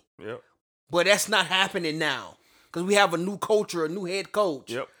freely. Yep. But that's not happening now because we have a new culture, a new head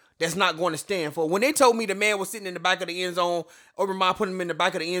coach. Yep. That's not going to stand for. When they told me the man was sitting in the back of the end zone, Urban Meyer put him in the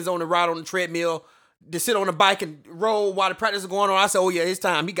back of the end zone and ride on the treadmill, to sit on the bike and roll while the practice is going on, I said, oh yeah, it's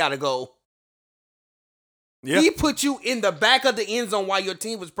time. He got to go. Yeah. He put you in the back of the end zone while your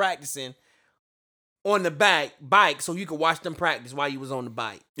team was practicing on the bike so you could watch them practice while you was on the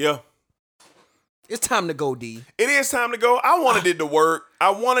bike. Yeah. It's time to go, D. It is time to go. I wanted it to work.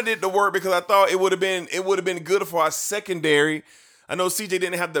 Because I thought it would have been good for our secondary. I know CJ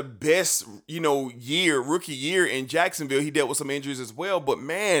didn't have the best, rookie year in Jacksonville. He dealt with some injuries as well. But,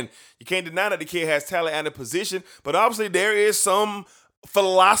 man, you can't deny that the kid has talent at a position. But obviously there is some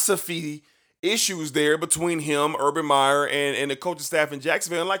philosophy issues there between him, Urban Meyer, and the coaching staff in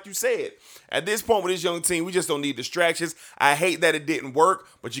Jacksonville. And like you said, at this point with this young team, we just don't need distractions. I hate that it didn't work,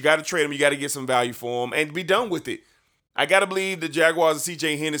 but you got to trade him. You got to get some value for him and be done with it. I got to believe the Jaguars and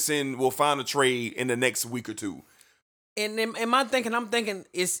C.J. Henderson will find a trade in the next week or two. And am I thinking,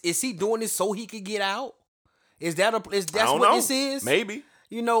 is he doing this so he could get out? Is that I that's don't what know. this is? Maybe.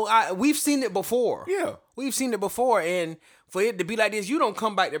 You know, we've seen it before. Yeah. We've seen it before, and for it to be like this, you don't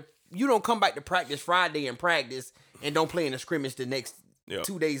come back to practice Friday and practice and don't play in a scrimmage the next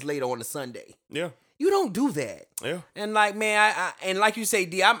 2 days later on a Sunday. Yeah. You don't do that. Yeah. And like, man, and like you say,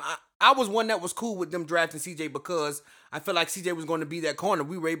 D, I was one that was cool with them drafting CJ because I felt like CJ was going to be that corner.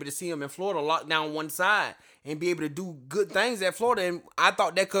 We were able to see him in Florida lock down one side and be able to do good things at Florida. And I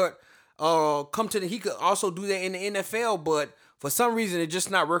thought that could he could also do that in the NFL, but for some reason it's just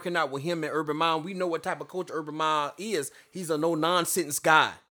not working out with him and Urban Meyer. We know what type of coach Urban Meyer is. He's a no-nonsense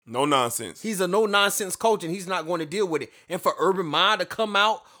guy. No nonsense. He's a no-nonsense coach, and he's not going to deal with it. And for Urban Meyer to come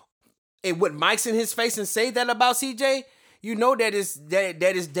out and with mics in his face and say that about CJ, you know that is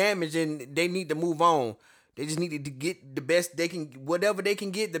damage, and they need to move on. They just need to get the best they can, whatever they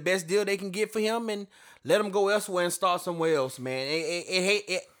can get, the best deal they can get for him, and let him go elsewhere and start somewhere else, man.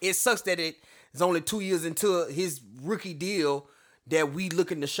 It sucks that it's only 2 years into his rookie deal that we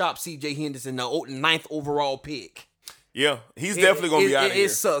looking to shop CJ Henderson, the 9th overall pick. Yeah, he's definitely going to be out of here. It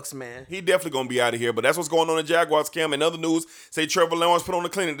sucks, man. He definitely going to be out of here, but that's what's going on in Jaguars camp. In other news, say Trevor Lawrence put on the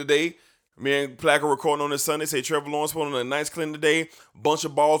clinic today. Me and Placker recording on this Sunday. Say Trevor Lawrence put on a nice clinic today. Bunch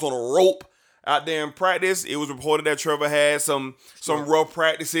of balls on a rope out there in practice. It was reported that Trevor had some rough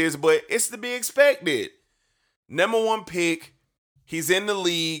practices, but it's to be expected. Number 1 pick. He's in the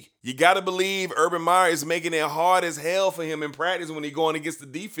league. You got to believe Urban Meyer is making it hard as hell for him in practice when he's going against the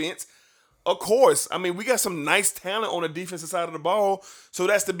defense. Of course. I mean, we got some nice talent on the defensive side of the ball, so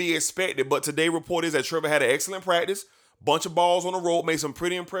that's to be expected. But today report is that Trevor had an excellent practice. Bunch of balls on the road, made some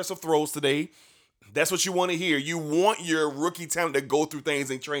pretty impressive throws today. That's what you want to hear. You want your rookie talent to go through things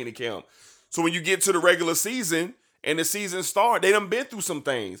in training camp. So when you get to the regular season and the season start, they done been through some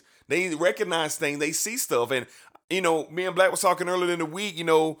things. They recognize things. They see stuff. And, you know, me and Black was talking earlier in the week, you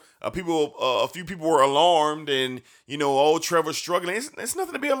know, a few people were alarmed and, you know, oh, Trevor's struggling. It's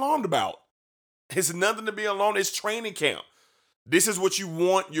nothing to be alarmed about. It's nothing to be alarmed. It's training camp. This is what you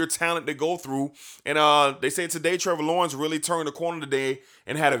want your talent to go through. And they say today Trevor Lawrence really turned the corner today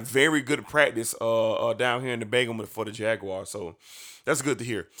and had a very good practice down here in the Bagel for the Jaguars. So that's good to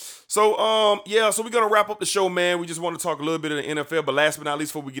hear. So, so we're going to wrap up the show, man. We just want to talk a little bit of the NFL. But last but not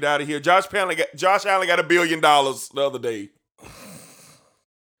least, before we get out of here, Josh Allen got $1 billion the other day.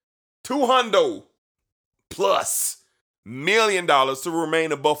 $200 plus $1 million to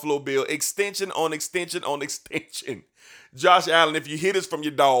remain a Buffalo Bill. Extension on extension on extension. Josh Allen, if you hit us from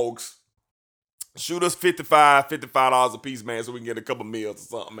your dogs, shoot us $55 a piece, man, so we can get a couple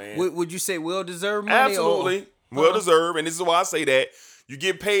meals or something, man. Would you say well-deserved money? Absolutely. Well-deserved, and this is why I say that. You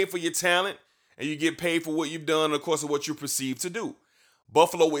get paid for your talent, and you get paid for what you've done, and of course, of what you're perceived to do.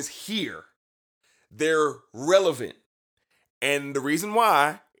 Buffalo is here. They're relevant. And the reason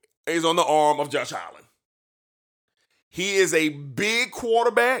why is on the arm of Josh Allen. He is a big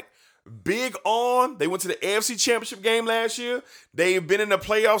quarterback. Big arm. They went to the AFC Championship game last year. They've been in the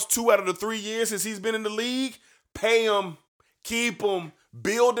playoffs 2 out of the 3 years since he's been in the league. Pay him. Keep him.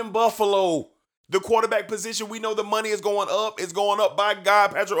 Build in Buffalo. The quarterback position, we know the money is going up. It's going up. By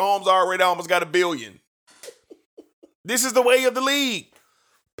God, Patrick Mahomes already almost got $1 billion. This is the way of the league.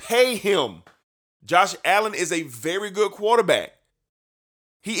 Pay him. Josh Allen is a very good quarterback.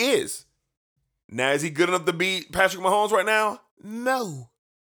 He is. Now, is he good enough to beat Patrick Mahomes right now? No.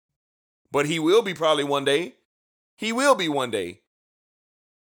 But he will be probably one day. He will be one day.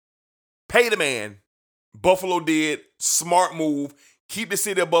 Pay the man. Buffalo did. Smart move. Keep the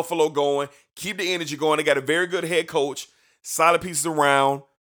city of Buffalo going. Keep the energy going. They got a very good head coach. Solid pieces around.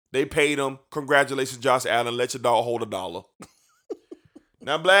 They paid him. Congratulations, Josh Allen. Let your dog hold $1.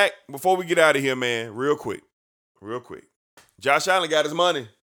 Now, Black, before we get out of here, man, real quick. Josh Allen got his money.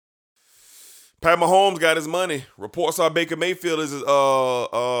 Pat Mahomes got his money. Reports are Baker Mayfield is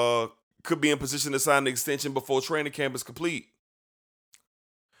could be in position to sign the extension before training camp is complete.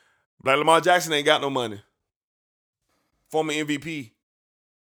 Black Lamar Jackson ain't got no money. Former MVP.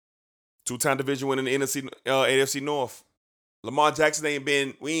 2-time division winner in the AFC North. Lamar Jackson we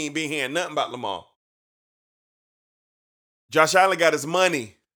ain't been hearing nothing about Lamar. Josh Allen got his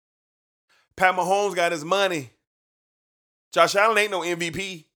money. Pat Mahomes got his money. Josh Allen ain't no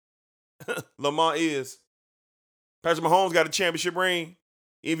MVP. Lamar is. Patrick Mahomes got a championship ring.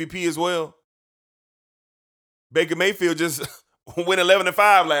 MVP as well. Baker Mayfield just went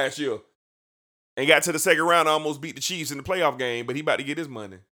 11-5 last year and got to the second round and almost beat the Chiefs in the playoff game, but he about to get his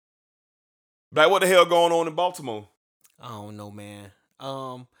money. Like, what the hell going on in Baltimore? I don't know, man.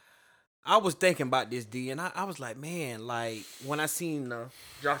 I was thinking about this, D, and I was like, man, like, when I seen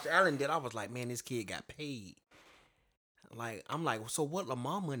Josh Allen did, I was like, man, this kid got paid. Like, I'm like, so what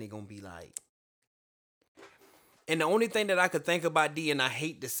Lamar money gonna be like? And the only thing that I could think about, D, and I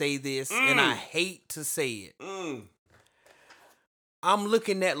hate to say this, and I hate to say it, I'm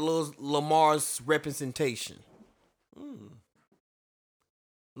looking at Lamar's representation.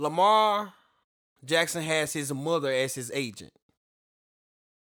 Lamar Jackson has his mother as his agent.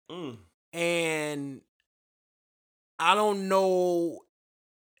 And I don't know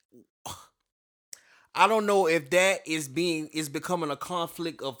if that is becoming a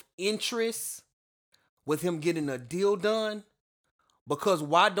conflict of interest with him getting a deal done. Because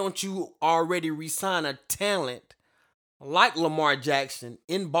why don't you already re-sign a talent like Lamar Jackson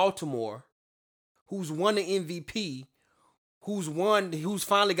in Baltimore, who's won the MVP, who's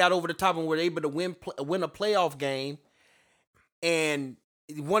finally got over the top and were able to win a playoff game, and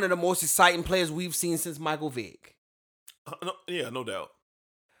one of the most exciting players we've seen since Michael Vick. No doubt.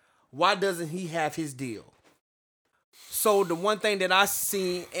 Why doesn't he have his deal? So the one thing that I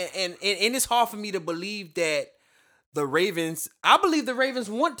see, and it's hard for me to believe that I believe the Ravens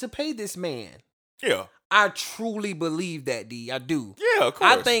want to pay this man. Yeah. I truly believe that, D. I do. Yeah, of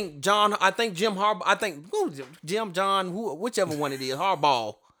course. I think Jim Harbaugh, whichever one it is,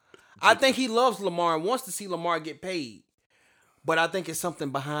 Harbaugh. I think he loves Lamar and wants to see Lamar get paid. But I think it's something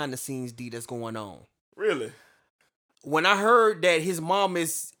behind the scenes, D, that's going on. Really? When I heard that his mom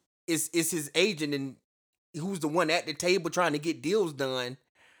is his agent and who's the one at the table trying to get deals done,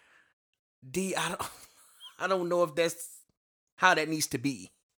 D, I don't know if that's how that needs to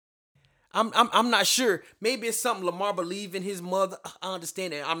be. I'm not sure. Maybe it's something Lamar believe in his mother. I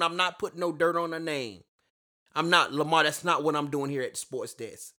understand that. I'm not putting no dirt on her name. I'm not Lamar. That's not what I'm doing here at the Sports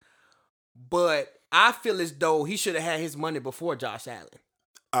Desk. But I feel as though he should have had his money before Josh Allen.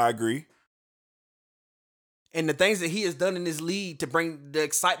 I agree. And the things that he has done in this league to bring the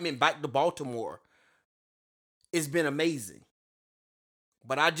excitement back to Baltimore, it's been amazing.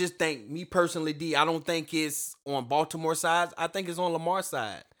 But I just think, me personally, D, I don't think it's on Baltimore's side. I think it's on Lamar's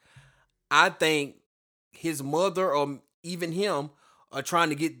side. I think his mother or even him are trying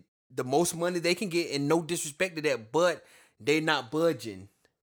to get the most money they can get, and no disrespect to that, but they're not budging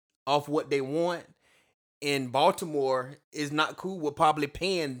off what they want. And Baltimore is not cool with probably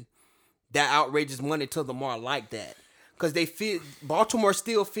paying that outrageous money to Lamar like that. Because Baltimore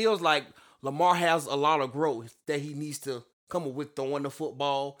still feels like Lamar has a lot of growth that he needs to come up with throwing the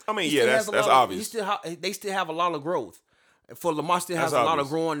football. I mean, yeah, that's obvious. They still have a lot of growth. For Lamar still has a lot of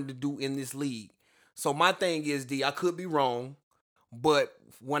growing to do in this league. So my thing is, D, I could be wrong, but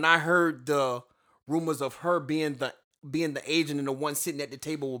when I heard the rumors of her being the agent and the one sitting at the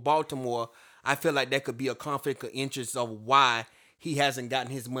table with Baltimore, I feel like that could be a conflict of interest of why he hasn't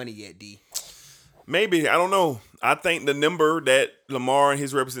gotten his money yet, D. Maybe. I don't know. I think the number that Lamar and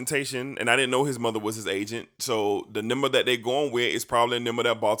his representation, and I didn't know his mother was his agent, so the number that they're going with is probably a number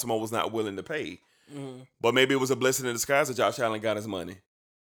that Baltimore was not willing to pay. Mm-hmm. But maybe it was a blessing in disguise that Josh Allen got his money.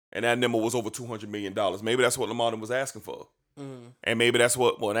 And that number was over $200 million. Maybe that's what Lamar was asking for. Mm-hmm. And maybe that's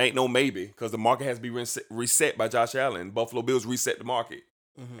what, well, it ain't no maybe, because the market has to be reset by Josh Allen. Buffalo Bills reset the market.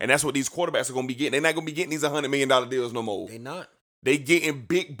 Mm-hmm. And that's what these quarterbacks are going to be getting. They're not going to be getting these $100 million deals no more. They not. They getting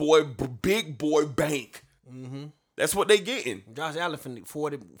big boy bank. Mm-hmm. That's what they getting. Josh Allen for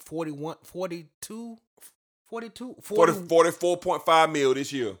 44.5 mil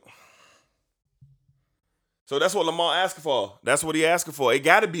this year. So that's what Lamar asking for. That's what he asking for. It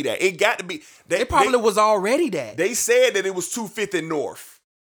got to be that. It got to be. It probably was already that. They said that it was $250 north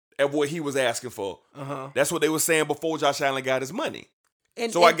at what he was asking for. Uh-huh. That's what they were saying before Josh Allen got his money.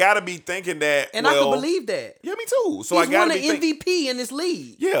 I got to be thinking that. And I can believe that. Yeah, me too. So He's won an MVP in this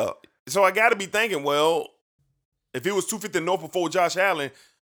league. Yeah. So I got to be thinking, well, if it was $250 north before Josh Allen,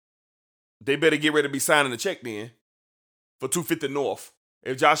 they better get ready to be signing the check then for $250 north.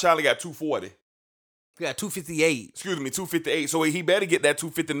 If Josh Allen got $240. We got $258. Excuse me, $258. So he better get that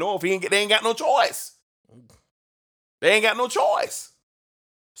 $250 north. They ain't got no choice. They ain't got no choice.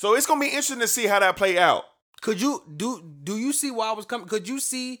 So it's gonna be interesting to see how that play out. Could you do you see why I was coming? Could you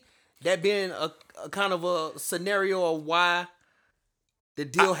see that being a kind of a scenario of why the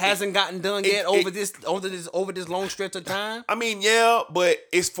deal hasn't gotten done yet over this long stretch of time? I mean, yeah, but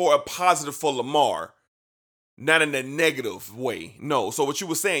it's for a positive for Lamar. Not in a negative way. No. So what you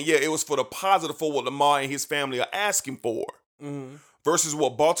were saying, yeah, it was for the positive for what Lamar and his family are asking for versus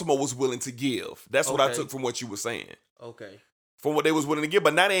what Baltimore was willing to give. That's what I took from what you were saying. Okay. From what they was willing to give,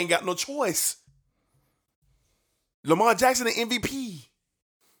 but now they ain't got no choice. Lamar Jackson, the MVP.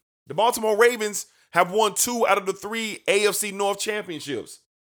 The Baltimore Ravens have won 2 out of the 3 AFC North championships.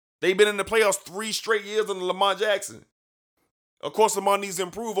 They've been in the playoffs 3 straight years under Lamar Jackson. Of course, Lamar needs to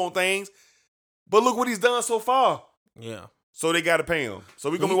improve on things. But look what he's done so far. Yeah. So they got to pay him. So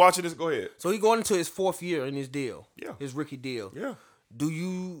we're going to be watching this. Go ahead. So he going into his 4th year in his deal. Yeah. His rookie deal. Yeah. Do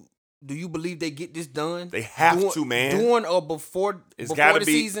you believe they get this done? They have to, man. During or before It's got to be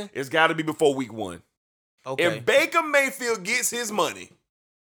season? It's got to be before week 1. Okay. If Baker Mayfield gets his money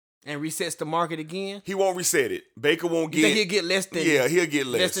and resets the market again, he won't reset it. Baker won't you get. think he'll get less than? Yeah, he'll get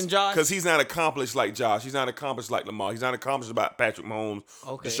less than Josh, because he's not accomplished like Josh. He's not accomplished like Lamar. He's not accomplished about Patrick Mahomes,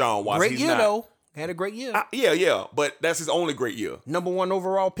 Deshaun Watson. Great year though. Had a great year. Yeah, but that's his only great year. Number 1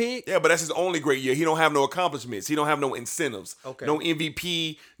 overall pick. Yeah, but that's his only great year. He don't have no accomplishments. He don't have no incentives. Okay. No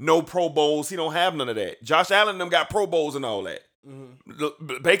MVP, no Pro Bowls. He don't have none of that. Josh Allen and them got Pro Bowls and all that.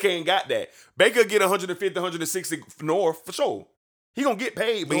 Mm-hmm. Baker ain't got that. Baker get 150, 160 north for sure. He gonna get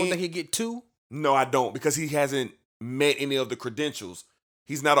paid. But you don't think he get 2? No, I don't, because he hasn't met any of the credentials.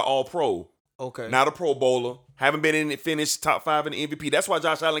 He's not an All-Pro. Okay. Not a Pro Bowler. Haven't been in it, finished top 5 in the MVP. That's why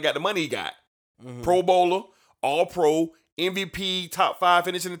Josh Allen got the money he got. Mm-hmm. Pro Bowler, All-Pro, MVP, top 5,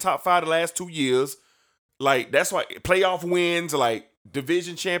 finishing in the top 5 the last 2 years. Like, that's why playoff wins, like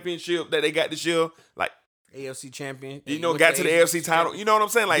division championship that they got this year, like AFC champion. You know, got to the AFC title. You know what I'm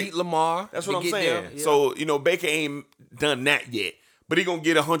saying? Like, beat Lamar. That's what I'm saying. There, yeah. So, Baker ain't done that yet. But he gonna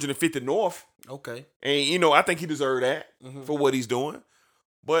get 150 north. Okay. And, I think he deserved that for what he's doing.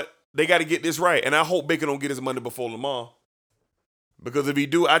 But they got to get this right. And I hope Baker don't get his money before Lamar. Because if he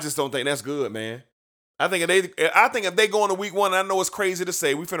do, I just don't think that's good, man. I think if they go into week 1, I know it's crazy to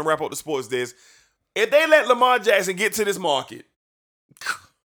say, we finna wrap up the sports desk. If they let Lamar Jackson get to this market,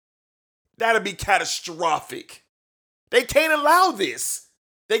 that'll be catastrophic. They can't allow this.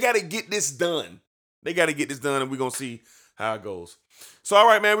 They got to get this done. And we're going to see how it goes. So, all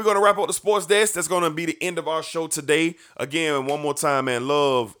right, man, we're going to wrap up the sports desk. That's going to be the end of our show today. Again, one more time, man,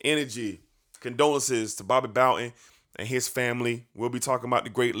 love, energy, condolences to Bobby Bowden and his family. We'll be talking about the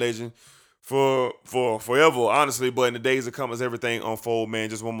great legend for forever, honestly, but in the days to come as everything unfold, man,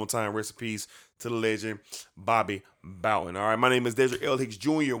 just one more time, rest in peace to the legend, Bobby Bowden. All right, my name is Dedrick L. Hicks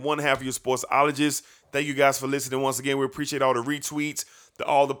Jr., one half of your sportsologist. Thank you guys for listening once again. We appreciate all the retweets,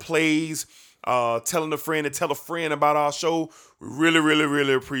 all the plays, telling a friend to tell a friend about our show. We really, really,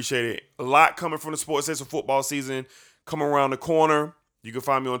 really appreciate it. A lot coming from the sports section. Football season coming around the corner. You can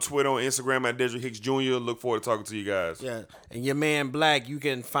find me on Twitter, on Instagram at Dedrick Hicks Jr. Look forward to talking to you guys. Yeah, and your man Black, you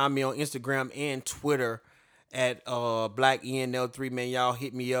can find me on Instagram and Twitter at BlackENL3. Man, y'all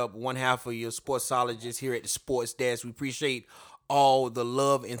hit me up. One half of your sportsologist here at the Sports Desk. We appreciate all the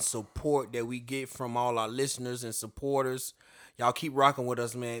love and support that we get from all our listeners and supporters. Y'all keep rocking with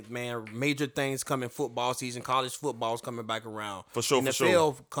us, man. Major things coming football season. College football's coming back around. For sure,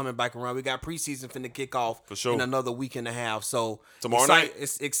 NFL coming back around. We got preseason finna kick off in another week and a half. So tomorrow night,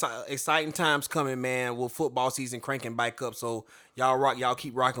 it's exciting times coming, man. With football season cranking back up. So y'all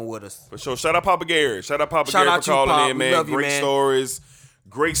keep rocking with us. For sure. Shout out Papa Gary. Shout out Gary for calling in, man. Great stories.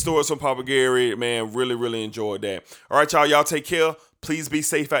 Great stories from Papa Gary, man. Really, really enjoyed that. All right, y'all. Y'all take care. Please be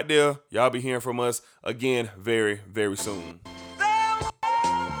safe out there. Y'all be hearing from us again very, very soon.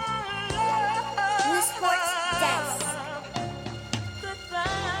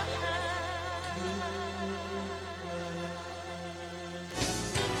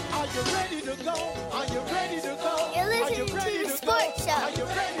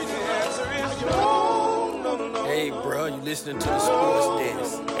 Hey, bro, you listening to the Sports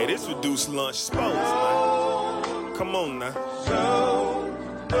Desk. Hey, this Reduced Lunch Sports, man. Come on now.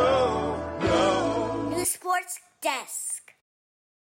 The Sports Desk.